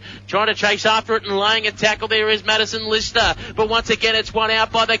something with it? Trying to chase after it and laying a tackle there is Madison Lister. But once again, it's won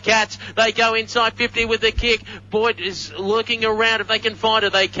out by the Cats. They go inside 50 with the kick. Boyd is looking around if they can find her.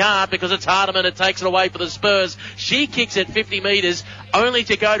 They can't because it's Hardiman that takes it away for the Spurs. She kicks it 50 metres, only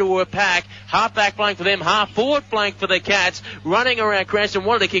to go to her pack. Half-back flank for them, half-forward flank for the Cats. Running around Cranston,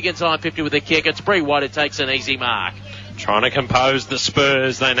 wanted to kick inside 50 with a kick. It's Bree White who takes an easy mark. Trying to compose the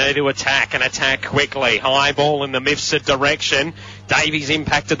Spurs. They need to attack and attack quickly. High ball in the Mifsud direction. Davies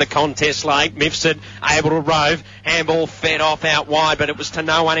impacted the contest late. Mifsud able to rove. Handball fed off out wide, but it was to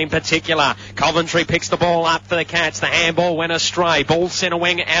no one in particular. Coventry picks the ball up for the Cats. The handball went astray. Ball centre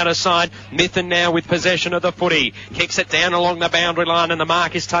wing outer side. Mithen now with possession of the footy. Kicks it down along the boundary line and the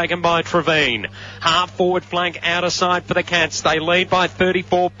mark is taken by Trevine. Half forward flank outer side for the Cats. They lead by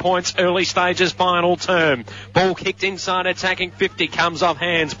 34 points. Early stages final term. Ball kicked inside attacking 50. Comes off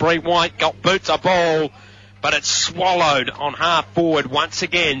hands. Bree White got boots a ball, but it's swallowed on half forward once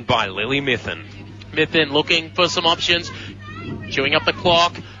again by Lily Mithen. Mithen looking for some options, chewing up the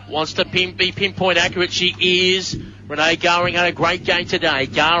clock, wants to be pinpoint accurate. She is. Renee Garing had a great game today.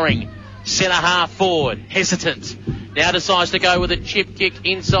 Garing, centre half forward, hesitant. Now decides to go with a chip kick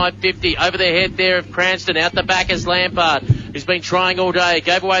inside 50. Over the head there of Cranston. Out the back is Lampard, who's been trying all day.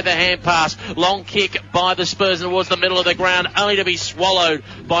 Gave away the hand pass. Long kick by the Spurs towards the middle of the ground, only to be swallowed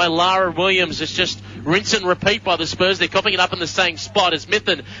by Lara Williams. It's just rinse and repeat by the Spurs. They're copying it up in the same spot as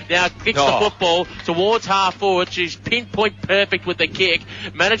Mithen now kicks the football towards half forward. She's pinpoint perfect with the kick.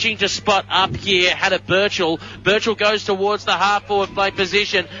 Managing to spot up here, had a Birchall. Birchall goes towards the half forward flank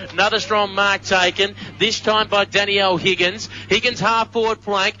position. Another strong mark taken, this time by Danielle Higgins. Higgins half forward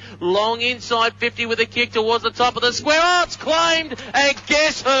flank, long inside 50 with a kick towards the top of the square. Oh, it's claimed, and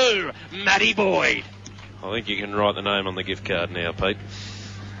guess who? Matty Boyd. I think you can write the name on the gift card now, Pete.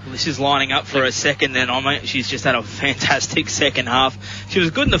 Well, this is lining up for a second then. She's just had a fantastic second half. She was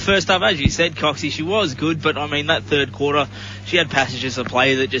good in the first half, as you said, Coxie. She was good, but that third quarter, she had passages of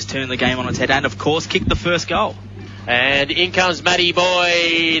play that just turned the game on its head and, of course, kicked the first goal. And in comes Matty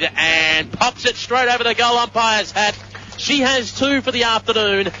Boyd and pops it straight over the goal umpire's hat. She has 2 for the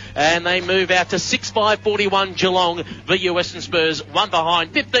afternoon, and they move out to 6-5-41 Geelong. VU Western Spurs 1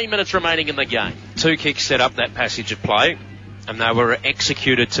 behind, 15 minutes remaining in the game. 2 kicks set up that passage of play, and they were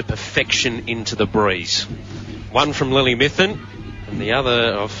executed to perfection into the breeze. One from Lily Mithen, and the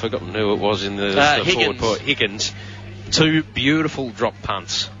other, I've forgotten who it was in the Higgins. Forward. Higgins. 2 beautiful drop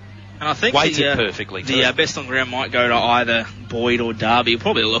punts. And I think weighted perfectly. The best on ground might go to either Boyd or Darby.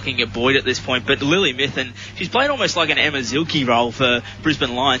 Probably looking at Boyd at this point, but Lily Mithen, she's played almost like an Emma Zilke role for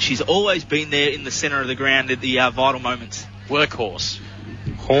Brisbane Lions. She's always been there in the centre of the ground at the vital moments. Workhorse.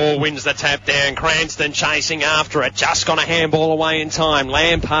 Hall wins the tap down. Cranston chasing after it. Just got a handball away in time.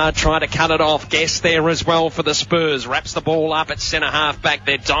 Lampard tried to cut it off. Guest there as well for the Spurs. Wraps the ball up at centre half back.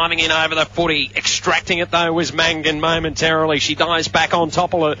 They're diving in over the footy. Extracting it though was Mangan momentarily. She dives back on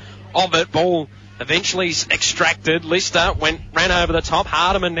top of it. Ball eventually extracted. Lister ran over the top.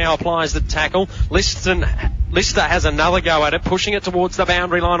 Hardiman now applies the tackle. Lister has another go at it, pushing it towards the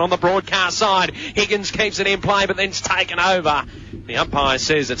boundary line on the broadcast side. Higgins keeps it in play, but then it's taken over. The umpire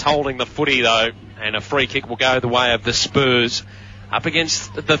says it's holding the footy, though, and a free kick will go the way of the Spurs. Up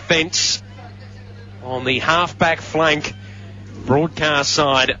against the fence on the half-back flank broadcast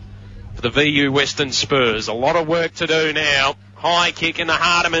side for the VU Western Spurs. A lot of work to do now. High kick in the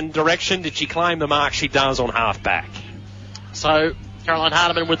Hardiman direction. Did she claim the mark? She does on half-back. So, Caroline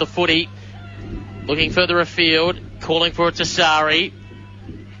Hardiman with the footy. Looking further afield, calling for it to Sari.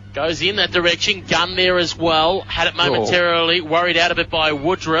 Goes in that direction. Gunn there as well. Had it momentarily. Worried out of it by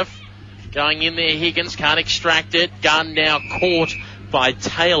Woodruff. Going in there, Higgins can't extract it. Gunn now caught by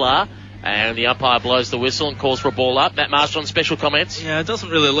Taylor. And the umpire blows the whistle and calls for a ball up. Matt Marshall on special comments. Yeah, it doesn't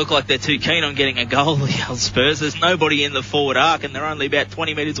really look like they're too keen on getting a goal, the old Spurs. There's nobody in the forward arc and they're only about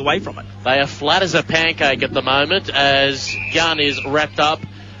 20 metres away from it. They are flat as a pancake at the moment as Gunn is wrapped up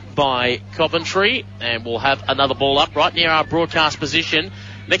by Coventry, and we'll have another ball up right near our broadcast position.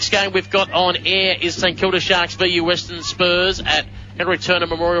 Next game we've got on air is St Kilda Sharks VU Western Spurs at Henry Turner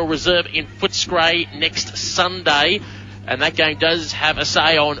Memorial Reserve in Footscray next Sunday. And that game does have a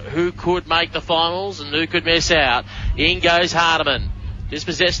say on who could make the finals and who could miss out. In goes Hardiman.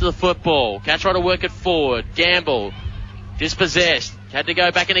 Dispossessed of the football. Catch trying to work it forward. Gamble. Dispossessed. Had to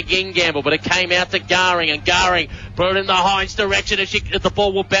go back in again, Gamble, but it came out to Garing, and Garing put it in the Hines direction if the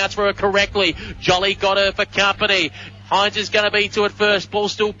ball will bounce for her correctly. Jolly got her for company. Hines is going to be to it first. Ball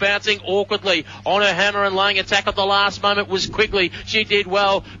still bouncing awkwardly on her hammer and laying attack at the last moment was Quigley. She did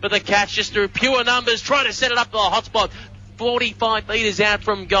well, but the catch just through pure numbers, trying to set it up to the hot spot. 45 metres out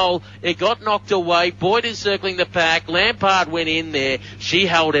from goal. It got knocked away. Boyd is circling the pack. Lampard went in there. She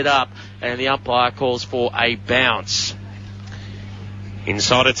held it up, and the umpire calls for a bounce.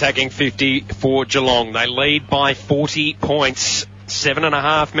 Inside attacking 50 for Geelong. They lead by 40 points.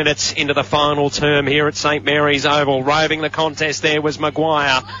 7.5 minutes into the final term here at St Mary's Oval. Roving the contest there was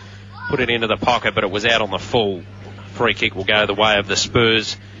Maguire. Put it into the pocket, but it was out on the full. Free kick will go the way of the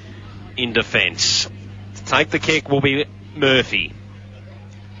Spurs in defence. To take the kick will be Murphy.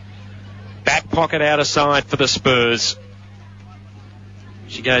 Back pocket outer side for the Spurs.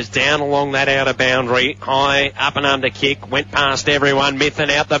 She goes down along that outer boundary. High up and under kick. Went past everyone. Mithen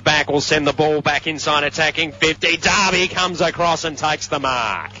out the back will send the ball back inside attacking 50. Darby comes across and takes the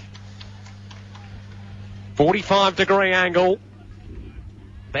mark. 45-degree angle.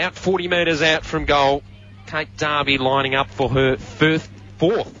 About 40 metres out from goal. Kate Darby lining up for her fourth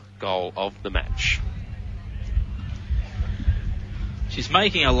goal of the match. She's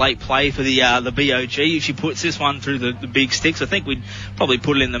making a late play for the BOG. If she puts this one through the big sticks, I think we'd probably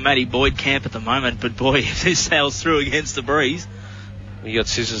put it in the Maddie Boyd camp at the moment. But boy, if this sails through against the breeze. You got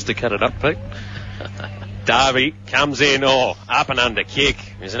scissors to cut it up, Pete? Darby comes in, up and under kick.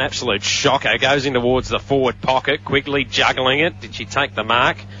 There's an absolute shocker. Goes in towards the forward pocket, quickly juggling it. Did she take the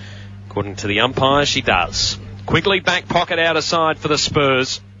mark? According to the umpire, she does. Quickly back pocket outer side for the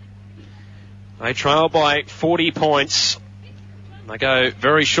Spurs. They trail by 40 points. They go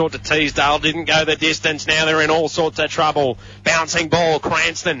very short to Teasdale. Didn't go the distance. Now they're in all sorts of trouble. Bouncing ball.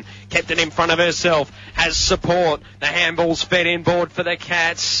 Cranston kept it in front of herself. Has support. The handball's fed inboard for the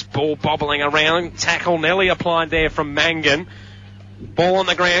Cats. Ball bobbling around. Tackle Nelly applied there from Mangan. Ball on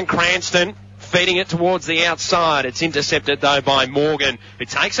the ground. Cranston feeding it towards the outside. It's intercepted though by Morgan, who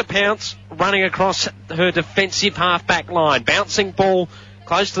takes a pounce running across her defensive half-back line. Bouncing ball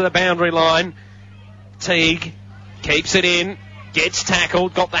close to the boundary line. Teague keeps it in. Gets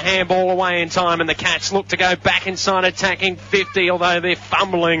tackled, got the handball away in time, and the Cats look to go back inside attacking 50, although they're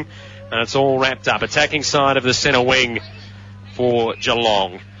fumbling. And it's all wrapped up. Attacking side of the centre wing for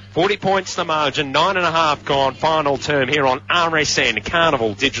Geelong. 40 points the margin, 9.5 gone. Final term here on RSN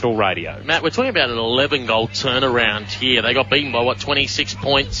Carnival Digital Radio. Matt, we're talking about an 11-goal turnaround here. They got beaten by, 26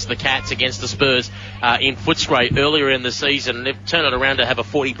 points, the Cats, against the Spurs in Footscray earlier in the season. And they've turned it around to have a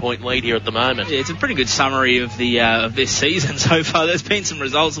 40-point lead here at the moment. Yeah, it's a pretty good summary of of this season so far. There's been some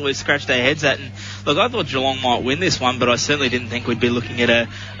results that we've scratched our heads at. And look, I thought Geelong might win this one, but I certainly didn't think we'd be looking at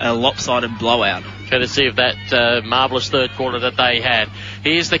a lopsided blowout. Courtesy of that marvellous third quarter that they had.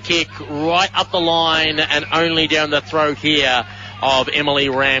 Here's the kick right up the line and only down the throat here of Emily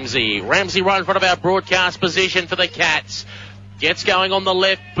Ramsey. Ramsey right in front of our broadcast position for the Cats. Gets going on the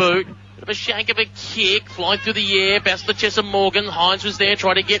left boot. Bit of a shank of a kick. Flying through the air. Bounced to Chessa Morgan. Hines was there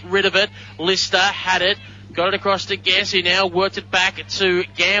trying to get rid of it. Lister had it. Got it across to Guess, who now worked it back to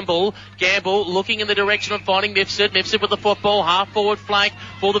Gamble. Gamble looking in the direction of finding Mifsud. Mifsud with the football, half-forward flank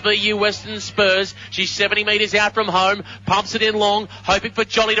for the VU Western Spurs. She's 70 metres out from home. Pumps it in long, hoping for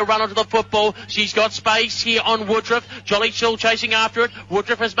Jolly to run onto the football. She's got space here on Woodruff. Jolly still chasing after it.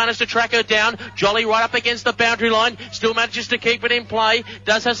 Woodruff has managed to track her down. Jolly right up against the boundary line. Still manages to keep it in play.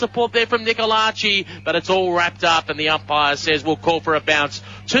 Does have support there from Nicolacci, but it's all wrapped up, and the umpire says we'll call for a bounce.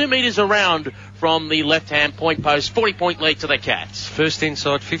 2 metres around from the left-hand point post. 40-point lead to the Cats. First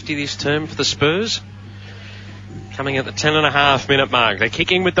inside 50 this term for the Spurs. Coming at the 10.5-minute mark. They're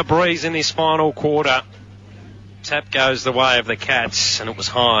kicking with the breeze in this final quarter. Tap goes the way of the Cats, and it was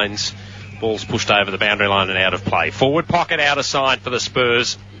Hines. Ball's pushed over the boundary line and out of play. Forward pocket outer side for the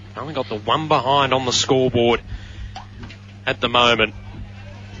Spurs. Only got the one behind on the scoreboard at the moment.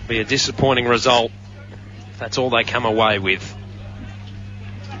 Be a disappointing result if that's all they come away with.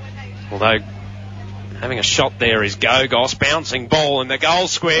 Although having a shot there is Gogos, bouncing ball in the goal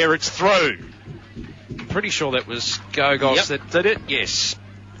square. It's through. Pretty sure that was Gogos that did it. Yes.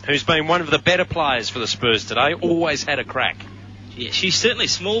 Who's been one of the better players for the Spurs today. Always had a crack. Yeah, she's certainly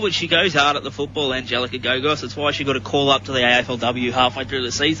small, but she goes hard at the football, Angelica Gogos. That's why she got a call up to the AFLW halfway through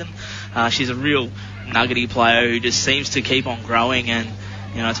the season. She's a real nuggety player who just seems to keep on growing, and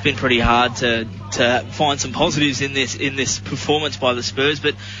it's been pretty hard to to find some positives in this performance by the Spurs.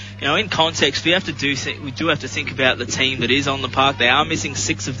 But in context, we do have to think about the team that is on the park. They are missing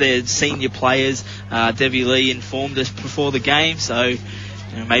 6 of their senior players. Debbie Lee informed us before the game, so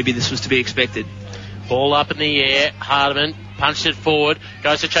maybe this was to be expected. Ball up in the air. Hardiman punched it forward,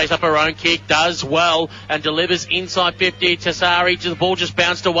 goes to chase up her own kick, does well, and delivers inside 50. Tassari, the ball just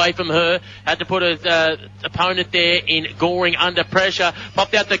bounced away from her, had to put her opponent there in Goring under pressure,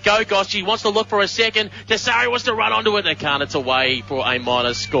 popped out the Gogos, she wants to look for a second, Tassari wants to run onto it, and can't, it's away for a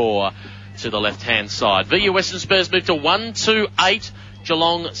minor score to the left-hand side. VU Western Spurs move to 1-2-8,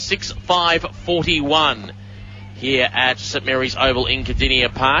 Geelong 6-5-41. Here at St Mary's Oval in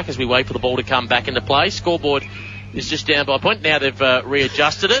Kardinia Park as we wait for the ball to come back into play. Scoreboard is just down by a point. Now they've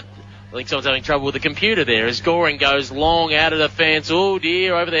readjusted it. I think someone's having trouble with the computer there as Goring goes long out of the fence. Oh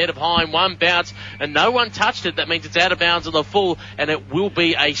dear, over the head of Hine. One bounce and no one touched it. That means it's out of bounds on the full and it will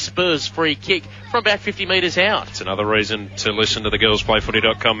be a Spurs free kick from about 50 metres out. It's another reason to listen to the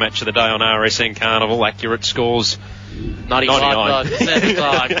GirlsPlayFooty.com match of the day on RSN Carnival. Accurate scores 99.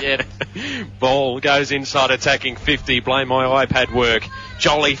 Yeah. Ball goes inside attacking 50. Blame my iPad work.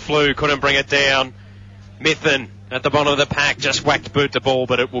 Jolly flew, couldn't bring it down. Mithen at the bottom of the pack, just whacked boot the ball,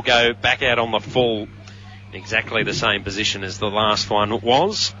 but it will go back out on the full. Exactly the same position as the last one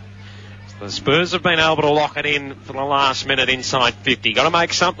was. The Spurs have been able to lock it in for the last minute inside 50. Got to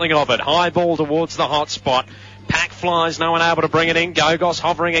make something of it. High ball towards the hot spot. Pack flies, no one able to bring it in. Gogos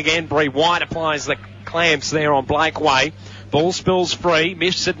hovering again. Bree White applies the clamps there on Blake Way. Ball spills free.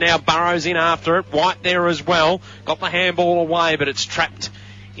 Mifsud now burrows in after it. White there as well. Got the handball away, but it's trapped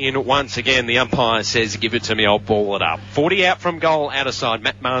in once again. The umpire says, give it to me, I'll ball it up. 40 out from goal, out of side.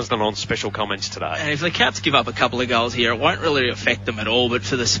 Matt Marsden on special comments today. And if the Cats give up a couple of goals here, it won't really affect them at all. But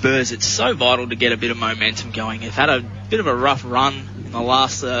for the Spurs, it's so vital to get a bit of momentum going. They've had a bit of a rough run in the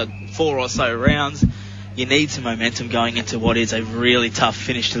last 4 or so rounds. You need some momentum going into what is a really tough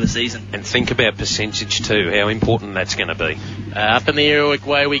finish to the season. And think about percentage too, how important that's going to be. Up in the air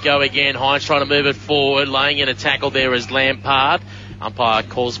way we go again. Hines trying to move it forward, laying in a tackle there is Lampard. Umpire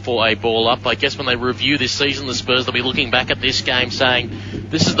calls for a ball up. I guess when they review this season, the Spurs, they'll be looking back at this game saying,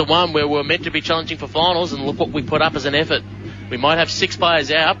 this is the one where we're meant to be challenging for finals, and look what we put up as an effort. We might have 6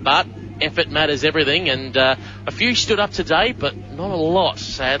 players out, but effort matters everything, and a few stood up today, but not a lot,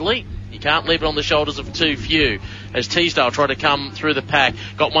 sadly. You can't leave it on the shoulders of too few. As Teasdale tried to come through the pack,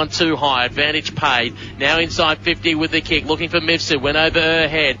 got one too high, advantage paid. Now inside 50 with the kick, looking for Mifsud, went over her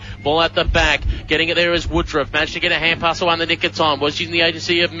head, ball at the back, getting it there as Woodruff, managed to get a hand pass away in the nick of time, was using the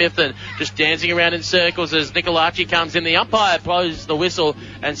agency of Mithen, just dancing around in circles as Nicolaci comes in. The umpire blows the whistle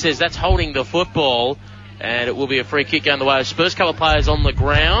and says that's holding the football, and it will be a free kick going the way of Spurs. Couple of players on the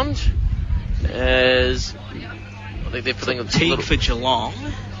ground, as I think they're putting a team for Geelong.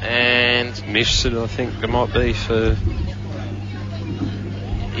 And Mifsud, I think there might be for...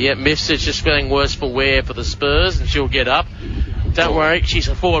 Yeah, Mifsud's just feeling worse for wear for the Spurs, and she'll get up. Don't worry, she's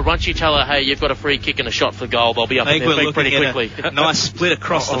a forward. Once you tell her, hey, you've got a free kick and a shot for goal, they'll be up in there pretty quickly. A nice split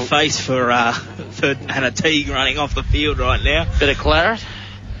across the face for Hannah Teague running off the field right now. Bit of claret.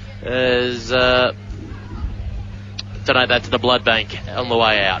 As... donate that to the blood bank on the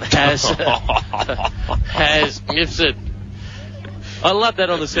way out. Has Mifsud. I love that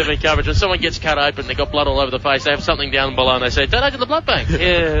on the 7 coverage. When someone gets cut open, they've got blood all over the face, they have something down below and they say, donate to the blood bank.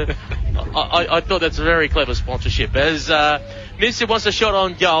 Yeah. I thought that's a very clever sponsorship. As Mifsud wants a shot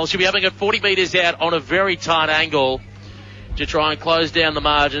on goal, she'll be having it 40 metres out on a very tight angle to try and close down the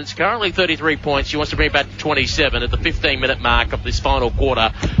margins. Currently 33 points. She wants to bring it back to 27 at the 15-minute mark of this final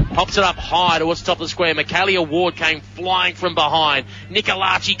quarter. Pops it up high towards the top of the square. Michaelia Ward came flying from behind.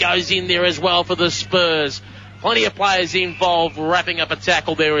 Nicolaci goes in there as well for the Spurs. Plenty of players involved. Wrapping up a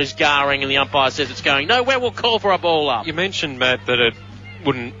tackle there is Garing, and the umpire says it's going nowhere. We'll call for a ball up. You mentioned, Matt, that it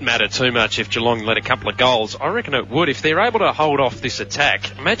wouldn't matter too much if Geelong let a couple of goals. I reckon it would. If they're able to hold off this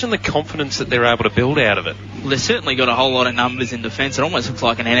attack, imagine the confidence that they're able to build out of it. Well, they've certainly got a whole lot of numbers in defence. It almost looks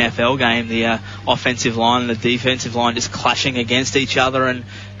like an NFL game. The offensive line and the defensive line just clashing against each other and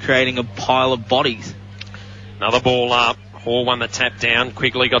creating a pile of bodies. Another ball up. Hall won the tap down.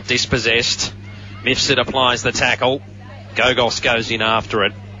 Quigley got dispossessed. Mifsud applies the tackle. Gogos goes in after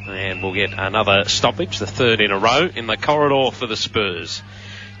it. And we'll get another stoppage, the 3rd in a row, in the corridor for the Spurs.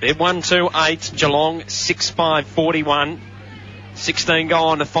 They're 1-2-8, Geelong 6-5-41. 16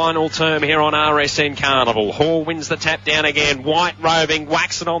 goal in the final term here on RSN Carnival. Hall wins the tap down again. White roving,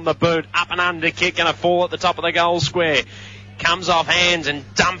 whacks it on the boot. Up and under kick, going to fall at the top of the goal square. Comes off hands and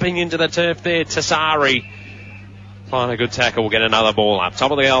dumping into the turf there, Tassari. Find a good tackle, we'll get another ball up.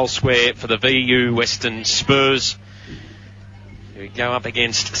 Top of the goal square for the VU Western Spurs. who go up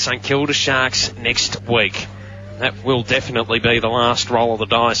against St Kilda Sharks next week. That will definitely be the last roll of the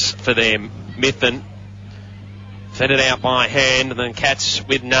dice for them. Mithun fed it out by hand, and then Cats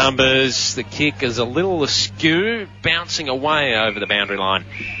with numbers. The kick is a little askew, bouncing away over the boundary line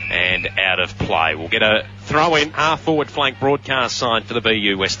and out of play. We'll get a throw-in, half-forward flank broadcast side for the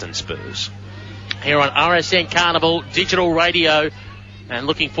BU Western Spurs. Here on RSN Carnival Digital Radio. And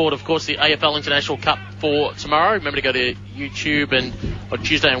looking forward, of course, the AFL International Cup for tomorrow. Remember to go to YouTube and on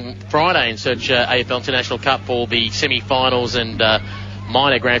Tuesday and Friday and search AFL International Cup for the semi-finals and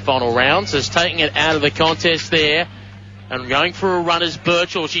minor grand final rounds. Is taking it out of the contest there. And going for a run is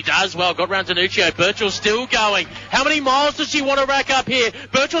Birchall. She does well. Got round Danuccio. Birchall's still going. How many miles does she want to rack up here?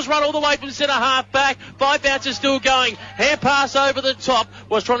 Birchall's run all the way from centre half back. 5 bounces still going. Hand pass over the top.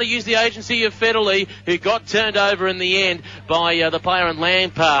 Was trying to use the agency of Federley, who got turned over in the end by the player in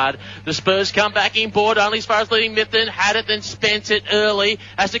Lampard. The Spurs come back in board only as far as leading Mithun. Had it, then spent it early.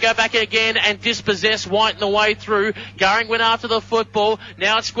 Has to go back again and dispossess White in the way through. Goring went after the football.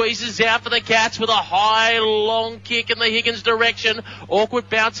 Now it squeezes out for the Cats with a high, long kick in the Higgins direction. Awkward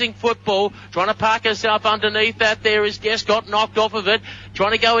bouncing football. Trying to park herself underneath that there is Guest. Got knocked off of it.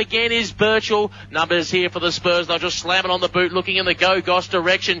 Trying to go again is Birchall. Numbers here for the Spurs. They'll just slam it on the boot looking in the Goss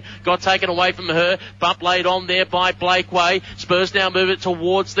direction. Got taken away from her. Bump laid on there by Blakeway. Spurs now move it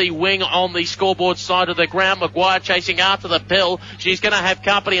towards the wing on the scoreboard side of the ground. Maguire chasing after the pill. She's going to have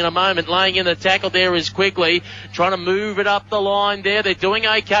company in a moment. Laying in the tackle there is Quigley. Trying to move it up the line there. They're doing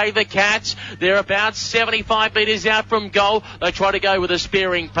okay, the Cats. They're about 75 metres out from goal. They try to go with a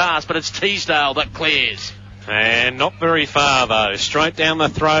spearing pass, but it's Teasdale that clears. And not very far, though. Straight down the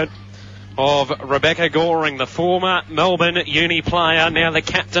throat of Rebecca Goring, the former Melbourne uni player, now the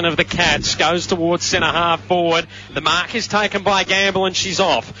captain of the Cats, goes towards centre half forward. The mark is taken by Gamble and she's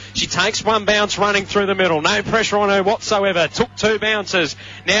off. She takes one bounce running through the middle. No pressure on her whatsoever. Took 2 bounces.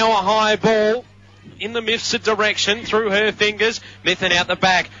 Now a high ball in the Mifsud direction through her fingers. Mithun out the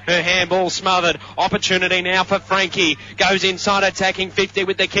back. Her handball smothered. Opportunity now for Frankie. Goes inside attacking 50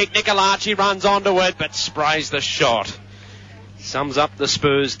 with the kick. Nicolacci runs onto it but sprays the shot. Sums up the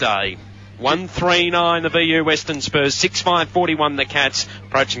Spurs day. 1-3-9 the VU Western Spurs. 6-5-41 the Cats,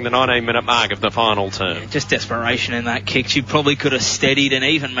 approaching the 19-minute mark of the final term. Yeah, just desperation in that kick. She probably could have steadied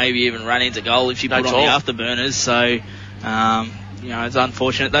and maybe even run into goal if she put on the afterburners. So, it's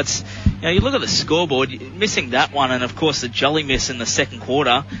unfortunate. That's, you look at the scoreboard, missing that one, and of course the jolly miss in the second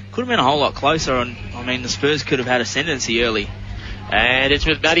quarter could have been a whole lot closer. And the Spurs could have had ascendancy early. And it's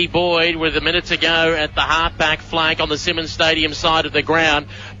with Maddie Boyd with a minute to go at the half-back flank on the Simmons Stadium side of the ground.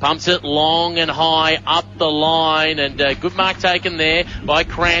 Pumps it long and high up the line, and good mark taken there by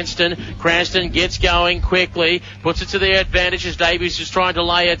Cranston. Cranston gets going quickly, puts it to their advantage as Davies is trying to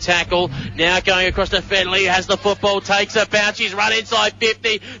lay a tackle. Now going across to Fedley, has the football, takes a bounce. She's run inside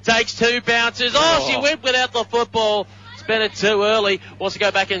 50, takes 2 bounces. She went without the football. Spent it too early. Wants to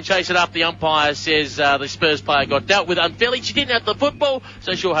go back and chase it up. The umpire says the Spurs player got dealt with unfairly. She didn't have the football,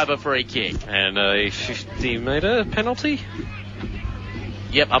 so she'll have a free kick. And a 50-metre penalty?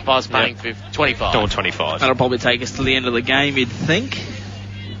 Yep, umpire's paying 25. Or 25. That'll probably take us to the end of the game, you'd think.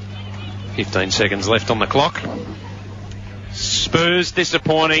 15 seconds left on the clock. Spurs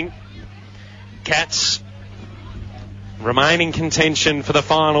disappointing. Cats remaining contention for the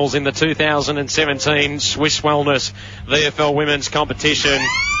finals in the 2017 Swiss Wellness VFL Women's Competition.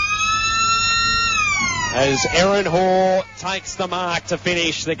 As Erin Hoare takes the mark to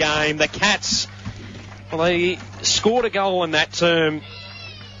finish the game. The Cats, they scored a goal in that term.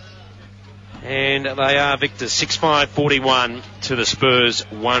 And they are victors, 6-5-41 to the Spurs,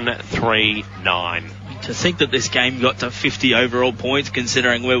 1-3-9. To think that this game got to 50 overall points,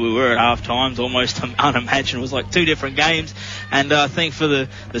 considering where we were at half time, is almost unimaginable. It was like 2 different games. And I think for the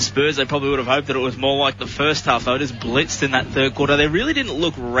Spurs, they probably would have hoped that it was more like the first half. They were just blitzed in that third quarter. They really didn't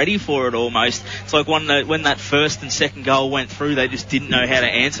look ready for it almost. It's like when that first and second goal went through, they just didn't know how to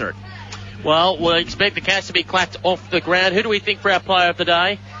answer it. Well, we'll expect the Cats to be clapped off the ground. Who do we think for our player of the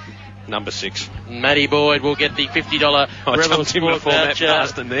day? Number 6. Maddie Boyd will get the $50 Rebel Sport voucher.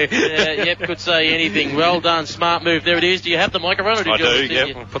 Could say anything. Well done, smart move. There it is. Do you have the microphone? Or I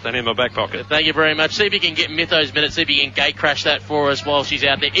do, I'll put that in my back pocket. Thank you very much. See if you can get Mythos minutes. See if you can gate crash that for us while she's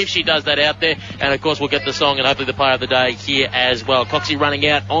out there. If she does that out there. And, of course, we'll get the song and hopefully the player of the day here as well. Coxie running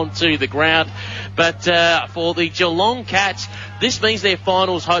out onto the ground. But for the Geelong Cats, this means their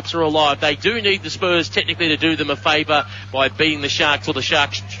finals hopes are alive. They do need the Spurs technically to do them a favour by beating the Sharks, or the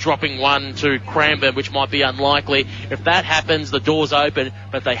Sharks dropping one to Cranbourne, which might be unlikely. If that happens, the door's open,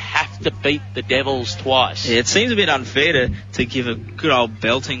 but they have to beat the Devils twice. Yeah, it seems a bit unfair to give a good old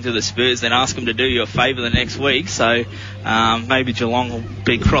belting to the Spurs, then ask them to do you a favour the next week. So maybe Geelong will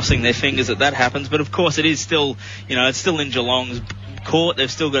be crossing their fingers that happens. But of course, it is still, it's still in Geelong's court.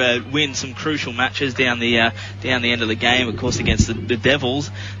 They've still got to win some crucial matches down the end of the game, of course, against the Devils,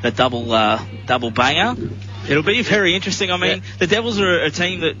 the double banger. It'll be very interesting. I mean, the Devils are a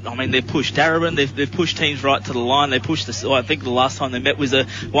team that, they've pushed Darabin, they've pushed teams right to the line. They pushed I think the last time they met was a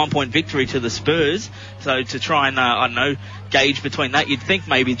 1-point victory to the Spurs. So to try and, gauge between that, you'd think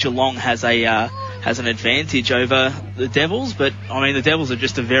maybe Geelong has an advantage over the Devils, but the Devils are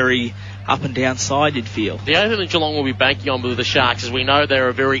just a very up and down side, you'd feel. The only thing that Geelong will be banking on with the Sharks is we know they're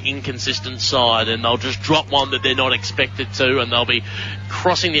a very inconsistent side, and they'll just drop one that they're not expected to, and they'll be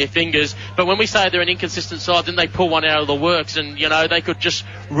crossing their fingers. But when we say they're an inconsistent side, then they pull one out of the works, and they could just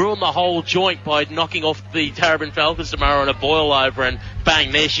ruin the whole joint by knocking off the Tarrabin Falcons tomorrow in a boil over, and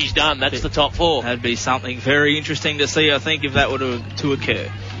bang, there she's done. That's the top four. That'd be something very interesting to see, I think, if that were to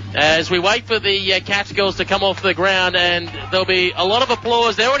occur. As we wait for the Cats girls to come off the ground, and there'll be a lot of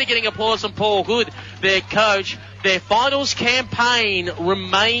applause. They're already getting applause from Paul Hood, their coach. Their finals campaign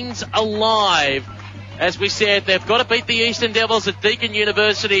remains alive. As we said, they've got to beat the Eastern Devils at Deakin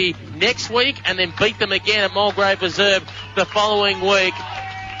University next week, and then beat them again at Mulgrave Reserve the following week.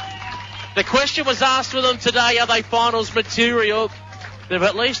 The question was asked for them today, are they finals material? They've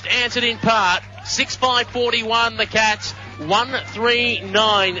at least answered in part. 6-5-41 the Cats,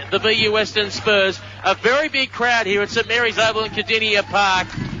 1-3-9 the VU Western Spurs. A very big crowd here at St Mary's Oval in Kardinia Park.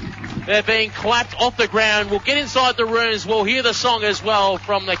 They're being clapped off the ground. We'll get inside the rooms. We'll hear the song as well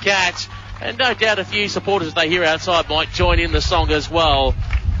from the Cats. And no doubt a few supporters they hear outside might join in the song as well.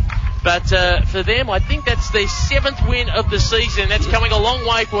 But for them, I think that's their 7th win of the season. That's coming a long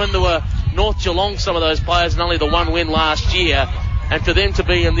way from when there were North Geelong, some of those players, and only the one win last year. And for them to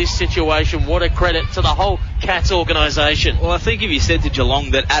be in this situation, what a credit to the whole Cats organisation. Well, I think if you said to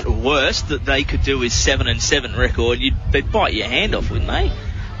Geelong that at worst that they could do his 7-7 record, they'd bite your hand off, wouldn't they?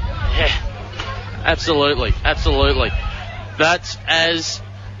 Yeah, absolutely. But as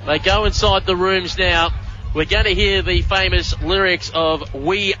they go inside the rooms now, we're going to hear the famous lyrics of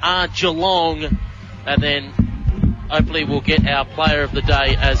We Are Geelong, and then hopefully we'll get our player of the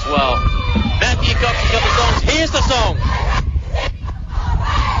day as well. Matthew Cox got the songs. Here's the song.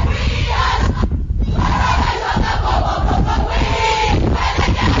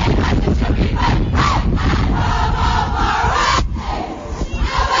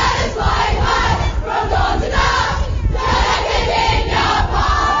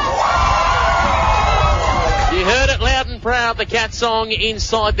 You heard it loud and proud, the Cat song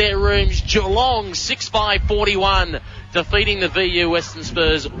inside their rooms. Geelong 6-5-41 defeating the VU Western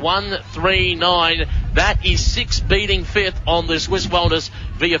Spurs 1-3-9. That is 6 beating 5th on the Swiss Wellness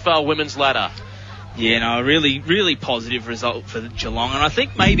VFL Women's Ladder. Yeah, no, a really, really positive result for Geelong. And I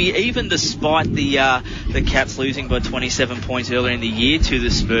think maybe even despite the Cats losing by 27 points earlier in the year to the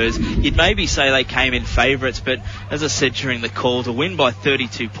Spurs, you'd maybe say they came in favourites. But as I said during the call, to win by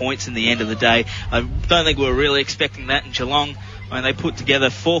 32 points in the end of the day, I don't think we were really expecting that in Geelong. And they put together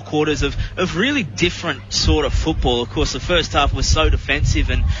 4 quarters of really different sort of football. Of course, the first half was so defensive,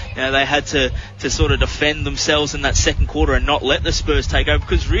 and they had to sort of defend themselves in that second quarter and not let the Spurs take over,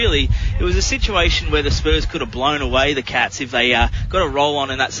 because really it was a situation where the Spurs could have blown away the Cats if they got a roll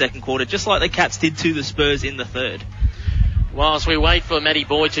on in that second quarter, just like the Cats did to the Spurs in the third. Whilst we wait for Matty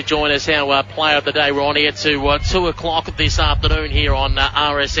Boyd to join us, our player of the day, we're on here to 2 o'clock this afternoon here on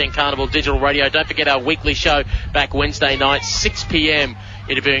RSN Carnival Digital Radio. Don't forget our weekly show back Wednesday night, 6 p.m,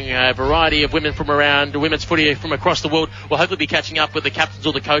 interviewing a variety of women from around women's footy from across the world. We'll hopefully be catching up with the captains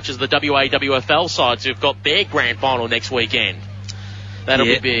or the coaches of the WAWFL sides who've got their grand final next weekend. That'll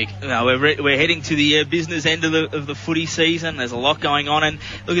be big. No, we're heading to the business end of the footy season. There's a lot going on, and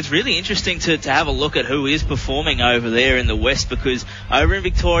look, it's really interesting to have a look at who is performing over there in the West, because over in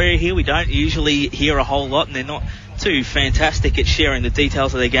Victoria here we don't usually hear a whole lot, and they're not too fantastic at sharing the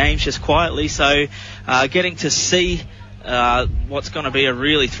details of their games just quietly. So getting to see what's going to be a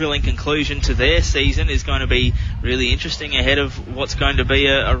really thrilling conclusion to their season is going to be really interesting ahead of what's going to be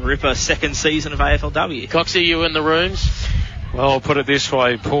a ripper second season of AFLW. Cox, are you in the rooms? Well, I'll put it this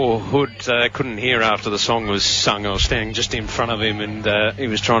way. Poor Hood couldn't hear after the song was sung. I was standing just in front of him, and he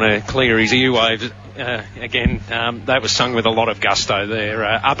was trying to clear his earwaves. Again, that was sung with a lot of gusto there.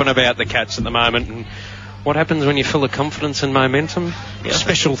 Up and about the Cats at the moment, and what happens when you're full of confidence and momentum? Yeah.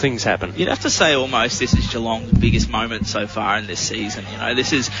 Special things happen. You'd have to say almost this is Geelong's biggest moment so far in this season.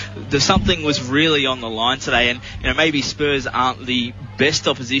 Something was really on the line today, and maybe Spurs aren't the best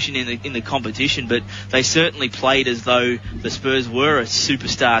opposition in the competition, but they certainly played as though the Spurs were a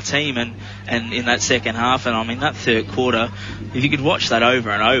superstar team, and in that second half, and that third quarter, if you could watch that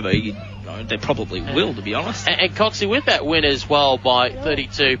over and over, they probably will, to be honest. And Coxie, with that win as well by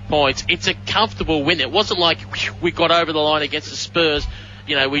 32 points, it's a comfortable win. It wasn't like we got over the line against the Spurs.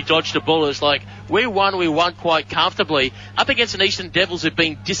 We dodged a bullet. It's like we won quite comfortably up against an Eastern Devils who've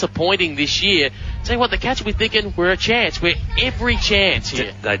been disappointing this year. Tell you what, the Cats will be thinking we're a chance. We're every chance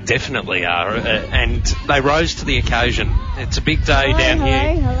here. They definitely are, and they rose to the occasion. It's a big day down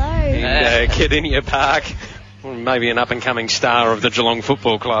here in Kardinia Park. Maybe an up-and-coming star of the Geelong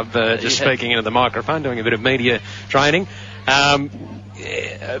Football Club, speaking into the microphone, doing a bit of media training.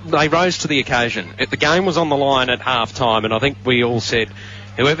 They rose to the occasion. The game was on the line at half-time, and I think we all said,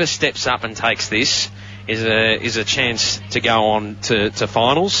 whoever steps up and takes this is a chance to go on to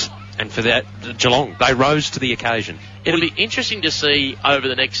finals. And for that, Geelong, they rose to the occasion. It'll be interesting to see over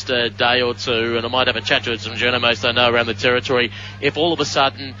the next day or two, and I might have a chat to some journalists I know around the territory, if all of a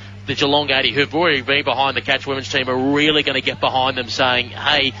sudden the Geelong 80, who've already been behind the Cats women's team, are really going to get behind them saying,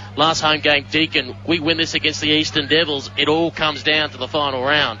 hey, last home game, Deakin, we win this against the Eastern Devils. It all comes down to the final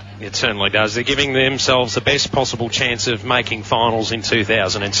round. It certainly does. They're giving themselves the best possible chance of making finals in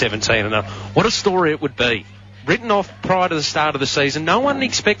 2017. And what a story it would be. Written off prior to the start of the season. No one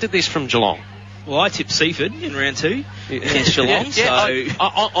expected this from Geelong. Well, I tipped Seaford in round 2 against Geelong.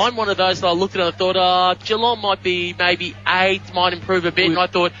 I'm one of those that I looked at and I thought, Geelong might be maybe 8th, might improve a bit. And I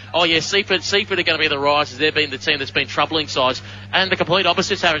thought, Seaford are going to be the risers. They've been the team that's been troubling sides. And the complete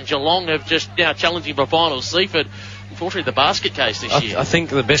opposites having Geelong have just now challenging for finals. Seaford, unfortunately, the basket case this year. I think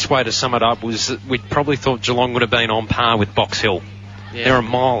the best way to sum it up was that we probably thought Geelong would have been on par with Box Hill. Yeah. They're a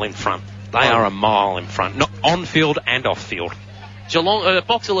mile in front. They are a mile in front, not on field and off field. Geelong,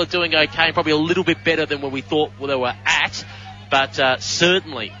 Box Hill are doing okay, probably a little bit better than where we thought they were at, but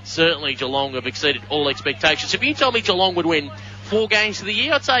certainly Geelong have exceeded all expectations. If you told me Geelong would win 4 games of the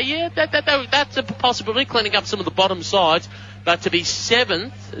year, I'd say, yeah, that's a possibility, cleaning up some of the bottom sides, but to be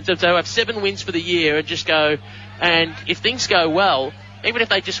 7th, to have 7 wins for the year and just go, and if things go well, even if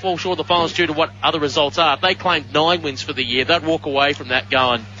they just fall short of the finals due to what other results are, if they claimed 9 wins for the year, they'd walk away from that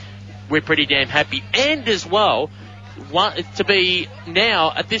going, we're pretty damn happy. And as well, to be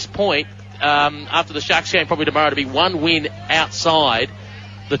now, at this point, after the Sharks game, probably tomorrow, to be 1 win outside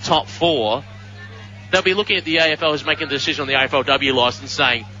the top 4, they'll be looking at the AFL as making a decision on the AFLW licence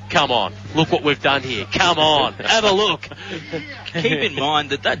saying, come on, look what we've done here. Come on, have a look. Keep in mind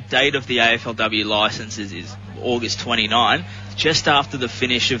that date of the AFLW licence is August 29, just after the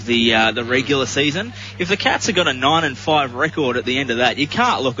finish of the regular season. If the Cats have got a 9-5 record at the end of that, you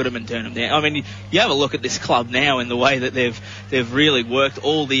can't look at them and turn them down. I mean, you have a look at this club now in the way that they've really worked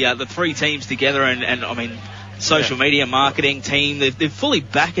all the 3 teams together, and I mean, social media marketing team, they've fully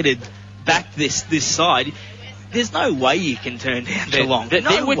backed this side. There's no way you can turn down Geelong.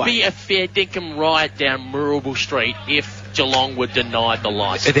 There would be a fair dinkum riot down Moorabool Street if Geelong were denied the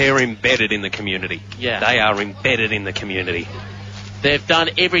licence. They're embedded in the community. Yeah. They are embedded in the community. They've done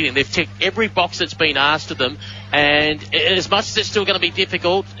everything. They've ticked every box that's been asked of them. And as much as it's still going to be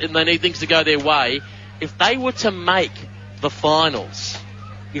difficult and they need things to go their way, if they were to make the finals,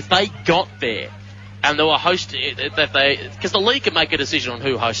 if they got there, and they were hosting, because the league can make a decision on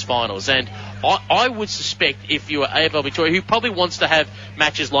who hosts finals, and I would suspect if you were AFL Victoria, who probably wants to have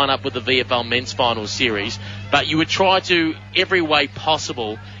matches line up with the VFL Men's Finals series, but you would try to every way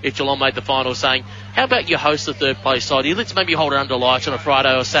possible if Geelong made the finals, saying, how about you host the third place side? Let's maybe hold it under lights on a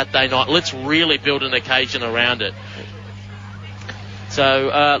Friday or Saturday night. Let's really build an occasion around it.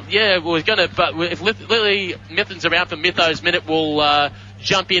 So, we're going to, but if Lily Mithen's around for Mythos Minute, we'll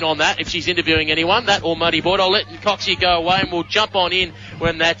jump in on that if she's interviewing anyone, that or Muddy Boyd. I'll let Coxie go away and we'll jump on in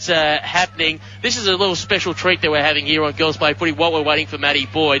when that's happening. This is a little special treat that we're having here on Girls Play Footy while we're waiting for Maddie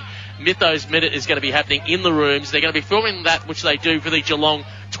Boyd. Mythos Minute is going to be happening in the rooms. They're going to be filming that, which they do for the Geelong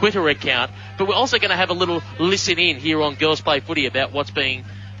Twitter account, but we're also going to have a little listen in here on Girls Play Footy about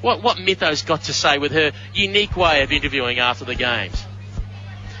what Mythos got to say with her unique way of interviewing after the games.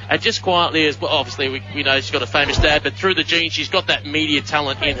 And just quietly, as well, obviously we know she's got a famous dad, but through the genes she's got that media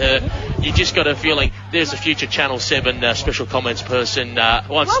talent in her. You just got a feeling there's a future Channel 7 special comments person.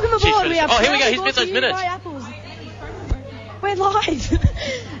 Once she's finished. Here we go. Here's Mythos Minute. We're live.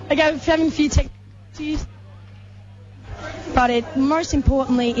 Okay, we're having a few tech issues, but most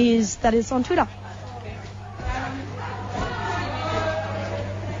importantly is that it's on Twitter.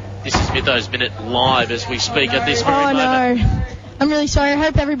 This is Mythos Minute live as we speak at this very moment. Oh, no. I'm really sorry. I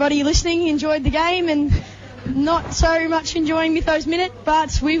hope everybody listening enjoyed the game and not so much enjoying Mythos Minute,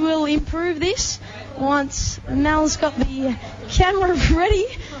 but we will improve this once Mel's got the camera ready.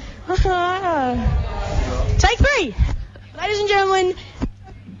 Take 3. Ladies and gentlemen,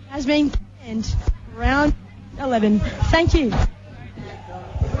 has been planned. Round 11. Thank you.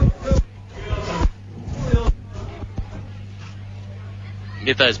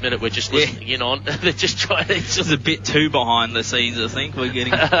 Mythos Minute, we're just listening in on. They're just trying to... It's just a bit too behind the scenes, I think. We're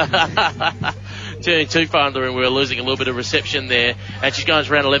getting... Turning too far in the room, we're losing a little bit of reception there. And she's going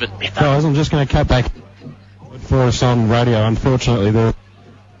to round 11. Guys, I'm just going to cut back for us on radio. Unfortunately, they're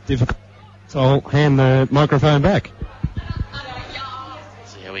difficult. So I'll hand the microphone back.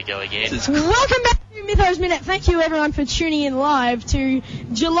 So here we go again. Welcome back to Mythos Minute. Thank you, everyone, for tuning in live to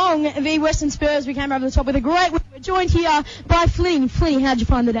Geelong v Western Spurs. We came over the top with a great win. We're joined here by Flinny. Flinny, how'd you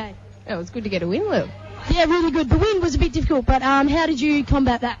find the day? It was good to get a win, Lou. Yeah, really good. The win was a bit difficult, but how did you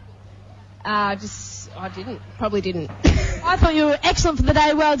combat that? I probably didn't. I thought you were excellent for the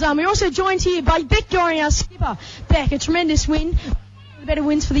day. Well done. We're also joined here by Beck Doring, our skipper. Beck, a tremendous win. The better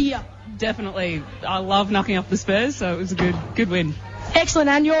wins for the year. Definitely. I love knocking off the Spurs, so it was a good win. Excellent.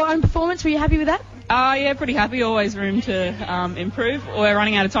 And your own performance, were you happy with that? Yeah, pretty happy. Always room to improve. We're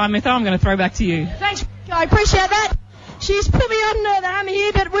running out of time, Mytho. I'm going to throw back to you. Thanks, I appreciate that. She's put me on the hammer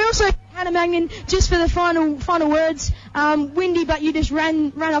here, but we also Hannah Magnan just for the final words. Windy, but you just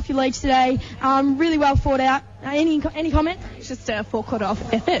ran off your legs today. Really well thought out. Any comment? Just a forequarter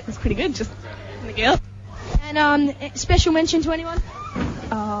off effort. It was pretty good. Just the girl. And special mention to anyone?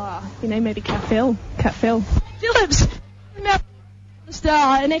 Maybe Kat Phillips.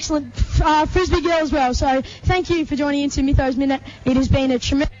 An excellent frisbee girl as well. So thank you for joining into Mythos Minute. It has been a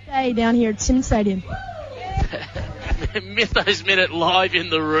tremendous day down here at Simmons Stadium. Mythos Minute live in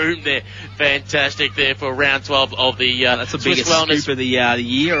the room there. Fantastic there for round 12 of the that's the Swiss biggest Wellness scoop of the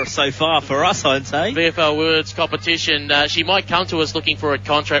year so far for us, I'd say. VFL Words competition. She might come to us looking for a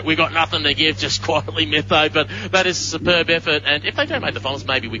contract. We've got nothing to give, just quietly, Mytho, but that is a superb effort. And if they don't make the finals,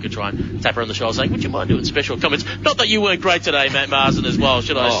 maybe we could try and tap her on the shoulder saying, would you mind doing special comments? Not that you weren't great today, Matt Marsden, as well,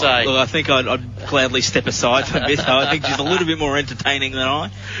 should I say. Look, I think I'd gladly step aside for Mytho. I think she's a little bit more entertaining than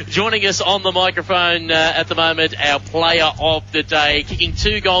I. Joining us on the microphone at the moment, our player of the day, kicking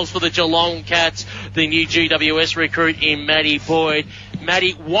 2 goals for the Geelong Cats, the new GWS recruit in Maddie Boyd.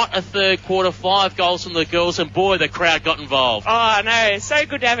 Maddie, what a third quarter, 5 goals from the girls, and boy, the crowd got involved. Oh, no, it's so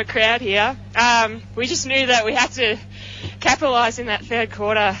good to have a crowd here. We just knew that we had to capitalise in that third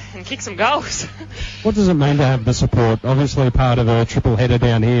quarter and kick some goals. What does it mean to have the support? Obviously part of a triple header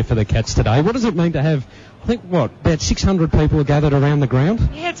down here for the Cats today. What does it mean to have, I think, about 600 people are gathered around the ground?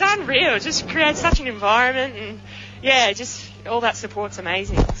 Yeah, it's unreal. It just creates such an environment, and yeah, just all that support's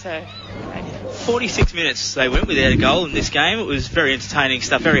amazing. So 46 minutes they went without a goal in this game. It was very entertaining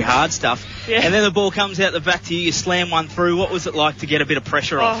stuff, very hard stuff. Yeah. And then the ball comes out the back to you, you slam one through. What was it like to get a bit of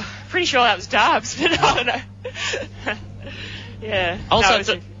pressure off? Pretty sure that was Darbs, but I don't know. Yeah.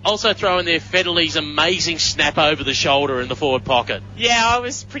 Also throw in there Federley's amazing snap over the shoulder in the forward pocket. Yeah, I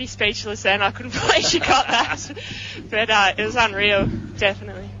was pretty speechless then. I couldn't believe she got that. But it was unreal,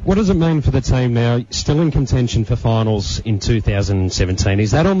 definitely. What does it mean for the team now, still in contention for finals in 2017?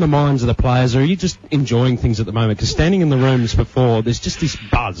 Is that on the minds of the players, or are you just enjoying things at the moment? Because standing in the rooms before, there's just this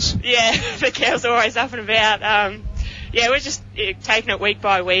buzz. Yeah, the girls are always up and about. We're just taking it week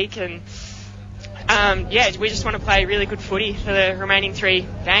by week, and we just want to play really good footy for the remaining 3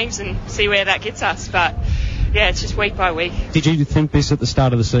 games and see where that gets us. But yeah, it's just week by week. Did you think this at the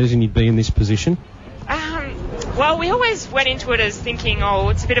start of the season you'd be in this position? Well, we always went into it as thinking,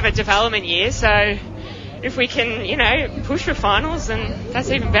 it's a bit of a development year, so if we can, push for finals, then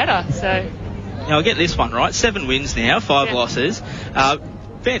that's even better. So now I'll get this one right. 7 wins now, 5 losses.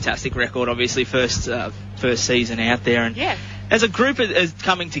 Fantastic record, obviously, first season out there, and as a group is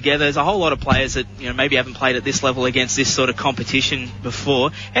coming together, there's a whole lot of players that maybe haven't played at this level against this sort of competition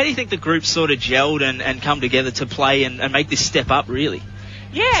before. How do you think the group sort of gelled and come together to play and make this step up, really?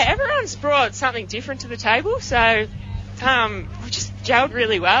 Yeah, everyone's brought something different to the table, so we just gelled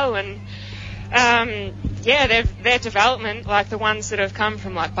really well, and their development, like the ones that have come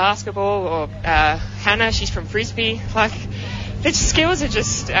from like basketball, or Hannah, she's from frisbee, like the skills are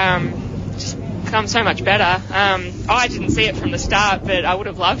just come so much better. I didn't see it from the start, but I would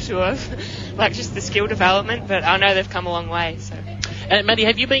have loved to have, like just the skill development, but I know they've come a long way, so. And Maddie,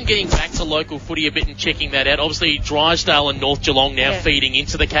 have you been getting back to local footy a bit and checking that out? Obviously, Drysdale and North Geelong now feeding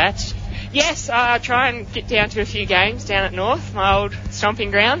into the Cats. Yes, I try and get down to a few games down at North, my old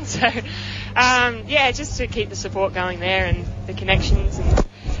stomping ground. So, just to keep the support going there and the connections. And,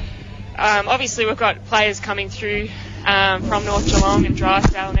 obviously we've got players coming through from North Geelong and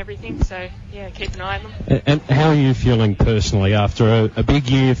Drysdale and everything, so yeah, keep an eye on them. And how are you feeling personally after a big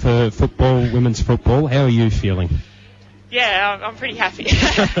year for football, women's football? How are you feeling? Yeah, I'm pretty happy.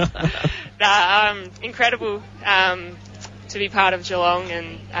 Incredible to be part of Geelong,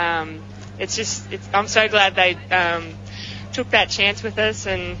 and I'm so glad they took that chance with us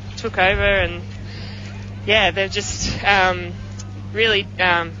and took over, and yeah, they've just really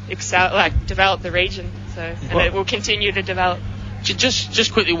developed the region, and it will continue to develop.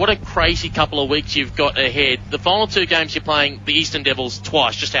 Just quickly, what a crazy couple of weeks you've got ahead. The final 2 games you're playing the Eastern Devils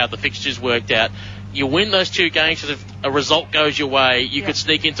twice, just how the fixtures worked out. You win those 2 games, if a result goes your way, you could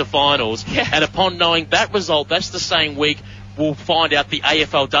sneak into finals. Yeah. And upon knowing that result, that's the same week we'll find out the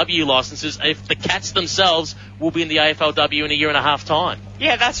AFLW licenses. If the Cats themselves will be in the AFLW in a year and a half time.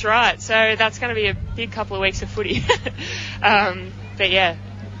 Yeah, that's right. So that's going to be a big couple of weeks of footy. But yeah.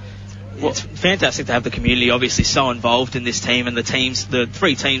 Well, it's fantastic to have the community obviously so involved in this team, and the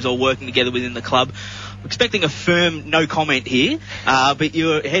 3 teams all working together within the club. We're expecting a firm no comment here, but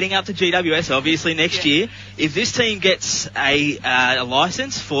you're heading up to GWS obviously next year. If this team gets a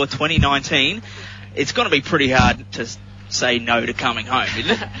licence for 2019, it's going to be pretty hard to say no to coming home,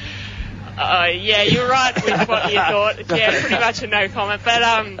 isn't it? Yeah, you're right with what you thought. Yeah, pretty much a no comment. But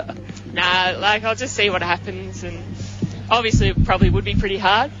I'll just see what happens, and obviously it probably would be pretty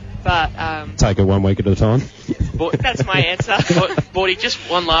hard. But take it 1 week at a time. That's my answer. Bordy, just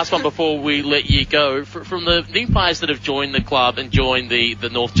one last one before we let you go. From the new players that have joined the club and joined the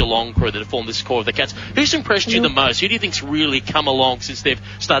North Geelong crew that have formed this core of the Cats, who's impressed you the most? Who do you think's really come along since they've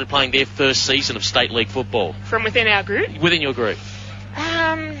started playing their first season of State League football? From within our group? Within your group.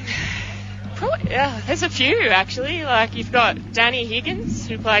 Probably, there's a few actually. Like you've got Danny Higgins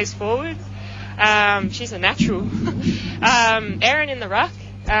who plays forward. She's a natural. Erin in the ruck.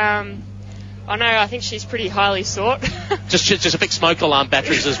 I think she's pretty highly sought. just a big smoke alarm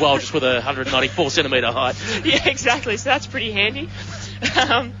batteries as well, just with a 194 centimetre height. Yeah, exactly. So that's pretty handy.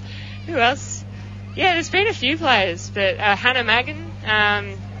 Who else? Yeah, there's been a few players, but Hannah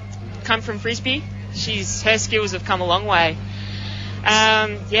Magan, come from Frisbee. Her skills have come a long way.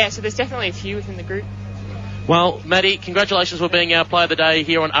 So there's definitely a few within the group. Well, Maddie, congratulations for being our player of the day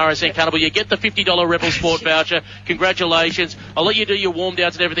here on RSN Carnival. You get the $50 Rebel Sport voucher. Congratulations. I'll let you do your warm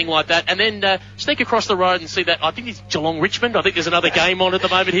downs and everything like that. And then sneak across the road and see that. I think it's Geelong Richmond. I think there's another game on at the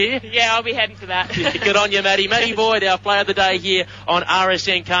moment here. Yeah, I'll be heading for that. Good on you, Maddie. Maddie Boyd, our player of the day here on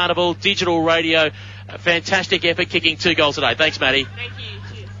RSN Carnival, digital radio. Fantastic effort kicking 2 goals today. Thanks, Maddie. Thank you.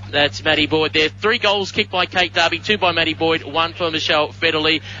 That's Maddie Boyd there. 3 goals kicked by Kate Darby, 2 by Maddie Boyd, 1 for Michelle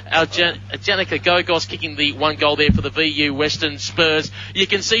Federley. Janica Gogos kicking the 1 goal there for the VU Western Spurs. You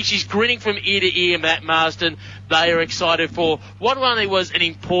can see she's grinning from ear to ear, Matt Marsden. They are excited for what not only was an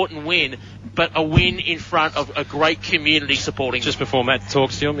important win, but a win in front of a great community supporting. Just before Matt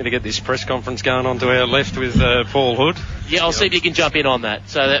talks to you, want me to get this press conference going on to our left with Paul Hood? Yeah, I'll see if you can jump in on that.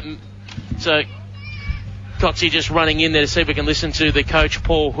 So Coxie just running in there to see if we can listen to the coach,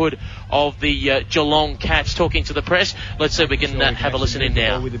 Paul Hood, of the Geelong Cats talking to the press. Let's see if we can have a listen in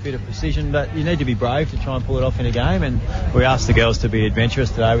now. With a bit of precision, but you need to be brave to try and pull it off in a game, and we asked the girls to be adventurous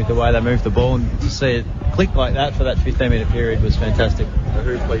today with the way they moved the ball, and to see it click like that for that 15-minute period was fantastic. So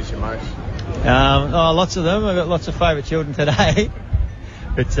who pleased you most? Lots of them. I've got lots of favourite children today.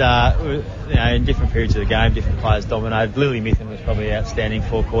 But, in different periods of the game, different players dominated. Lily Mithen was probably an outstanding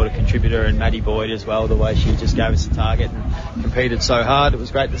 4-quarter contributor, and Maddie Boyd as well, the way she just gave us the target and competed so hard. It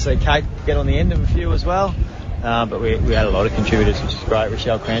was great to see Kate get on the end of a few as well. But we had a lot of contributors, which is great.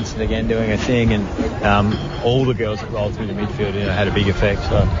 Rochelle Cranston again doing her thing, and all the girls that rolled through the midfield had a big effect.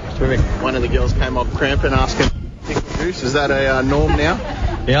 So it's terrific. One of the girls came off cramping asking pickle juice. Is that a norm now?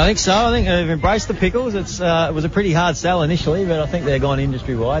 Yeah, I think so. I think they've embraced the pickles. It was a pretty hard sell initially, but I think they're gone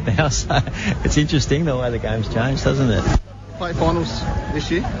industry-wide now. So it's interesting the way the game's changed, hasn't it? Play finals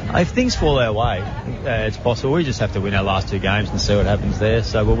this year? If things fall our way, it's possible. We just have to win our last 2 games and see what happens there.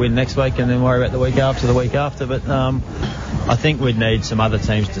 So we'll win next week and then worry about the week after. But I think we'd need some other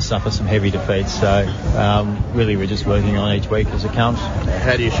teams to suffer some heavy defeats. So really we're just working on each week as it comes.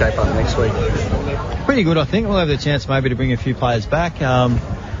 How do you shape up next week? Pretty good, I think. We'll have the chance maybe to bring a few players back,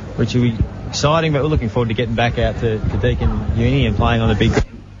 which will be exciting, but we're looking forward to getting back out to Deakin Uni and playing on the big,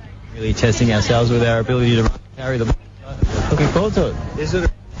 really testing ourselves with our ability to carry the ball. Looking forward to it. Is it a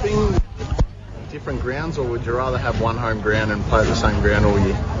thing, different grounds, or would you rather have one home ground and play at the same ground all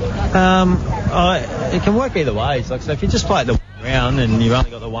year? It can work either way. So if you just play at the ground and you've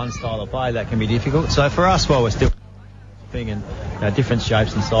only got the one style of play, that can be difficult. So for us, while we're still developing and different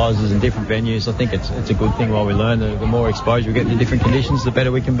shapes and sizes and different venues. I think it's a good thing while we learn. The more exposure we get to different conditions, the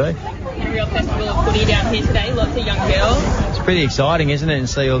better we can be. And a real festival of footy down here today, lots of young girls. It's pretty exciting, isn't it? And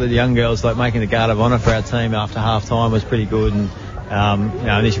see all the young girls making the guard of honour for our team after half time was pretty good.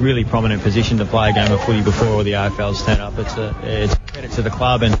 And this really prominent position to play a game of footy before all the AFLs turn up. It's a credit to the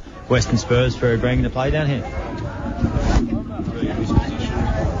club and Western Spurs for agreeing to play down here.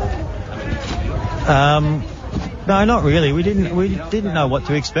 No, not really. We didn't know what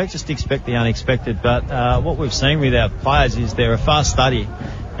to expect. Just expect the unexpected. But what we've seen with our players is they're a fast study.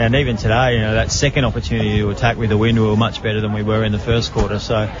 And even today, that second opportunity to attack with the wind, we were much better than we were in the first quarter.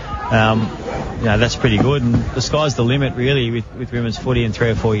 So, that's pretty good. And the sky's the limit, really, with women's footy in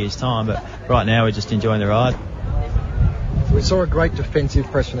 3 or 4 years' time. But right now, we're just enjoying the ride. We saw a great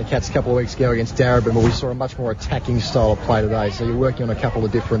defensive press from the Cats a couple of weeks ago against Darebin, but we saw a much more attacking style of play today. So you're working on a couple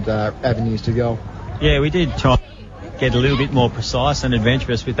of different avenues to go. Yeah, we did try and get a little bit more precise and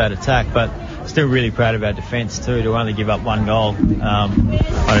adventurous with that attack, but still really proud of our defence too, to only give up 1 goal.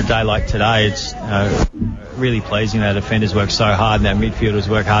 On a day like today, it's really pleasing. Our defenders work so hard and our midfielders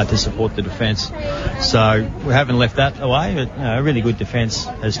work hard to support the defence. So we haven't left that away, but a really good defence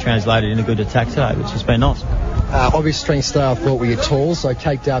has translated in a good attack today, which has been nice. Obvious strengths today, I thought, were your tools. So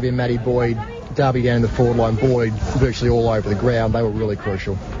Kate Darby and Maddie Boyd. Darby down in the forward line, Boyd virtually all over the ground. They were really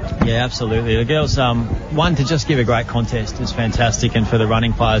crucial. Yeah, absolutely. The girls, one, to just give a great contest is fantastic, and for the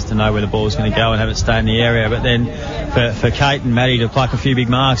running players to know where the ball's going to go and have it stay in the area. But then for Kate and Maddie to pluck a few big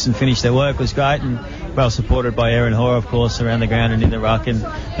marks and finish their work was great, and well supported by Erin Hoare, of course, around the ground and in the ruck, and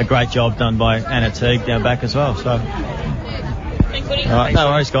a great job done by Anna Teague down back as well. So. All right, no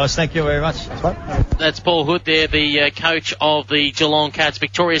worries, guys. Thank you very much. That's Paul Hood there, the coach of the Geelong Cats.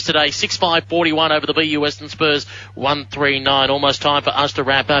 Victorious today, 6-5-41 over the BU Western Spurs, 139. Almost time for us to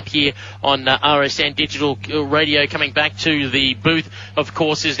wrap up here on RSN Digital Radio. Coming back to the booth, of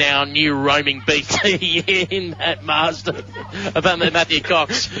course, is our new roaming BT in Matt Marsden, Matthew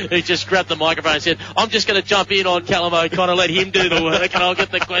Cox, who just grabbed the microphone and said, I'm just going to jump in on Callum O'Connor, let him do the work, and I'll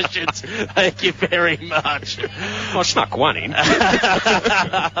get the questions. Thank you very much. I snuck one in.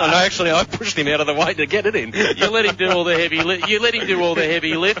 I pushed him out of the way to get it in. You let him do all the heavy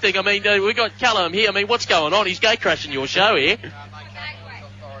lifting. I mean, we got Callum here. I mean, what's going on? He's gate crashing your show here.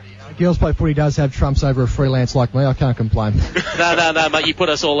 Girls Play Footy does have trumps over a freelance like me. I can't complain. No, mate. You put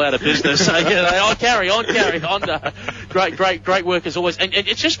us all out of business. So, carry on. Great work as always. And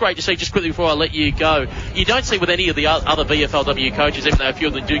it's just great to see, just quickly before I let you go, you don't see with any of the other VFLW coaches, even though a few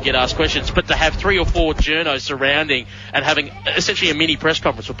of them do get asked questions, but to have 3 or 4 journos surrounding and having essentially a mini press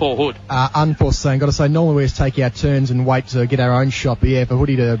conference for Paul Hood. Unforeseen. Got to say, normally we just take our turns and wait to get our own shot. But yeah, for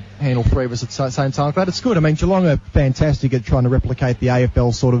Hoodie to handle 3 of us at the same time, but it's good. I mean, Geelong are fantastic at trying to replicate the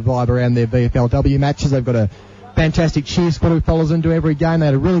AFL sort of vibe around their VFLW matches. They've got a fantastic cheer squad who follows into every game. They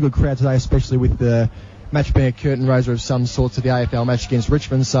had a really good crowd today, especially with the match being a curtain raiser of some sort to the AFL match against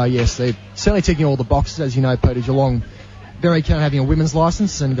Richmond. So yes, they're certainly ticking all the boxes. As you know, Peter, Geelong very keen on having a women's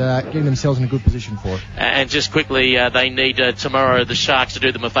licence and getting themselves in a good position for it. And just quickly, they need tomorrow the Sharks to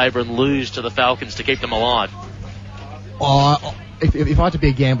do them a favour and lose to the Falcons to keep them alive. If I had to be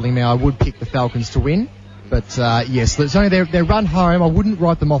a gambling man, I would pick the Falcons to win. But, yes, it's only their run home. I wouldn't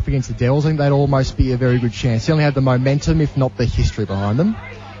write them off against the Devils. I think they'd almost be a very good chance. They only have the momentum, if not the history behind them.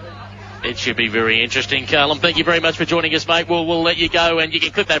 It should be very interesting. Callum, thank you very much for joining us, mate. We'll let you go, and you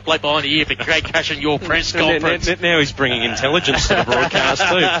can clip that bloke behind the ear for great cash in your press conference. Now he's bringing intelligence to the broadcast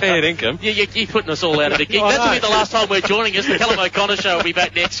too. Fair income. You're putting us all out of the gig. That will be the last time we're joining us. The Callum O'Connor Show will be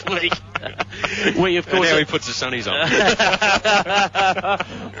back next week. We, of course... Now he puts the sunnies on.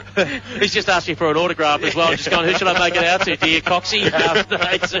 He's just asked me for an autograph as well. Just going, who should I make it out to, dear Coxie?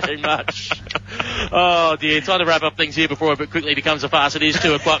 Thanks very much. Oh, dear. Time to wrap up things here before it quickly becomes a farce. It is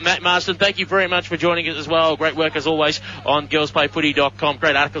 2 o'clock. Matt Marsden, thank you very much for joining us as well. Great work as always on GirlsPlayFooty.com.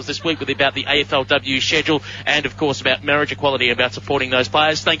 Great articles this week about the AFLW schedule and, of course, about marriage equality and about supporting those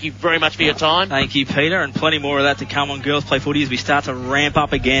players. Thank you very much for your time. Thank you, Peter, and plenty more of that to come on Girls Play Footy as we start to ramp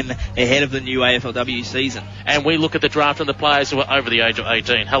up again ahead of the new AFLW season. And we look at the draft and the players who are over the age of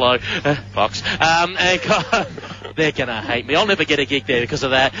 18. Hello, Fox. They're going to hate me. I'll never get a gig there because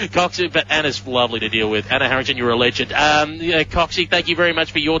of that. Coxie, but Anna's lovely to deal with. Anna Harrington, you're a legend. Coxie, thank you very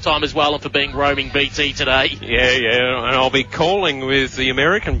much for your time as well and for being roaming BT today. Yeah, and I'll be calling with the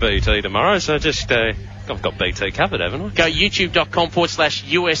American BT tomorrow, so just... I've got BT covered, haven't I? Go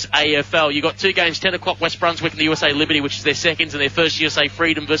youtube.com/USAFL. You've got 2 games, 10 o'clock West Brunswick and the USA Liberty, which is their seconds, and their first USA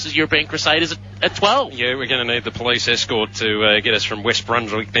Freedom versus European Crusaders at at 12. Yeah, we're going to need the police escort to get us from West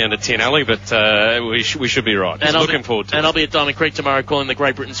Brunswick down to Tin Alley, but we should be right. And looking forward to it. And I'll be at Diamond Creek tomorrow calling the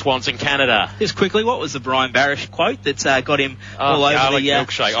Great Britain Swans in Canada. Just quickly, what was the Brian Barish quote that's got him all over garlic the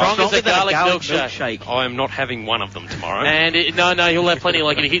milkshake. Stronger than a garlic milkshake. I am not having one of them tomorrow. And no, he'll have plenty.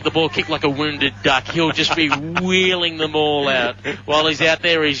 Like, if he hit the ball, kick like a wounded duck, he'll just be wheeling them all out. While he's out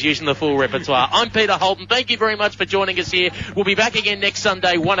there, he's using the full repertoire. I'm Peter Holton. Thank you very much for joining us here. We'll be back again next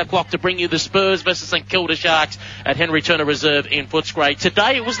Sunday, 1 o'clock, to bring you the Spurs versus St Kilda Sharks at Henry Turner Reserve in Footscray.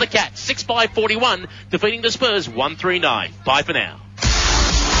 Today it was the Cats, 6-5-41, defeating the Spurs 139. Bye for now.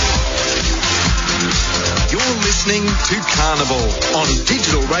 You're listening to Carnival on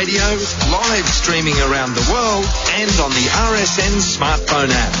digital radio, live streaming around the world, and on the RSN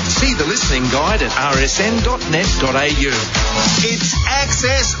smartphone app. See the listening guide at rsn.net.au. It's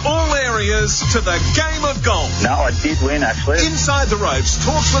access all areas to the game of golf. No, I did win, actually. Inside the Ropes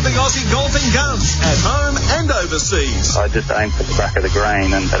talks with the Aussie golfing guns at home and overseas. I just aimed for the back of the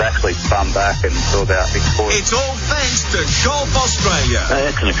green and it actually spun back and saw about 6 foot. It's all thanks to Golf Australia.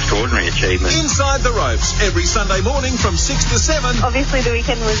 That's an extraordinary achievement. Inside the Ropes, every Sunday morning from 6 to 7. Obviously, the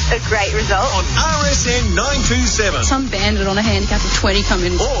weekend was a great result. On RSN 927. Some bandit on a handicap of 20 come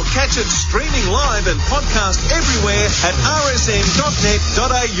in. Or catch it streaming live and podcast everywhere at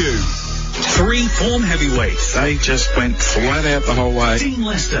rsn.net.au. 3 form heavyweights. They just went flat out the whole way. Dean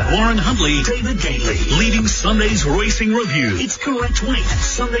Lester, Warren Huntley, David Gately, leading Sunday's racing review. It's Correct Weight,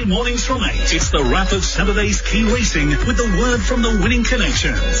 Sunday mornings from 8. It's the wrap of Saturday's key racing with the word from the winning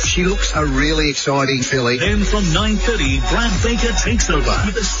connections. She looks a really exciting filly. Then from 9:30, Brad Baker takes over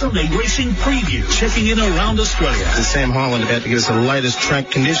with the Sunday racing preview, checking in around Australia. And Sam Hyland about to give us the latest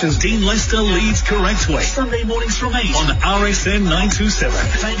track conditions. Dean Lester leads Correct Weight, Sunday mornings from 8 on RSN 927.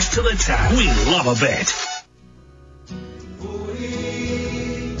 Thanks to the TAB. We love a bet.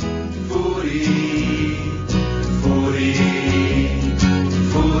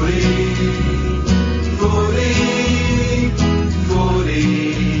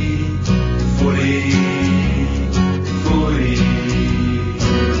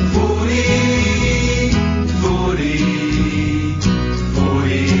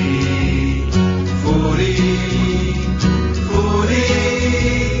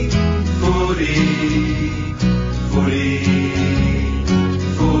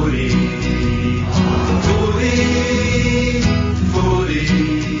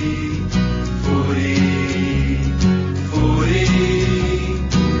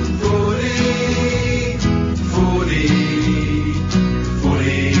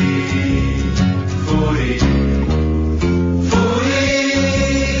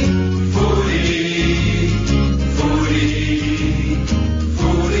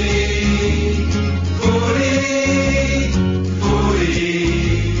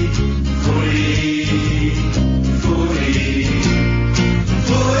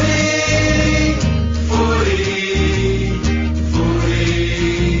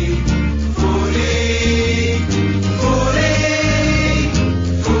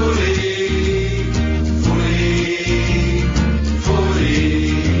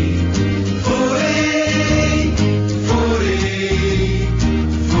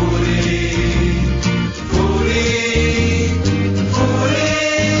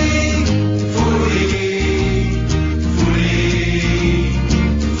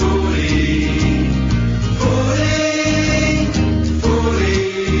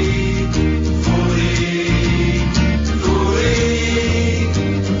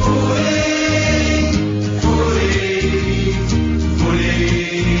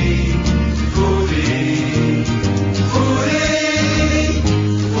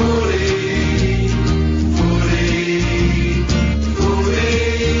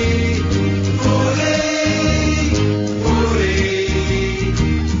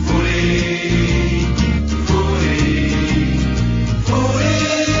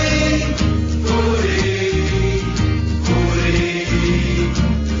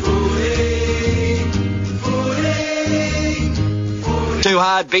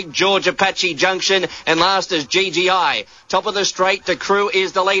 Big George Apache Junction, and last is GGI. Top of the straight, the Crew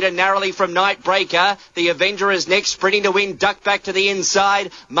is the leader narrowly from Nightbreaker. The Avenger is next, sprinting to win, duck back to the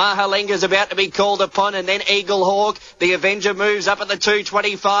inside. Mahalinga's about to be called upon, and then Eagle Hawk. The Avenger moves up at the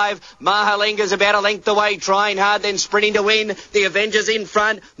 225. Mahalinga's about a length away, trying hard, then sprinting to win. The Avenger's in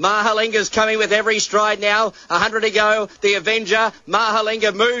front. Mahalinga's coming with every stride now. 100 to go. The Avenger.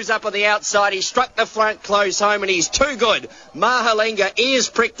 Mahalinga moves up on the outside. He struck the front close home, and he's too good. Mahalinga is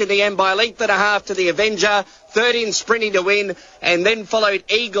pricked in the end by a length and a half to the Avenger. Third in Sprinting to Win, and then followed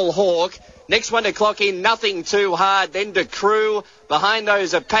Eagle Hawk. Next one to clock in, Nothing Too Hard, then to Crew. Behind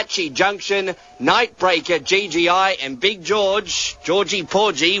those, Apache Junction, Nightbreaker, GGI, and Big George, Georgie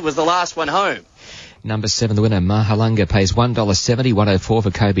Porgy, was the last one home. Number 7, the winner, Mahalunga, pays $1.70, 104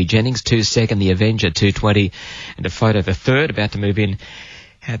 for Kobe Jennings. 2 second, the Avenger, $2.20. And a photo for third, about to move in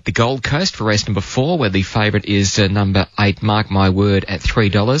at the Gold Coast for race number 4, where the favourite is number 8, Mark My Word, at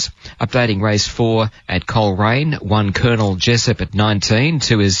 $3. Updating race 4 at Coleraine, 1 Colonel Jessup at 19.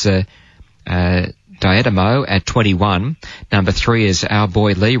 2 is Diademo at 21. Number 3 is Our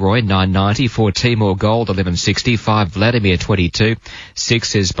Boy Leroy, $9.90. 4 Timor Gold, $11.60. 5 Vladimir, $22.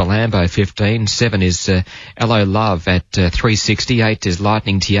 6 is Balambo, $15. 7 is Hello Love at $3.60. 8 is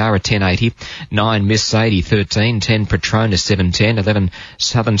Lightning Tiara, $10.80. 9 Miss Sadie, $13. 10 Patronus, $7.10. 11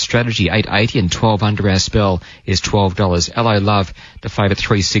 Southern Strategy, $8.80. And 12 Under Our Spell is $12. Hello Love, the favourite,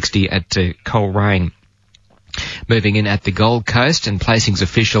 $3.60 at Coleraine. Moving in at the Gold Coast, and placings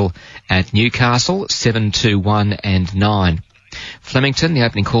official at Newcastle, 7, 2, 1 and 9. Flemington, the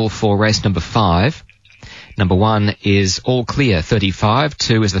opening call for race number 5. Number 1 is All Clear, 35.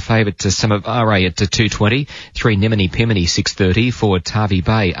 2 is the favourite to Samavare at 2.20. 3 Nimini Pimini, 6.30. 4 Tavi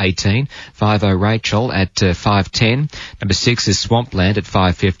Bay, 18. 5 Rachel at 5.10. Number 6 is Swampland at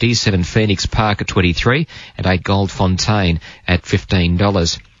 5.50. 7 Phoenix Park at 23. And 8 Gold Fontaine at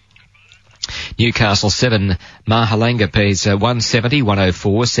 $15. Newcastle 7, Mahalanga pays $1.70,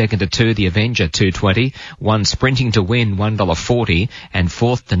 104. Second to 2, the Avenger, $2.20. 1 Sprinting to Win, $1.40. And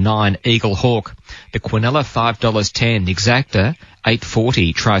fourth to 9, Eagle Hawk. The Quinella, $5.10. Exacta,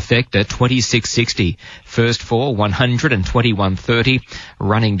 $8.40. Trifecta, $26.60. First 4, $121.30.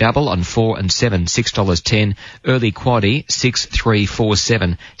 Running double on 4 and 7, $6.10. Early quaddie, 6, 3, 4,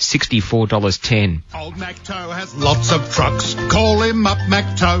 7, $64.10. Old Macto has lots of trucks. Call him up,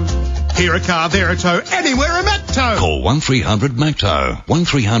 Macto. Here a car, there a tow, anywhere a Macto. Call 1300 Macto,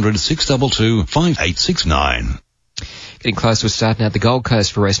 1300 622 5869. Getting close to starting out the Gold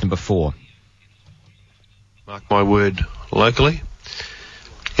Coast for race number 4. Mark My Word locally.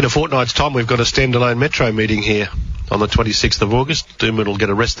 In a fortnight's time, we've got a standalone Metro meeting here on the 26th of August. Doomwood will get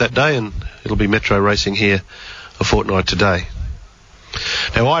a rest that day, and it'll be Metro racing here a fortnight today.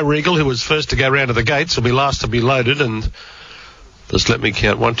 Now, Regal, who was first to go round to the gates, will be last to be loaded, and just let me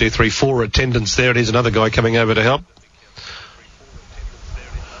count 1, 2, 3, 4 attendants there. It is another guy coming over to help.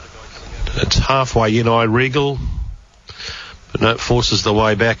 It's halfway in, Regal, but no, it forces the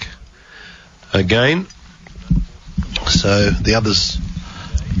way back again. So the others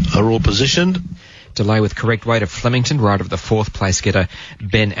are all positioned. Delay with correct weight of Flemington, right of the 4th place getter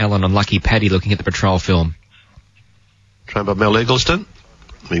Ben Allen on Lucky Paddy, looking at the patrol film. Trained by Mel Eagleston.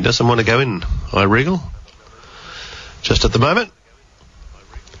 He doesn't want to go in, Regal. Just at the moment.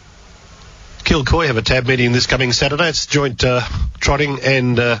 Kilcoy have a tab meeting this coming Saturday. It's joint trotting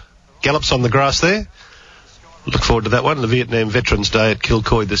and gallops on the grass there. Look forward to that one. The Vietnam Veterans Day at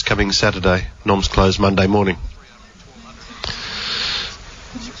Kilcoy this coming Saturday. Noms closed Monday morning.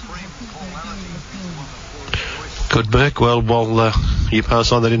 Good, Burke. Well, while you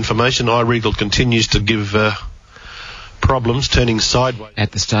pass on that information, Regal continues to give problems, turning sideways.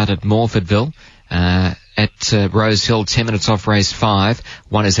 At the start at Morfordville, at Rose Hill, 10 minutes off race 5.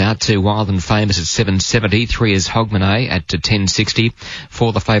 1 is out to Wild and Famous at 7.70. 3 is Hogmanay at 10.60.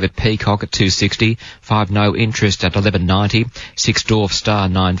 4 the favourite Peacock at 2.60. 5 No Interest at 11.90. 6 Dwarf Star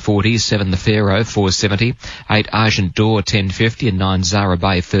 9.40. 7 the Pharaoh 4.70. 8 Argent Door 10.50 and 9 Zara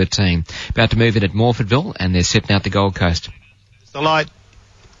Bay 13. About to move in at Morfordville, and they're setting out the Gold Coast. The light.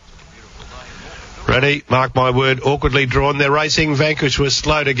 Ready, Mark My Word, awkwardly drawn. They're racing. Vanquish was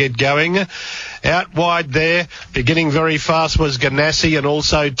slow to get going. Out wide there, beginning very fast, was Ganassi and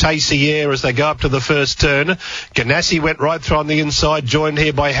also Taysier as they go up to the first turn. Ganassi went right through on the inside, joined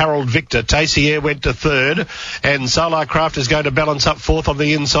here by Harold Victor. Taysier went to third, and Solar Craft is going to balance up fourth on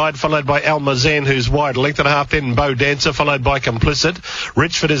the inside, followed by Almazan, who's wide. Length and a half, then Bow Dancer, followed by Complicit.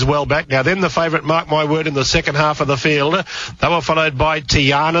 Richford is well back. Now then the favourite, Mark My Word, in the second half of the field. They were followed by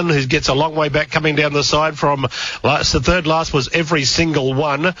Tianan, who gets a long way back coming down the side from last. The third last was Every Single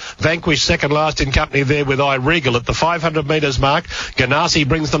One. Vanquish second last in company there with Regal at the 500 metres mark. Ganassi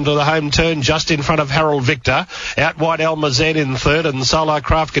brings them to the home turn just in front of Harold Victor. Out wide Almazan in third, and Solar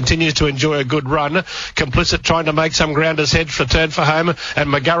Craft continues to enjoy a good run. Complicit trying to make some ground as hedge for turn for home, and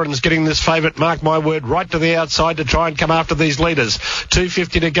McGurran's getting this favourite, Mark My Word, right to the outside to try and come after these leaders.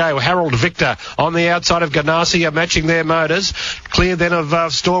 2.50 to go. Harold Victor on the outside of Ganassi are matching their motors. Clear then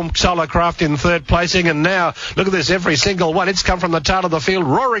of Storm Solar Craft in third placing, and now look at this, Every Single One. It's come from the tail of the field,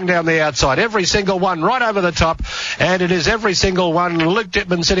 roaring down the outside. Every every single one right over the top, and it is every single one. Luke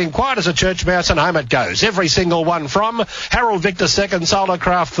Dittman sitting quiet as a church mouse, and home it goes. Every single one from Harold Victor second,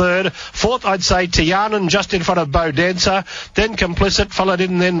 Solarcraft third, fourth I'd say Tianan just in front of Bo Dancer, then Complicit, followed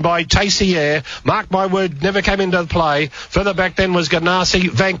in then by Tacey Air. Mark my word, never came into play. Further back then was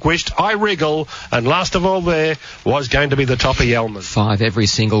Ganassi, Vanquished, I Wriggle, and last of all there was going to be the Toppy Elman. 5 every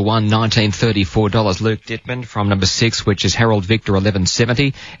single one, $19.34. Luke Dittman from number 6, which is Harold Victor,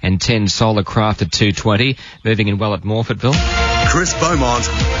 $11.70, and 10 Solarcraft at $2.20. Moving in well at Morfordville. Chris Beaumont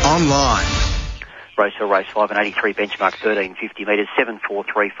online. Rose Hill Race 5 and 83 benchmark 1350 metres,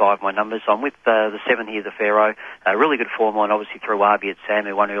 7435 my numbers. I'm with the 7 here, the Pharaoh. Really good form line, obviously through Arby at Sam,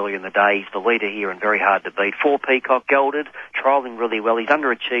 who won earlier in the day. He's the leader here and very hard to beat. 4 Peacock gelded, trialling really well. He's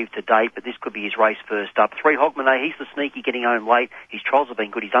underachieved to date, but this could be his race first up. 3 Hogmanay, he's the sneaky getting home late. His trials have been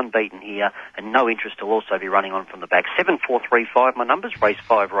good. He's unbeaten here, and no interest will also be running on from the back. 7435 my numbers, race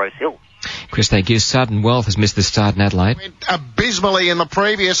 5 Rose Hill. Chris, thank you. Sudden Wealth has missed the start in Adelaide. Went abysmally in the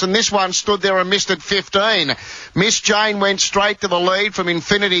previous, and this one stood there and missed at 15. Miss Jane went straight to the lead from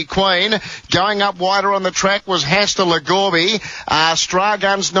Infinity Queen. Going up wider on the track was Hasta Lagorbi.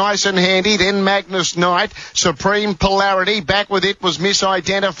 Stragun's nice and handy. Then Magnus Knight. Supreme Polarity. Back with it was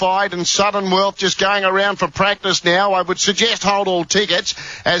Misidentified, and Sudden Wealth just going around for practice now. I would suggest hold all tickets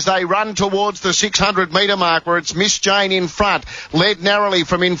as they run towards the 600 metre mark, where it's Miss Jane in front. Led narrowly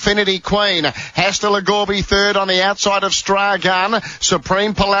from Infinity Queen. Hasta Lagorbi third on the outside of Stragun.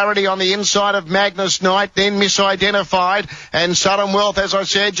 Supreme Polarity on the inside of Magnus Knight. Then Misidentified. And Sudden Wealth, as I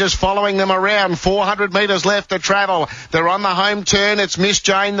said, just following them around. 400 metres left to travel. They're on the home turn. It's Miss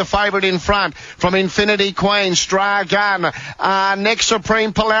Jane, the favourite in front. From Infinity Queen, Stragun. Next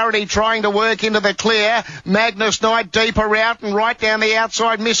Supreme Polarity trying to work into the clear. Magnus Knight deeper out and right down the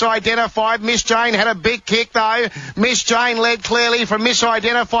outside. Misidentified. Miss Jane had a big kick though. Miss Jane led clearly from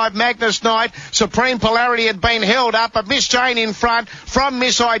Misidentified. Magnus Knight. Supreme Polarity had been held up, but Miss Jane in front from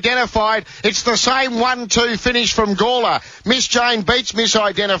Misidentified. It's the same 1-2 finish from Gawler. Miss Jane beats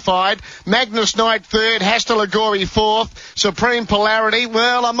Misidentified. Magnus Knight third. Hasta Lagorbi fourth. Supreme Polarity,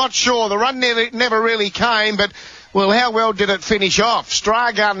 well, I'm not sure. The run never really came, but well, how well did it finish off?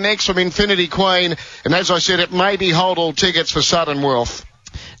 Stragun next from Infinity Queen, and as I said, it may be hold all tickets for Sudden Wealth.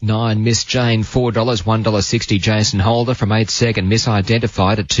 9 Miss Jane, $4, $1.60 Jason Holder from 8 second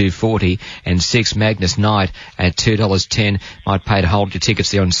Misidentified at $2.40, and 6 Magnus Knight at $2.10. Might pay to hold your tickets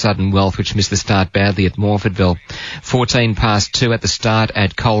there on Sudden Wealth, which missed the start badly at Morfordville. 14 past 2 at the start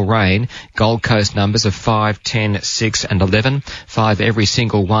at Coleraine. Gold Coast numbers of 5, 10, 6 and 11. 5 every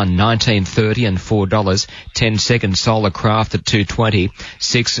single one, $19.30 and $4. 10 second Solarcraft at $2.20.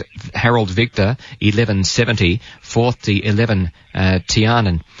 6 Harold Victor, $11.70. 4th to 11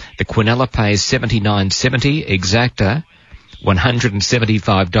 Tianan. The Quinella pays $79.70. Exacta,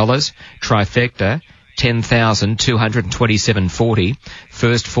 $175. Trifecta, $10,227.40.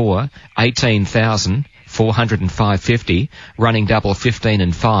 First 4, $18,405.50. Running double 15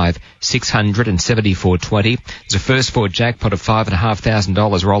 and 5, $674.20. There's a first 4 jackpot of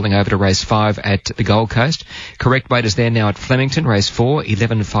 $5,500 rolling over to race 5 at the Gold Coast. Correct weight is there now at Flemington, race 4,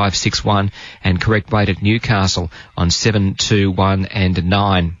 11,561, and correct weight at Newcastle on 7, 2, 1 and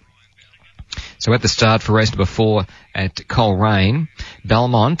 9. So at the start for race number 4 at Coleraine,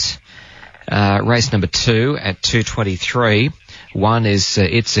 Belmont, race number 2 at 2:23. 1 is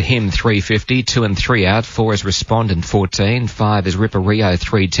It's a Hymn, 350. 2 and 3 out. 4 is Respondent, 14. 5 is Ripper Rio,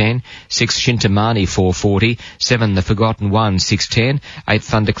 310. 6 Shintamani, 440. 7 The Forgotten One, 610. 8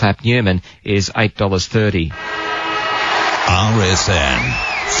 Thunderclap Newman is $8.30. RSN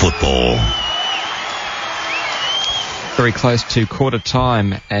Football. Very close to quarter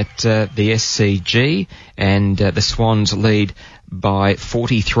time at the SCG, and the Swans lead by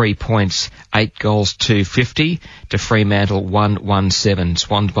 43 points, 8 goals to 50 to Fremantle 117.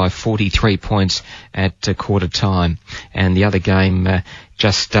 Swans by 43 points at quarter time. And the other game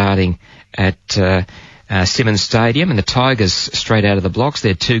just starting at Simmons Stadium, and the Tigers straight out of the blocks.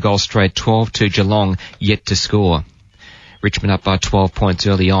 They're 2 goals straight, 12 to Geelong, yet to score. Richmond up by 12 points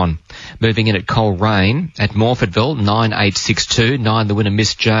early on. Moving in at Coleraine at Morfordville, 9-8-6-2. 9 the winner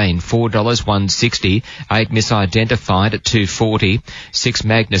Miss Jane, $4, $1.60. 8 Misidentified at $2.40. 6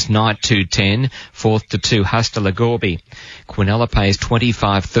 Magnus Knight, $2.10. 4th to 2 Hasta Lagorbi. Quinella pays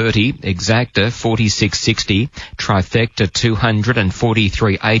 $25.30. Exacta, $46.60. Trifecta,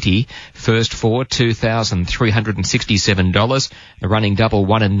 $243.80. First 4, $2,367. The running double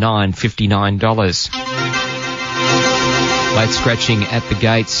 1 and 9, $59. Late scratching at the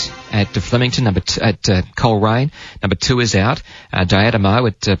gates at Flemington, at Coleraine. Number 2 is out. Diademo,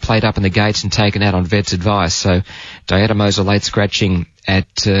 it played up in the gates and taken out on vet's advice. So Diademo's a late scratching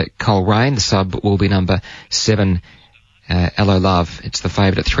at Coleraine. The sub will be number 7, Hello Love. It's the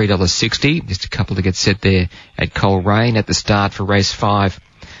favourite at $3.60. Just a couple to get set there at Coleraine at the start for race 5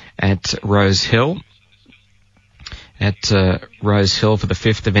 at Rose Hill. At Rose Hill for the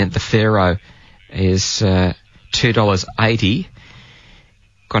 5th event, the Pharaoh is $2.80.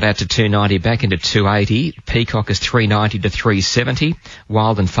 Got out to $2.90, back into $2.80. Peacock is $3.90 to $3.70.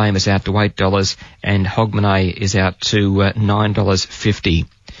 Wild and Famous out to $8, and Hogmanay is out to $9.50.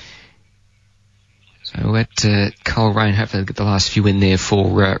 So at Coleraine, hopefully they'll get the last few in there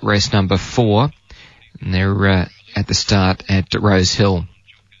for race number 4. And they're at the start at Rose Hill.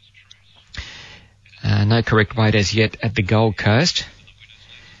 No correct weight as yet at the Gold Coast.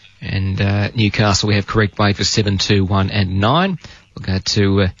 And Newcastle, we have correct weight for 7, 2, 1 and 9. We'll go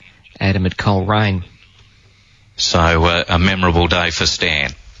to Adam at Coleraine. So a memorable day for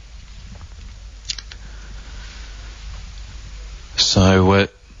Stan. So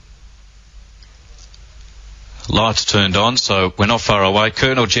lights turned on, so we're not far away.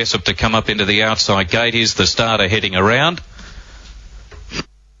 Colonel Jessup to come up into the outside gate. Here's the starter heading around.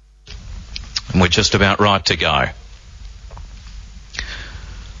 And we're just about right to go.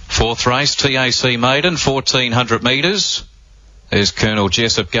 4th race, TAC Maiden, 1,400 metres. There's Colonel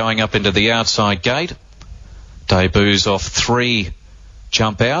Jessup going up into the outside gate. Debuts off 3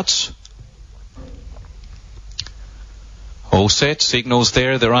 jump outs. All set, signals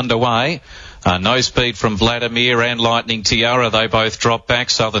there, they're underway. No speed from Vladimir and Lightning Tiara. They both drop back.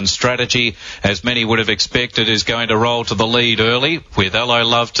 Southern Strategy, as many would have expected, is going to roll to the lead early, with Hello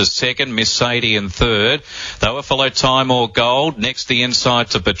Love to 2nd, Miss Sadie in 3rd. They were followed Time or Gold. Next the inside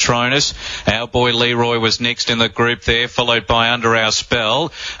to Patronus. Our Boy Leroy was next in the group there, followed by Under Our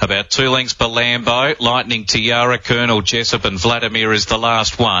Spell. About 2 lengths Belambo, Lightning Tiara, Colonel Jessup and Vladimir is the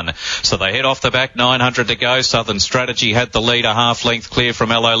last one. So they head off the back, 900 to go. Southern Strategy had the lead, a half length clear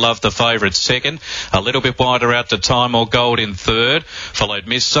from Hello Love, the favourite 2nd. A little bit wider out to Time or Gold in 3rd. Followed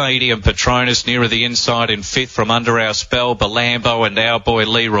Miss Sadie and Patronus nearer the inside in 5th from Under Our Spell, Belambo and Our Boy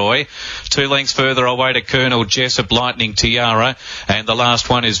Leroy. 2 lengths further away to Colonel Jessup, Lightning Tiara. And the last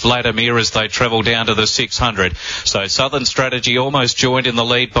one is Vladimir as they travel down to the 600. So Southern Strategy almost joined in the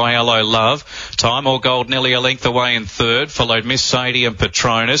lead by Hello Love. Time or Gold nearly a length away in 3rd. Followed Miss Sadie and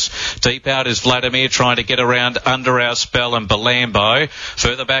Patronus. Deep out is Vladimir trying to get around Under Our Spell and Belambo.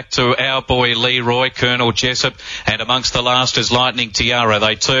 Further back to Our Boy Leroy, Colonel Jessup, and amongst the last is Lightning Tiara.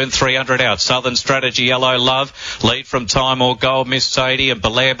 They turn 300 out. Southern Strategy, Hello Love, lead from Time or Gold, Miss Sadie and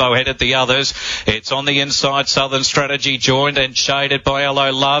Belambo headed the others. It's on the inside. Southern Strategy joined and shaded by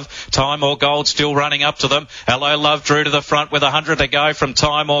Hello Love. Time or Gold still running up to them. Hello Love drew to the front with 100 to go from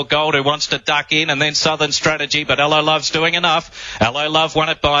Time or Gold, who wants to duck in, and then Southern Strategy, but Hello Love's doing enough. Hello Love won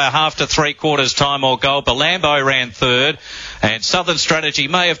it by a half to 3/4. Time or Gold. Belambo ran 3rd, and Southern Strategy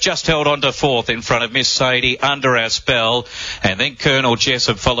may have just held on to 4th in front of Miss Sadie, Under Our Spell, and then Colonel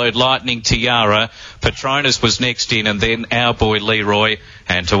Jessup followed Lightning Tiara. Patronus was next in, and then Our Boy Leroy,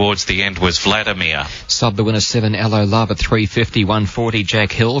 and towards the end was Vladimir. Sub the winner 7, Hello Love at $3.50, 140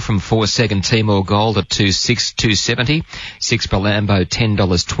 Jack Hill from 4 second Timor Gold at $2.70, 6 Belambo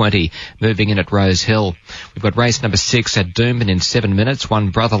 $10.20. Moving in at Rose Hill, we've got race number 6 at Doomben in 7 minutes. 1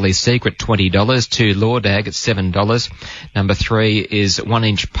 Brotherly Secret $20, 2 Lordag at $7. Number 3 is 1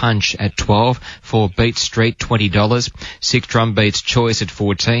 Inch Punch at $12, 4 Beat Street $20, 6 Drum Beats Choice at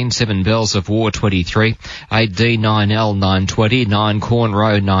 14, 7 Bells of War 23, 8 D9L $9.20, 9 Corn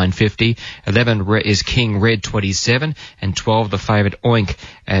Row $9.50, 11 is King Red $27, and 12 the favourite Oink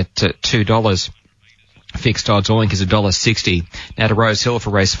at $2. Fixed odds Oink is $1.60. Now to Rose Hill for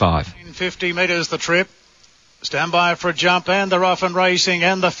race 5. 50 metres the trip. Stand by for a jump, and they're off and racing,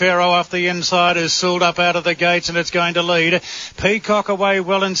 and the Pharaoh off the inside is sooled up out of the gates, and it's going to lead. Peacock away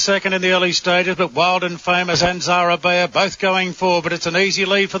well in 2nd in the early stages, but Wild and Famous and Zara Bay are both going forward, but it's an easy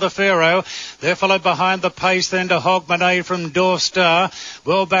lead for the Pharaoh. They're followed behind the pace then to Hogmanay from Dorf Star.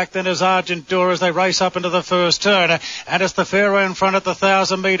 Well back then is Argent Door as they race up into the first turn, and it's the Pharaoh in front at the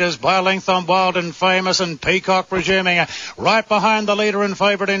 1,000 metres by a length on Wild and Famous, and Peacock resuming right behind the leader and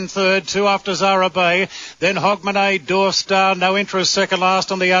favourite in 3rd, 2 after Zara Bay, then Hogmanay, Door Star, No Interest, second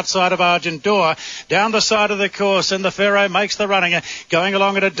last on the outside of Argent Door. Down the side of the course, and the Pharaoh makes the running, going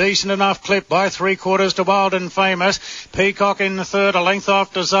along at a decent enough clip by 3/4 to Wild and Famous. Peacock in the third, a length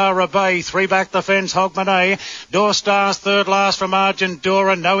off to Zara Bay. 3 back the fence, Hogmanay. Door Star's third last from Argent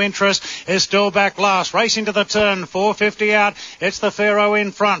Door, and No Interest is still back last. Racing to the turn, 450 out. It's the Pharaoh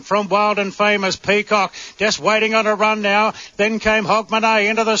in front from Wild and Famous. Peacock just waiting on a run now. Then came Hogmanay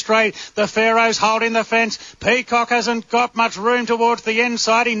into the straight. The Pharaoh's holding the fence. Peacock hasn't got much room towards the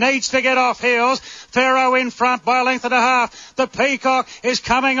inside. He needs to get off heels. Pharaoh in front by a length and a half. The Peacock is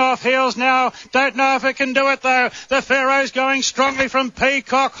coming off heels now. Don't know if it can do it though. The Pharaoh's going strongly from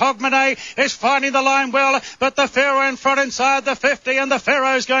Peacock. Hogmanay is finding the line well, but the Pharaoh in front inside the 50, and the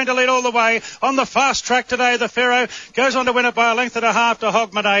Pharaoh's going to lead all the way on the fast track today. The Pharaoh goes on to win it by a length and a half to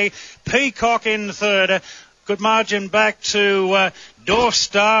Hogmanay. Peacock in third. Good margin back to Door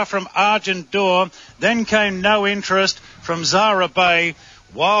Star from Argent Door. Then came No Interest from Zara Bay.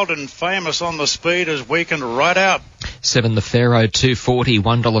 Wild and Famous on the speed has weakened right out. 7 the Pharaoh, $2.40,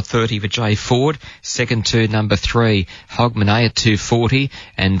 $1.30 for Jay Ford. Second to number 3, Hogmanay at $2.40,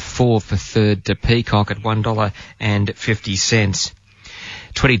 and 4 for third to Peacock at $1.50.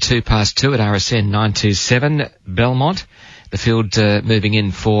 22 past 2 at RSN 927 Belmont. The field moving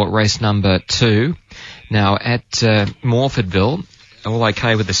in for race number 2. Now at Morfordville, all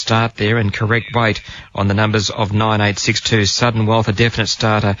okay with the start there, and correct weight on the numbers of 9862. Sudden Wealth, a definite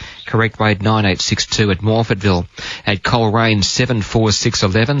starter, correct weight 9862 at Morfordville. At Coleraine,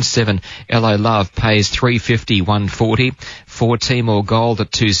 74611. 7 Elo Love pays 350 140. 4 Timor Gold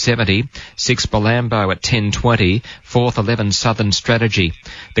at 270. 6 Balambo at 1020. 4th 11 Southern Strategy.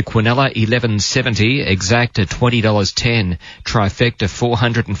 The Quinella 1170, exact at $20.10. Trifecta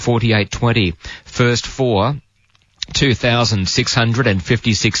 448.20. First 4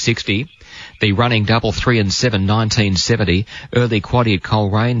 $2,656.60. The running double 3 and 7, 1970. Early quaddy at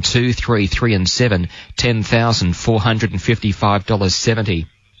Coleraine 2, 3, 3 and 7, $10,455.70.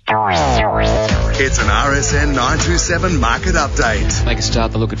 It's an RSN 927 market update. Make a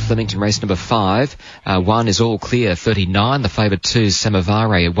start the look at Flemington race number 5. 1 is All Clear, 39. The favourite 2 is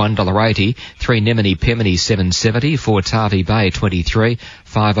Samavare at $1.80. 3 Nemini Pemini, $7.70. 4 Tavi Bay, $23.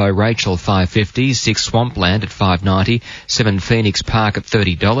 5 Rachel, $5.50. 6 Swampland at $5.90. 7 Phoenix Park at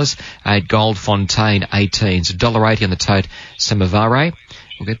 $30. 8 Gold Fontaine, $18. So $1.80 on the tote Samavare.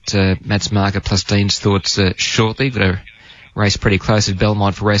 We'll get Matt's market plus Dean's thoughts shortly. Got a race pretty close at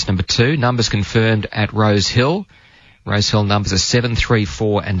Belmont for race number 2. Numbers confirmed at Rose Hill. Rose Hill numbers are 7, 3,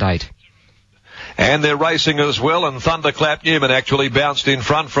 4 and 8. And they're racing as well, and Thunderclap Newman actually bounced in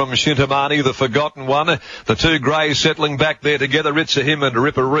front from Shintamani, the forgotten one. The 2 greys settling back there together, It's a Him and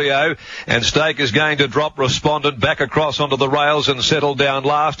Ripper Rio. And Stake is going to drop Respondent back across onto the rails and settle down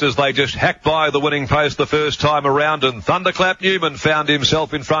last as they just hacked by the winning post the first time around. And Thunderclap Newman found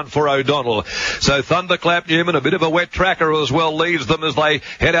himself in front for O'Donnell. So Thunderclap Newman, a bit of a wet tracker as well, leads them as they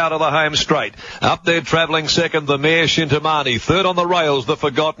head out of the home straight. Up there travelling second, the mare Shintamani. Third on the rails, the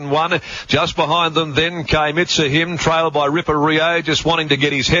forgotten one. Just behind them then came It's a Him, trailed by Ripper Rio, just wanting to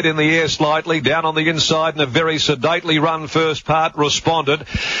get his head in the air slightly. Down on the inside in a very sedately run first part, Respondent,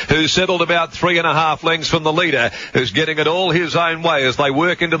 who settled about 3.5 lengths from the leader, who's getting it all his own way as they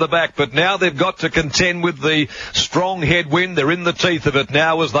work into the back. But now they've got to contend with the strong headwind. They're in the teeth of it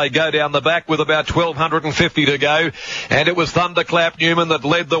now as they go down the back with about 1,250 to go. And it was Thunderclap Newman that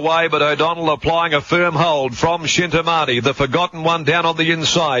led the way, but O'Donnell applying a firm hold from Shintamani, the forgotten one down on the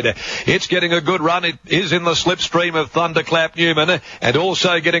inside. It's getting a good run. It is in the slipstream of Thunderclap Newman, and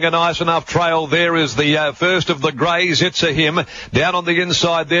also getting a nice enough trail there is the first of the greys, It's a Him. Down on the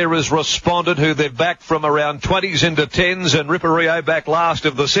inside there is Respondent, who they've backed from around 20s into 10s, and Ripper Rio back last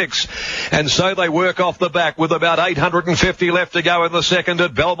of the 6. And so they work off the back with about 850 left to go in the second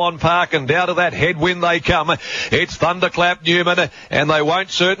at Belmont Park, and down to that headwind they come. It's Thunderclap Newman, and they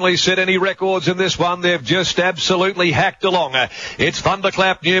won't certainly set any records in this one. They've just absolutely hacked along. It's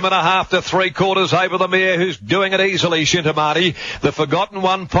Thunderclap Newman, a half to 3/4 over the mare, who's doing it easily, Shintamani. The forgotten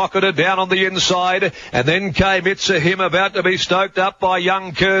one pocketed down on the inside, and then came It's a Him, about to be stoked up by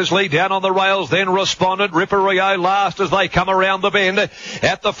young Kersley. Down on the rails then Respondent, Ripper Rio last as they come around the bend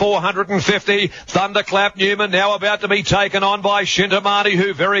at the 450. Thunderclap Newman now about to be taken on by Shintamani,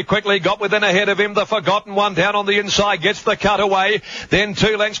 who very quickly got within ahead of him. The forgotten one down on the inside gets the cutaway, then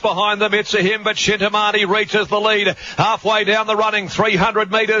 2 lengths behind them It's a Him, but Shintamani reaches the lead halfway down the running,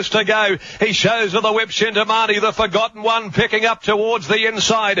 300 metres to go. He He shows her the whip. Shintamani, the forgotten one, picking up towards the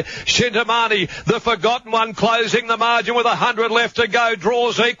inside. Shintamani, the forgotten one, closing the margin with 100 left to go.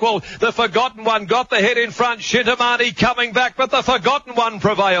 Draws equal. The forgotten one got the head in front. Shintamani coming back, but the forgotten one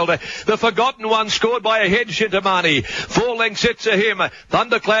prevailed. The forgotten one scored by a head. Shintamani. 4 lengths it to him.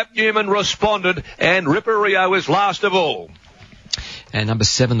 Thunderclap Newman responded, and Ripper Rio is last of all. And number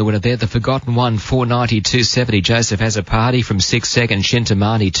 7, the winner there, the forgotten one, 490, 270. Joseph has a party from 6 seconds.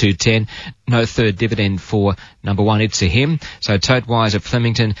 Shintamani, 210. No third dividend for number 1. It's a him. So Tote-wise at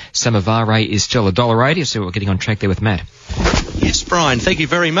Flemington, Samavare is still $1.80. So we're getting on track there with Matt. Yes, Brian, thank you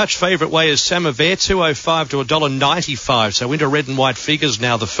very much. Favourite way is Samavare, $2.05 to $1.95. So into red and white figures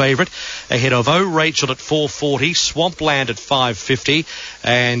now the favourite. Ahead of O Rachel at $4.40, Swampland at $5.50,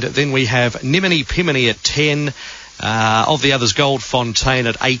 and then we have Nimini Pimini at $10. Of the others, Gold Fontaine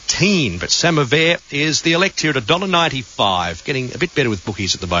at $18, but Samavare is the elect here at $1.95, getting a bit better with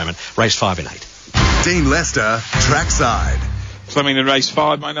bookies at the moment. Race 5 and 8. Dean Lester, trackside. Flemington race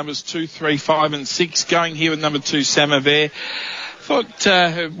 5, my numbers 2, 3, 5 and 6. Going here with number 2, Samavare. Thought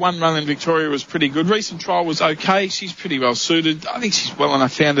her one run in Victoria was pretty good. Recent trial was okay. She's pretty well suited. I think she's well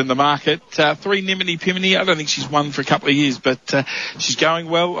enough found in the market. 3, Nimini Pimini. I don't think she's won for a couple of years, but she's going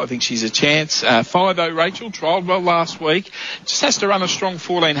well. I think she's a chance. 5, O Rachel, trialled well last week. Just has to run a strong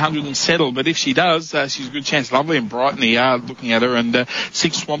 1400 and settle, but if she does, she's a good chance. Lovely and bright in the yard looking at her, and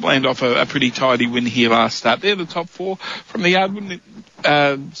 6, Swampland off a pretty tidy win here last start. They're the top 4 from the yard. Wouldn't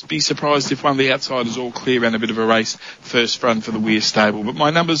be surprised if one of the outsiders all clear and a bit of a race first run for the Weir stable. But my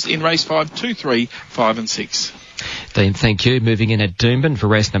numbers in race 5, 2, 3, 5 and 6. Dean, thank you. Moving in at Doomben for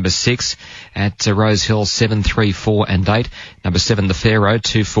race number 6 at Rose Hill, 7, 3, 4 and 8. Number 7, the Pharaoh,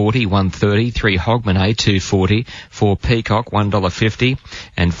 240, 130. 3, Hogman A, 240. 4, Peacock, $1.50.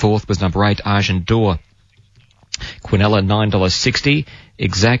 And 4th was number 8, Argent Door. Quinella, $9.60.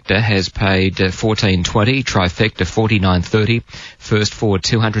 Exacta has paid $14.20. Trifecta, $49.30. First 4,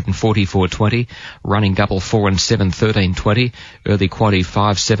 $244.20. Running double 4 and 7, $13.20. Early quaddy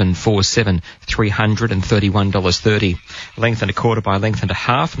 5, 7, 4, 7, $331.30. Length and a quarter by length and a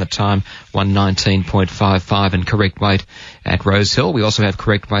half, and the time 119.55. And correct weight at Rose Hill. We also have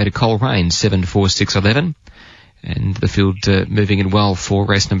correct weight at Coleraine, 7, 4, 6, 11. And the field moving in well for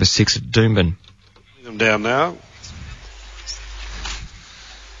race number 6 at Doomben. Them down now.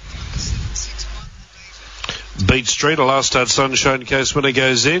 Beat Street, a last start Sunshine Coast winner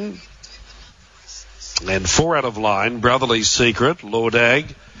goes in. And 4 out of line, Brotherly Secret, Lord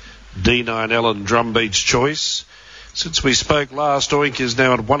Ag, D9L and Drumbeat's Choice. Since we spoke last, Oink is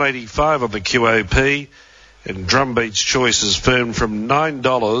now at 185 on the QOP, and Drumbeat's Choice is firmed from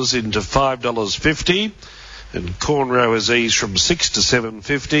 $9 into $5.50, and Cornrow is eased from $6 to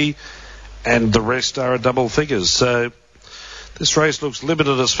 $7.50, and the rest are at double figures. So this race looks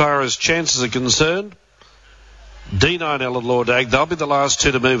limited as far as chances are concerned. D9L and Lord Ag, they'll be the last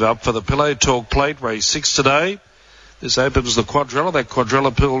 2 to move up for the Pillow Talk Plate, race 6 today. This opens the quadrilla. That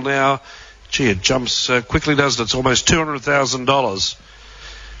quadrilla pool now, gee, it jumps quickly, doesn't it? It's almost $200,000.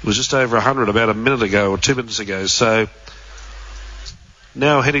 It was just over 100 about a minute ago or 2 minutes ago. So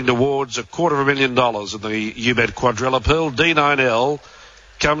now heading towards $250,000 in the UBET quadrilla pool. D9L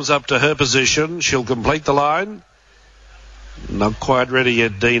comes up to her position. She'll complete the line. Not quite ready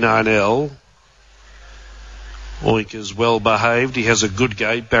yet, D9L. Oink is well behaved. He has a good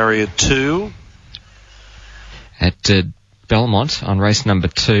gate, barrier 2. At Belmont on race number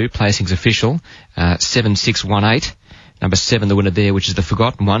 2, placings official, 7618. Number 7, the winner there, which is the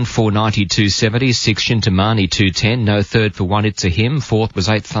forgotten one, 490, 270. 6, Shintamani, 210. No third for 1, it's a him. 4th was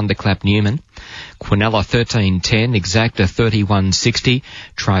 8, Thunderclap Newman. Quinella, 13.10. Exacta, 31.60.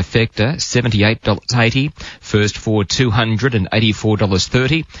 Trifecta, $78.80. First 4,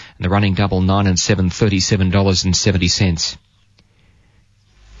 $284.30. And the running double 9 and 7, $37.70.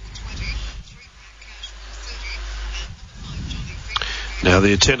 Now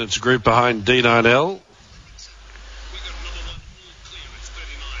the attendance group behind D9L.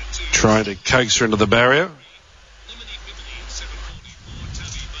 Trying to coax her into the barrier.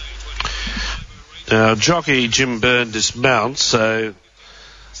 Now, jockey Jim Byrne dismounts, so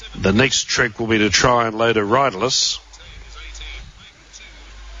the next trick will be to try and load her riderless.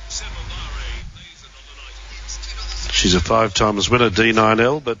 She's a 5 times winner,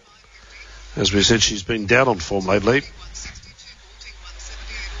 D9L, but as we said, she's been down on form lately.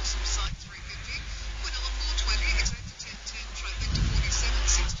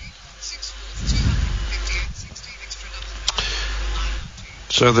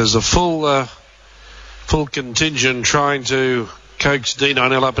 So there's a full contingent trying to coax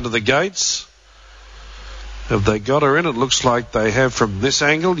D9L up into the gates. Have they got her in? It looks like they have from this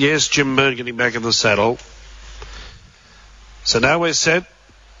angle. Yes, Jim Byrne getting back in the saddle. So now we're set.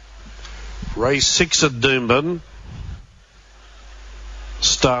 Race 6 at Doomben.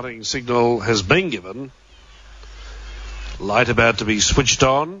 Starting signal has been given. Light about to be switched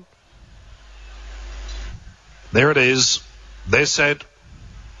on. There it is. They're set.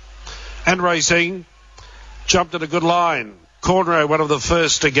 And racing. Jumped at a good line. Cornrow, one of the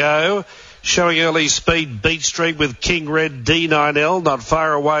first to go. Showing early speed, Beat Street with King Red D9L. Not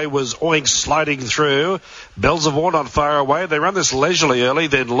far away was Oink sliding through. Bells of War not far away. They run this leisurely early.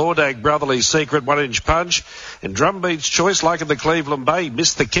 Then Lordag, Brotherly Secret, 1 inch punch. And Drumbeat's Choice, like in the Cleveland Bay,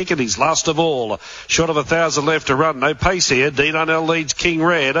 missed the kick and he's last of all. Short of 1,000 left to run. No pace here. D9L leads King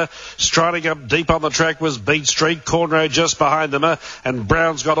Red. Striding up deep on the track was Beat Street. Cornrow just behind them. And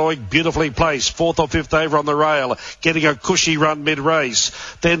Brown's got Oink beautifully placed. 4th or 5th over on the rail. Getting a cushy run mid-race.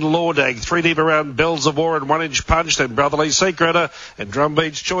 Then Lordag, 3 deep around Bells of War and 1 inch punch. Then Brotherly Secret. And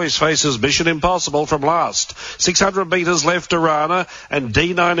Drumbeat's Choice faces Mission Impossible from last. 600 metres left to run, and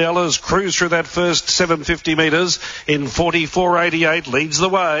D9L has cruised through that first 750 metres in 44.88, leads the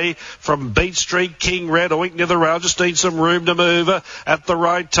way from Beat Street. King Red, Oink near the rail, just needs some room to move at the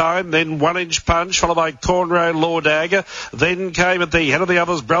right time. Then 1 inch punch, followed by Cornrow, Lordag. Then came at the head of the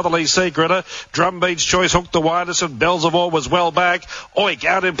others, Brotherly Secret. Drumbeat's Choice hooked the widest, and Bells of War was well back. Oink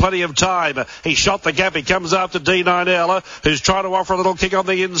out in plenty of time. He shot the gap. He comes after D9L, who's trying to offer a little kick on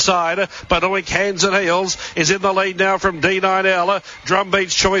the inside, but Oink hands and heels is in the lead now from D9L.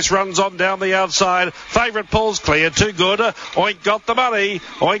 Drumbeat's Choice runs on down the outside. Favourite pulls clear, too good. Oink got the money.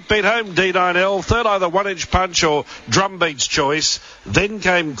 Oink beat home D9L. Third either 1 inch punch or Drumbeat's Choice. Then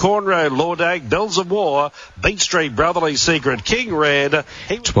came Cornrow, Lordag, Bells of War, Beat Street, Brotherly Secret, King Red.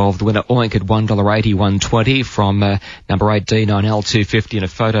 12th, the winner Oink at $1.80, 120 from number 8 D9L, 250, and a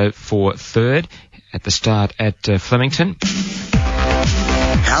photo for third at the start at Flemington.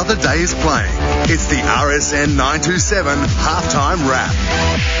 How the day is playing. It's the RSN 927 halftime wrap.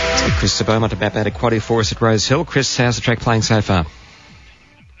 Let's get Chris Saboma to map out a quaddy for us at Rose Hill. Chris, how's the track playing so far?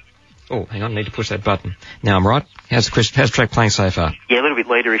 Oh, hang on, I need to push that button. Now I'm right. How's the track playing so far? Yeah, a little bit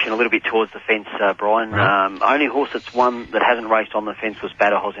leaderish and a little bit towards the fence, Brian. Right. Only horse that's won that hasn't raced on the fence was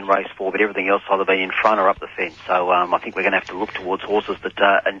Batterhouse in race 4, but everything else either been in front or up the fence. So I think we're going to have to look towards horses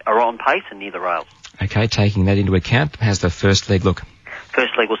that are on pace and near the rails. Okay, taking that into account, how's the first leg look?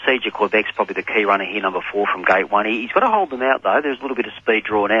 First leg, well, Siege Quebec's probably the key runner here, number 4 from gate 1. He's got to hold them out, though. There's a little bit of speed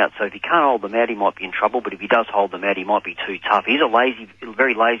drawn out, so if he can't hold them out, he might be in trouble, but if he does hold them out, he might be too tough. He's a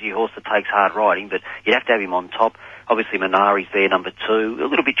very lazy horse that takes hard riding, but you'd have to have him on top. Obviously, Minari's there, number 2. A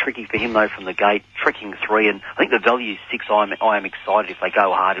little bit tricky for him, though, from the gate. Trekking 3, and I think the value's 6. I am excited. If they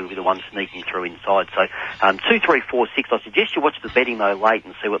go hard, he'll be the one sneaking through inside. So, 2, 3, 4, 6. I suggest you watch the betting, though, late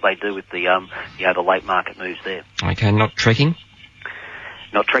and see what they do with the late market moves there. Okay, not trekking?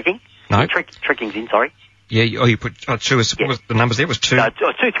 Not trekking? No. Trekking's in, sorry. Yeah, you put 2. What was the numbers there? It was 2?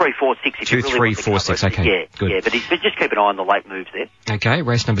 2, 3, 4, 6. 2, 3, 4, 6. Okay, yeah, good. Yeah, but just keep an eye on the late moves there. Okay,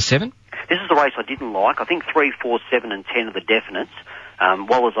 race number 7. This is the race I didn't like. I think 3, 4, 7 and 10 are the definites.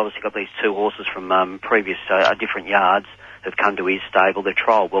 Waller's obviously got these 2 horses from previous different yards have come to his stable. They're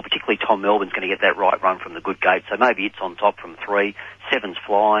trialled well, particularly Tom Melbourne's going to get that right run from the good gate, so maybe it's on top from 3. 7's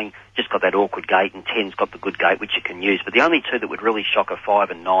flying, just got that awkward gate, and 10's got the good gate, which you can use. But the only 2 that would really shock are 5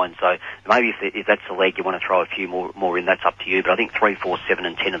 and 9, so maybe if that's the leg you want to throw a few more in, that's up to you. But I think 3, 4, 7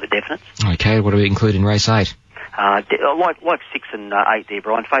 and 10 are the definites. Okay, what do we include in race 8? Like 6 and 8 there,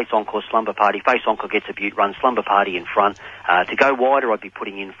 Brian. Face Encore, Slumber Party. Face Encore gets a beaut run. Slumber Party in front. To go wider, I'd be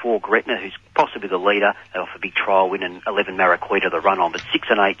putting in 4 Gretna, who's possibly the leader off a big trial win, and 11 Maracuita the run on. But 6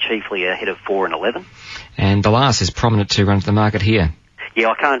 and 8 chiefly ahead of 4 and 11. And the last is prominent to run to the market here. Yeah,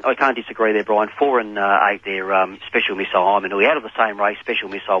 I can't disagree there, Brian. 4 and 8 there, Special Missile, Imanui. Out of the same race, Special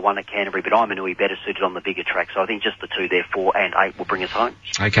Missile won at Canterbury, but Imanui better suited on the bigger track. So I think just the 2 there, 4 and 8, will bring us home.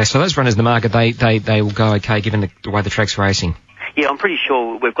 Okay, so those runners in the market, they will go okay given the way the track's racing. Yeah, I'm pretty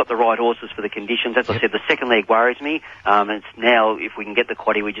sure we've got the right horses for the conditions. As I said, the second leg worries me. It's now, if we can get the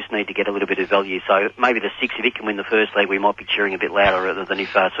quaddie, we just need to get a little bit of value. So maybe the 6, if it can win the first leg, we might be cheering a bit louder rather than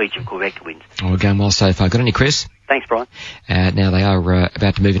if Siege of Quebec wins. We're going well so far. Got any, Chris? Thanks, Brian. Now they are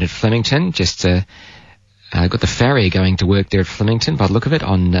about to move in at Flemington. Just got the farrier going to work there at Flemington, by the look of it,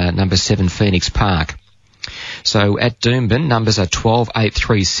 on number 7 Phoenix Park. So at Doomben, numbers are 12, 8,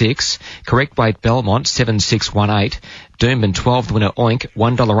 3, 6. Correct weight Belmont, 7, 6, 1, 8. Doomben 12, the winner Oink,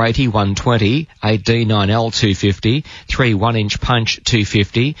 $1.80, 120. 8 D9L, 250. 3 1 inch punch,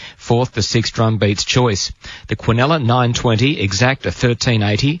 250. 4th, the 6 Drumbeat's Choice. The Quinella, 920. Exact,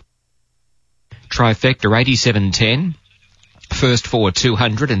 1380. Trifecta, 87.10. First 4,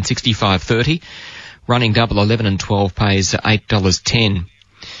 200 and 65.30. Running double 11 and 12 pays $8.10.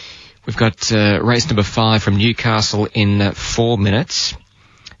 We've got race number 5 from Newcastle in 4 minutes.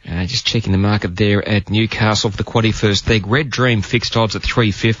 Just checking the market there at Newcastle for the quaddie first leg. Red Dream fixed odds at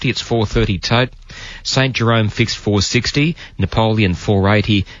 $3.50. It's $4.30 tote. St. Jerome fixed $4.60. Napoleon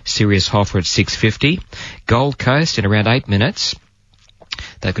 $4.80. Sirius Hoffer at $6.50. Gold Coast in around 8 minutes.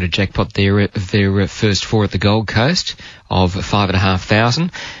 They've got a jackpot there of their first 4 at the Gold Coast of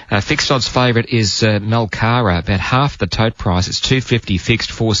 5,500. Fixed odds favourite is Malcara, about half the tote price. It's $2.50 fixed,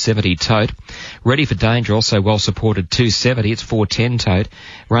 $4.70 tote. Ready for Danger, also well supported, $2.70. It's $4.10 tote.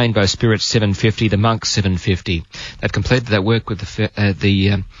 Rainbow Spirit $7.50. The Monk $7.50. They've completed that work with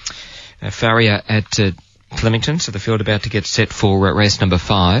the farrier at Flemington, so the field about to get set for race number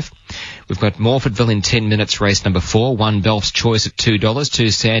 5. We've got Morfordville in 10 minutes, race number 4. 1 Belf's Choice at $2, 2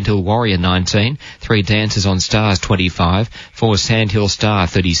 Sandhill Warrior 19, 3 Dancers on Stars 25, 4 Sandhill Star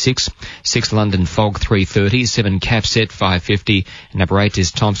 36, 6 London Fog 3.30, 7 Capset 5.50, and number 8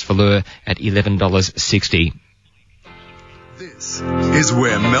 is Tom's Valeur at $11.60. This is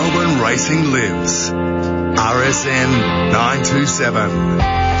where Melbourne racing lives. RSN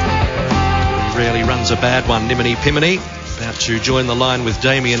 927. Rarely runs a bad one, Nimini Pimini. About to join the line with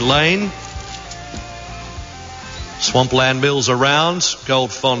Damien Lane. Swampland Mills around.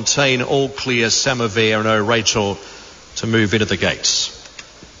 Gold Fontaine, All Clear, Samovair and O'Rachel to move into the gates.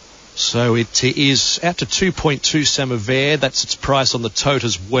 So it is out to 2.2 Samovair. That's its price on the tote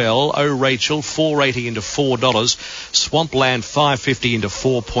as well. O'Rachel, $4.80 into $4. Swampland, $5.50 into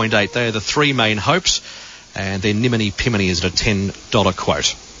 $4.8. They are the 3 main hopes. And then Nimini Pimini is at a $10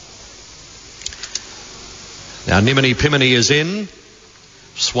 quote. Now Nimini Pimini is in.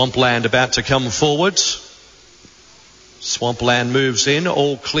 Swampland about to come forward. Swampland moves in.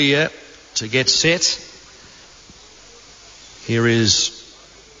 All clear to get set. Here is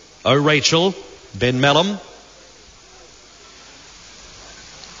O'Rachel, Ben Mellum.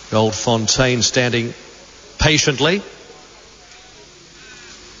 Gold Fontaine standing patiently.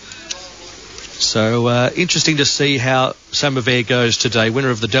 So interesting to see how Samovair goes today. Winner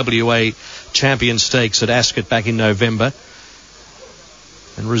of the WA Champion Stakes at Ascot back in November.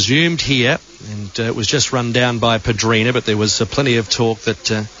 And resumed here. And it was just run down by Padrina, but there was plenty of talk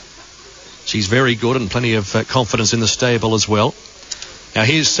that she's very good and plenty of confidence in the stable as well. Now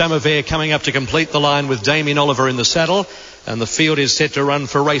here's Samovair coming up to complete the line with Damien Oliver in the saddle. And the field is set to run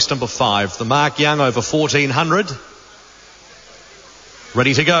for race number 5. The Mark Young over 1,400.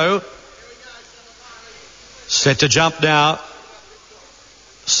 Ready to go. Set to jump now.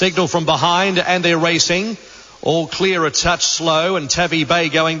 Signal from behind and they're racing. All clear, a touch slow, and Tavi Bay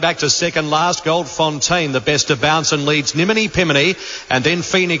going back to second last. Gold Fontaine, the best to bounce, and leads Nimini Pimini, and then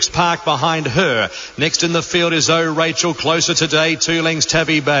Phoenix Park behind her. Next in the field is O'Rachel, closer today, 2 lengths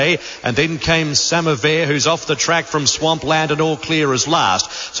Tavi Bay, and then came Samovair, who's off the track from Swampland, and All Clear as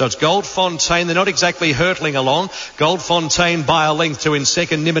last. So it's Gold Fontaine, they're not exactly hurtling along. Gold Fontaine by a length to in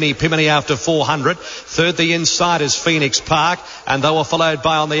second, Nimini Pimini after 400. Third the inside is Phoenix Park, and they were followed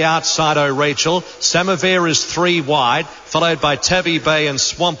by on the outside O'Rachel. Samovair is 3 wide, followed by Tavi Bay and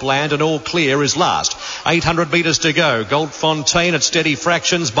Swampland, and All Clear is last. 800 metres to go. Gold Fontaine at steady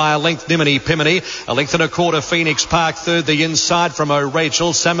fractions by a length Nimini Pimini. A length and a quarter Phoenix Park. Third the inside from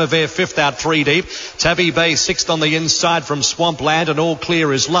O'Rachel. Samovair 5th out 3 deep. Tavi Bay 6th on the inside from Swampland, and All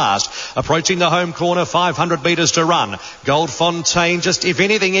Clear is last. Approaching the home corner, 500 metres to run. Gold Fontaine just, if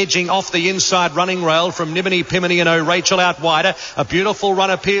anything, edging off the inside running rail from Nimini Pimini and O'Rachel out wider. A beautiful run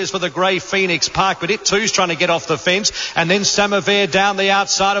appears for the grey Phoenix Park, but it too's trying to get off the fence. And then Samovair down the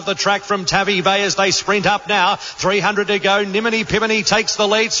outside of the track from Tavi Bay as they sprint up now. 300 to go. Nimini Pimini takes the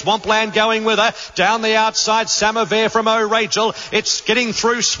lead. Swampland going with her. Down the outside, Samovair from O'Rachel. It's getting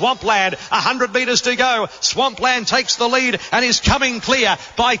through Swampland. 100 metres to go. Swampland takes the lead and is coming clear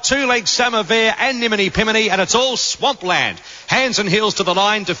by 2 lengths Samovair and Nimini Pimini, and it's all Swampland. Hands and heels to the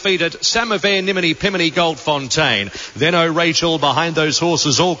line, defeated Samovair, Nimini Pimini, Gold Fontaine. Then O'Rachel behind those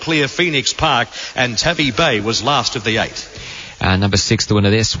horses, All Clear, Phoenix Park, and Tavi Bay was last of the 8. Number 6, the winner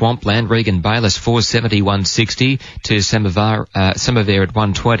there, Swampland. Regan Bayliss, 470, 160. 2 Samovair at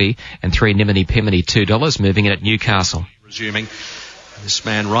 120. And 3 Nimini Pimini, $2. Moving in at Newcastle. Resuming. This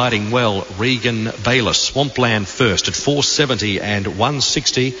man riding well, Regan Bayliss. Swampland first at 470 and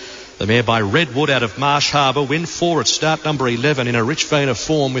 160. The mare by Redwood out of Marsh Harbour. Win 4 at start number 11 in a rich vein of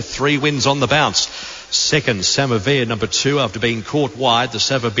form with 3 wins on the bounce. Second, Samovair, number 2, after being caught wide, the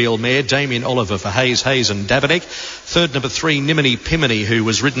Savabeel mare, Damien Oliver for Hayes and Dabinek. Third, number 3, Nimini Pimini, who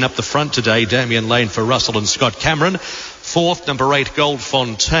was ridden up the front today, Damien Lane for Russell and Scott Cameron. Fourth, number 8, Gold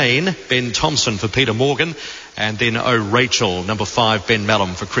Fontaine, Ben Thompson for Peter Morgan. And then Rachel, number 5, Ben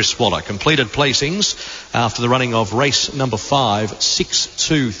Mallam for Chris Waller. Completed placings after the running of race number 5, 6,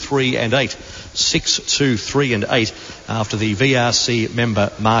 2, 3 and 8. 6, 2, 3 and 8 after the VRC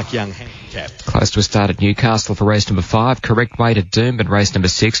member Mark Young handicap. Close to a start at Newcastle for race number 5. Correct weight at Doomben, race number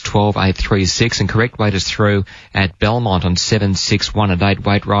 6, 12, 8, 3, 6. And correct weight is through at Belmont on 7, 6, 1 and 8.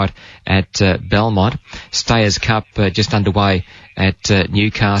 Weight right at Belmont. Stayers Cup just underway at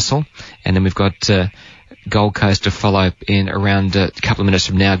Newcastle. And then we've got Gold Coast to follow in around a couple of minutes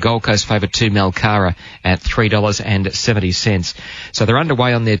from now. Gold Coast favourite 2 Malcara at $3.70. So they're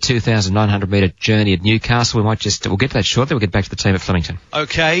underway on their 2,900 metre journey at Newcastle. We'll get to that shortly. We'll get back to the team at Flemington.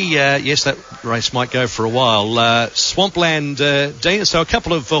 Okay, yes, that race might go for a while. Swampland, Dean, so a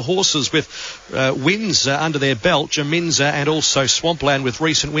couple of horses with wins under their belt, Jaminza and also Swampland with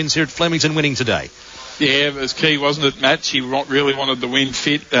recent wins here at Flemington winning today. Yeah, it was key, wasn't it, Matt? She really wanted the win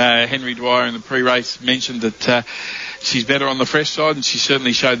fit. Henry Dwyer in the pre-race mentioned that she's better on the fresh side, and she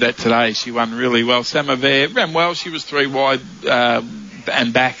certainly showed that today. She won really well. Samover ran well. She was 3 wide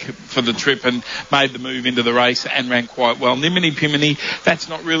and back for the trip and made the move into the race and ran quite well. Nimini Pimini, that's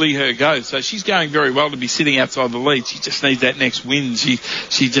not really her go. So she's going very well to be sitting outside the lead. She just needs that next win. She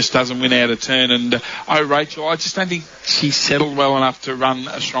just doesn't win out of turn. And Rachel, I just don't think she's settled well enough to run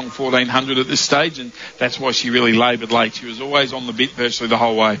a strong 1400 at this stage, and that's why she really laboured late. She was always on the bit virtually the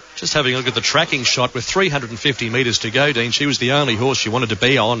whole way. Just having a look at the tracking shot with 350 metres to go, Dean, she was the only horse she wanted to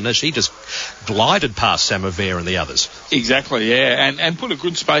be on. She just glided past Samover and the others. Exactly, yeah, and put a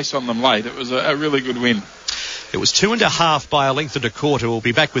good space on them late. It was a really good win. It was 2.5 by a length and a quarter. We'll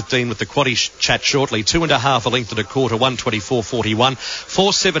be back with Dean with the quaddie chat shortly. 2.5 a length and a quarter, 124.41.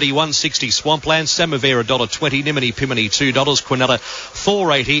 470, 160 Swampland. Samover $1.20. Nimini Pimini $2. Quinella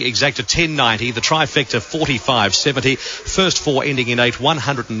 $4.80. Exacta $10.90. The trifecta $45.70. First 4 ending in 8,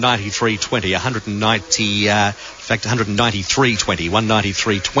 193.20. 193.20.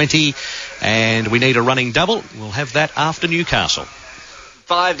 193.20. And we need a running double. We'll have that after Newcastle.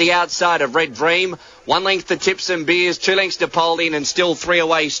 5 the outside of Red Dream, 1 length for Tips and Beers, 2 lengths Napoleon, and still 3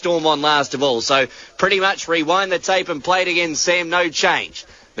 away Storm on last of all. So pretty much rewind the tape and play it again, Sam, no change.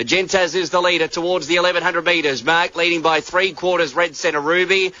 Magentas is the leader towards the 1100 metres mark, leading by 3/4 Red Centre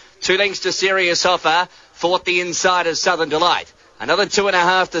Ruby, 2 lengths to Serious Offer, 4th the inside is Southern Delight. Another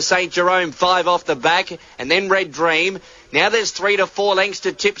 2.5 to St. Jerome, 5 off the back, and then Red Dream. Now there's 3 to 4 lengths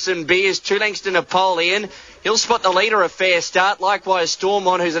to Tips and Beers, 2 lengths to Napoleon. He'll spot the leader a fair start. Likewise, Storm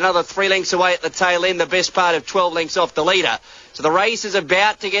On, who's another 3 lengths away at the tail end, the best part of 12 lengths off the leader. So the race is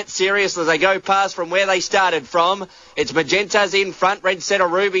about to get serious as they go past from where they started from. It's Magentas in front. Red Centre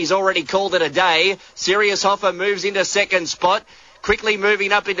Ruby's already called it a day. Serious Offer moves into second spot. Quickly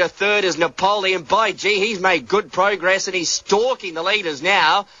moving up into third is Napoleon. By gee, he's made good progress and he's stalking the leaders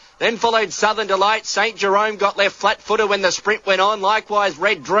now. Then followed Southern Delight. St. Jerome got left flat-footed when the sprint went on. Likewise,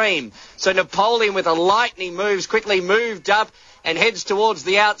 Red Dream. So Napoleon with a lightning moves, quickly moved up and heads towards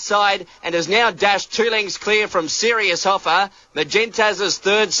the outside and has now dashed 2 lengths clear from Serious Offer. Magentas is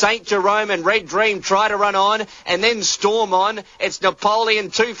third. St. Jerome and Red Dream try to run on, and then Storm On. It's Napoleon,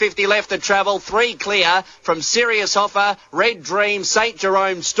 250 left to travel, 3 clear from Serious Offer, Red Dream, St.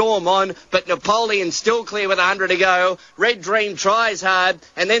 Jerome, Storm On, but Napoleon still clear with 100 to go. Red Dream tries hard,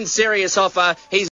 and then Serious Offer. He's